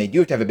then when they do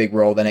have to have a big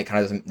role, then it kind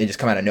of doesn't. They just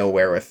come out of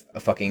nowhere with a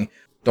fucking,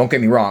 don't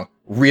get me wrong,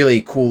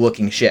 really cool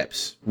looking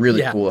ships.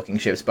 Cool looking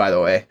ships, by the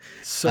way.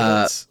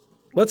 So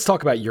let's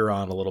talk about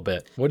Euron a little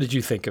bit. What did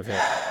you think of him?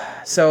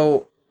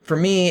 So for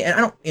me, and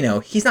I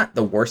don't, he's not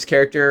the worst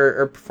character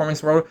or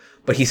performance in the world,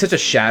 but he's such a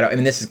shadow. I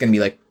mean, this is going to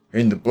be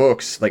in the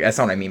books, that's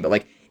not what I mean,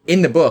 but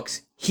in the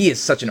books, he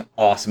is such an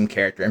awesome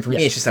character, and for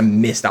me, it's just a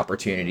missed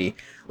opportunity.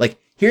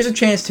 Here's a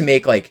chance to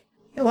make, a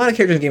lot of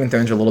characters in Game of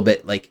Thrones are a little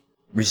bit,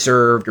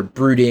 reserved or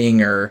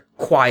brooding or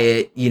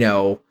quiet,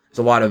 there's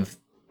a lot of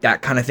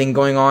that kind of thing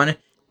going on.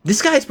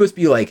 This guy is supposed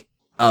to be,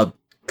 a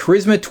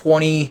Charisma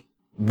 20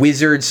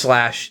 wizard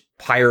 /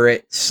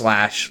 pirate /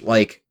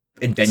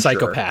 adventurer.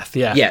 Psychopath,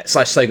 yeah. Yeah, /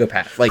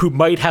 psychopath. Who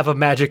might have a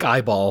magic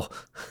eyeball.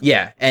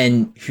 Yeah,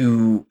 and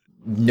who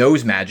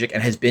knows magic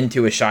and has been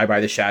to Ashai by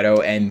the Shadow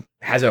and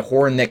has a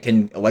horn that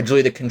can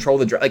allegedly control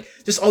the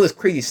just all this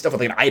crazy stuff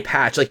with an eye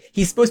patch.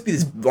 He's supposed to be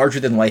this larger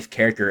than life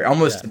character,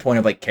 almost to the point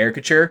of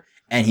caricature,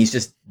 and he's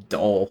just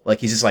dull.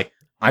 He's just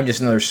I'm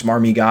just another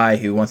smarmy guy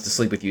who wants to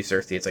sleep with you,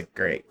 Cersei. It's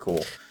great,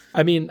 cool.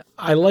 I mean,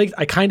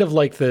 I kind of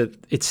like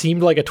it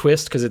seemed like a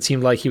twist, because it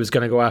seemed like he was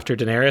going to go after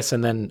Daenerys,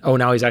 and then,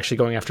 now he's actually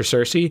going after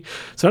Cersei.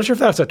 So I'm not sure if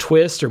that's a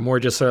twist or more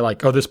just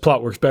sort of this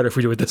plot works better if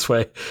we do it this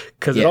way,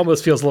 because it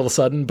almost feels a little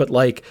sudden. But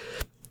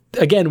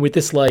again, with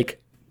this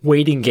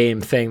waiting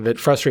game thing that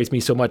frustrates me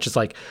so much, it's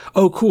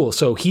oh, cool.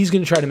 So he's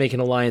going to try to make an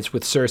alliance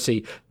with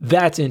Cersei.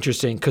 That's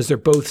interesting, because they're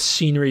both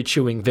scenery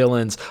chewing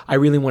villains. I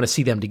really want to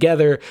see them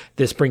together.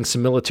 This brings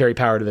some military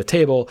power to the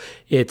table.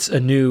 It's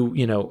a new,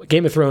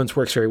 Game of Thrones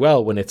works very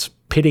well when it's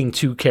pitting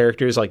two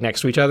characters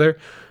next to each other,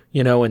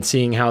 and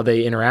seeing how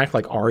they interact,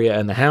 like Arya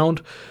and the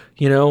Hound,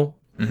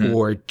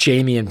 or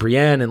Jaime and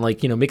Brienne, and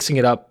mixing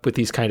it up with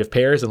these kind of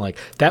pairs, and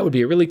that would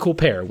be a really cool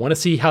pair. Want to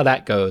see how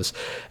that goes.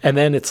 And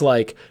then it's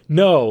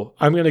no,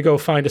 I'm going to go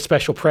find a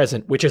special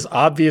present, which is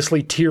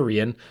obviously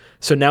Tyrion.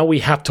 So now we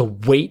have to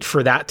wait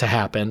for that to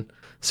happen,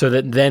 so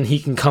that then he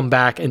can come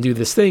back and do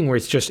this thing where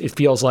it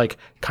feels like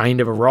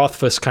kind of a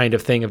Rothfuss kind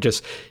of thing of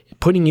just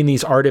putting in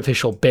these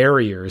artificial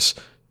barriers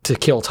to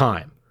kill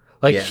time.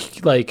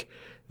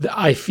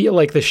 I feel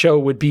like the show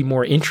would be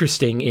more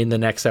interesting in the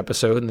next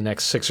episode, in the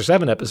next 6 or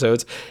 7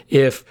 episodes,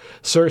 if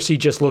Cersei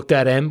just looked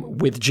at him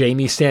with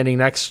Jaime standing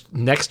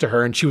next to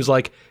her, and she was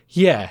like,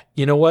 "Yeah,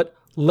 you know what?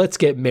 Let's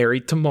get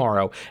married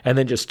tomorrow," and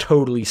then just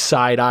totally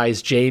side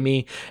eyes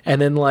Jaime,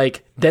 and then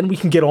then we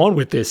can get on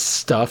with this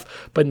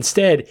stuff. But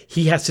instead,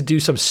 he has to do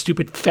some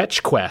stupid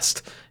fetch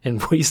quest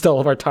and waste all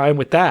of our time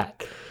with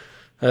that.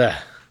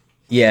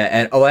 Yeah,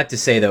 and all I have to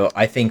say though,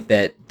 I think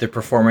that the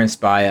performance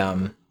by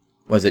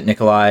was it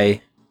Nikolai?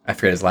 I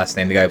forget his last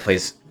name. The guy who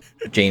plays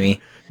Jaime.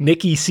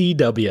 Nikki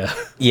C.W.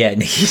 Yeah,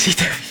 Nikki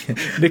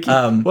C.W. Nikki,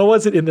 what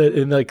was it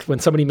in like when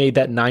somebody made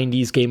that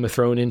 90s Game of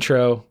Thrones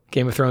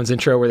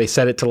intro where they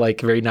set it to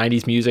like very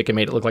 90s music and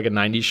made it look like a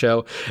 90s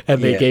show,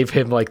 and they gave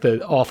him like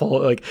the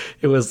awful, like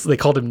they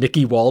called him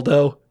Nicky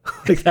Waldo.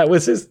 Like that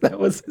was his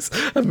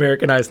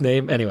Americanized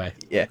name. Anyway.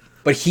 Yeah.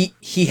 But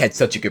he had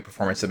such a good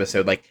performance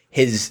episode. Like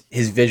his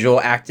visual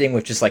acting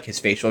with just like his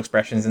facial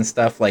expressions and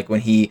stuff. Like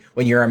when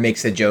Euron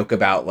makes a joke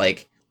about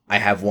like, I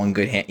have one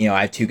good hand,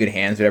 I have two good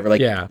hands, whatever. Like,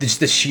 just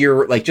the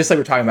sheer, like, just like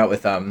we're talking about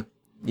with,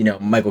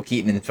 Michael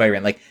Keaton and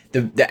Spider-Man, like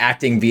the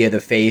acting via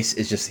the face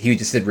is just, he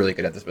just did really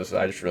good at this episode.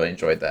 I just really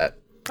enjoyed that.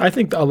 I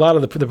think a lot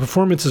of the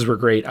performances were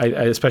great. I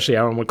especially,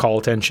 I want to call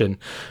attention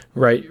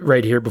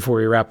right here before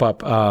we wrap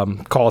up,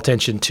 call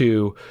attention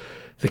to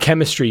the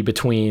chemistry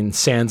between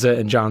Sansa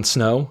and Jon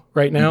Snow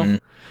right now. Mm-hmm.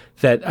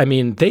 That, I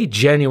mean, they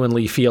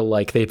genuinely feel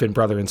like they've been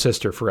brother and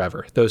sister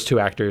forever, those two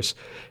actors.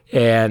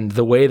 And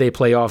the way they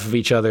play off of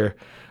each other,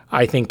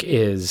 I think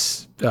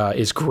is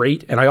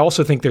great. And I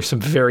also think there's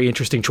some very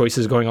interesting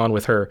choices going on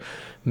with her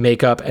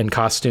makeup and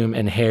costume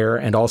and hair,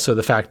 and also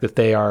the fact that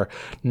they are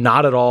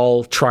not at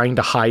all trying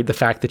to hide the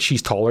fact that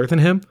she's taller than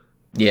him.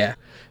 Yeah.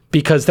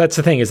 Because that's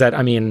the thing, is that,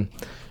 I mean,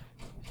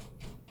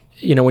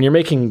 when you're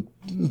making,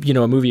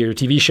 a movie or a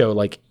TV show,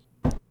 like,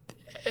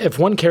 if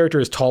one character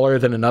is taller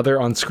than another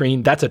on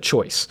screen, that's a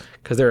choice,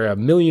 because there are a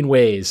million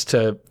ways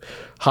to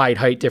hide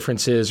height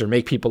differences or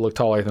make people look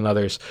taller than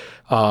others.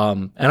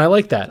 And I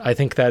like that. I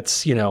think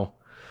that's,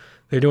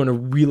 they're doing a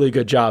really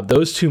good job.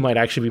 Those two might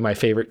actually be my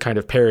favorite kind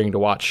of pairing to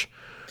watch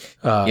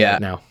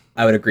right now.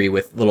 I would agree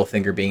with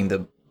Littlefinger being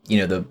the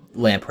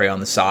lamprey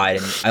on the side,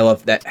 and I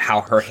love that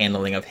how her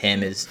handling of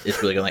him is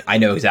really good. Like, I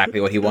know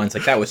exactly what he wants.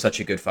 Like, that was such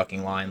a good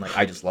fucking line. Like,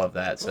 I just love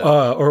that.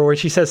 So, or when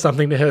she says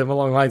something to him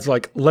along the lines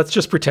like, "Let's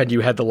just pretend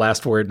you had the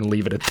last word and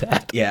leave it at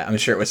that." Yeah, I'm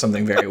sure it was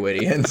something very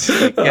witty. And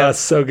so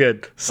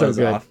good, so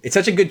good. Off. It's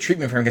such a good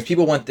treatment for him, because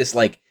people want this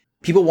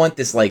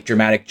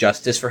dramatic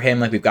justice for him,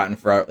 like we've gotten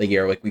for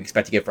like we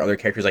expect to get for other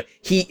characters. Like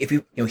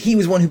he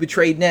was one who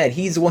betrayed Ned.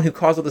 He's the one who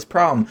caused all this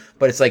problem.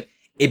 But it's like,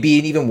 it'd be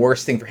an even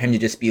worse thing for him to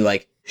just be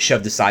like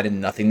shoved aside into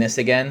nothingness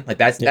again. Like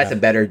that's a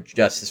better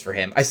justice for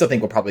him. I still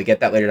think we'll probably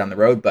get that later down the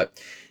road,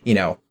 but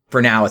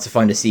for now it's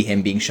fun to see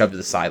him being shoved to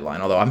the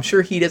sideline. Although I'm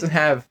sure he hasn't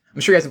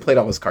played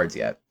all his cards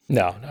yet.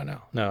 No.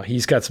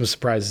 He's got some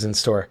surprises in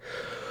store.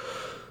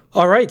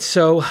 All right,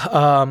 so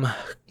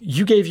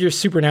you gave your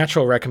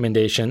Supernatural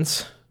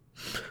recommendations.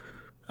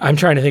 I'm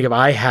trying to think if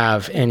I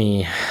have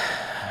any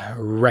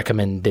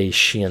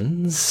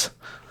recommendations.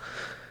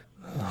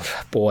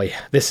 Oh, boy,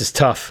 this is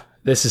tough.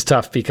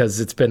 Because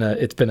it's been a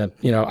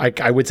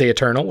I would say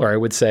Eternal, or I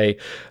would say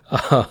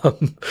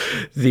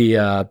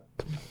the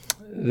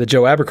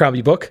Joe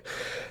Abercrombie book,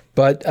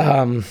 but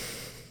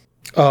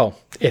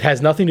it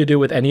has nothing to do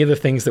with any of the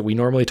things that we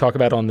normally talk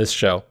about on this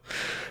show,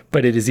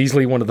 but it is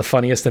easily one of the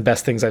funniest and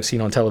best things I've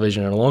seen on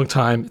television in a long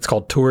time. It's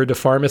called Tour de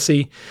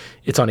Pharmacy.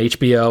 It's on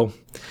HBO.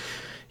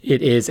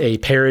 It is a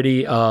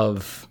parody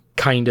of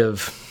kind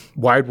of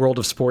Wide World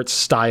of Sports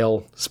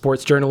style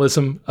sports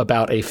journalism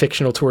about a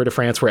fictional Tour de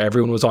France where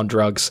everyone was on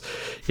drugs.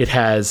 It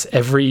has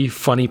every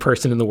funny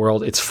person in the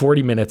world. It's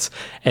 40 minutes,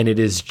 and it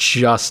is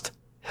just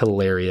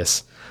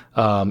hilarious.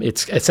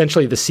 It's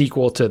essentially the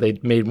sequel to, they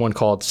made one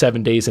called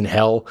 7 Days in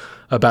Hell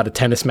about a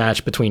tennis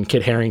match between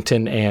Kit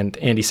Harington and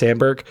Andy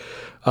Samberg,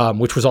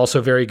 which was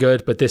also very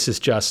good. But this is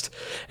just,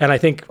 and I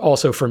think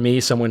also for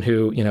me, someone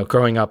who,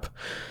 growing up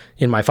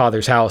in my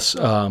father's house,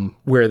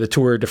 where the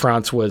Tour de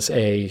France was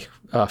a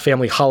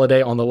family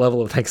holiday on the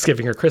level of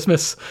Thanksgiving or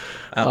Christmas.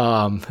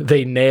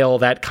 They nail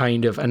that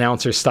kind of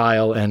announcer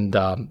style, and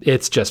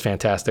it's just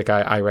fantastic.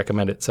 I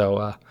recommend it.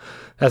 So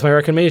that's my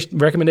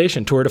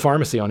recommendation, Tour de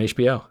Pharmacy on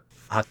HBO.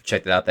 I'll have to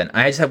check that out then.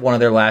 I just have one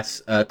other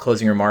last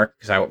closing remark,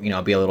 because I'll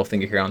be a little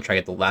finger here. I'll try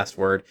to get the last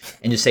word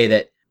and just say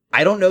that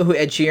I don't know who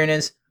Ed Sheeran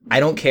is. I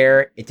don't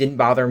care. It didn't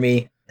bother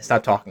me.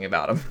 Stop talking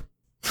about him.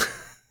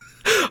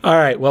 All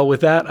right. Well,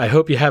 with that, I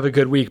hope you have a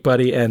good week,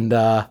 buddy, and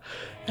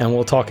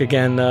we'll talk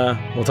again.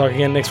 We'll talk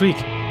again next week.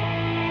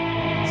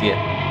 See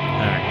ya.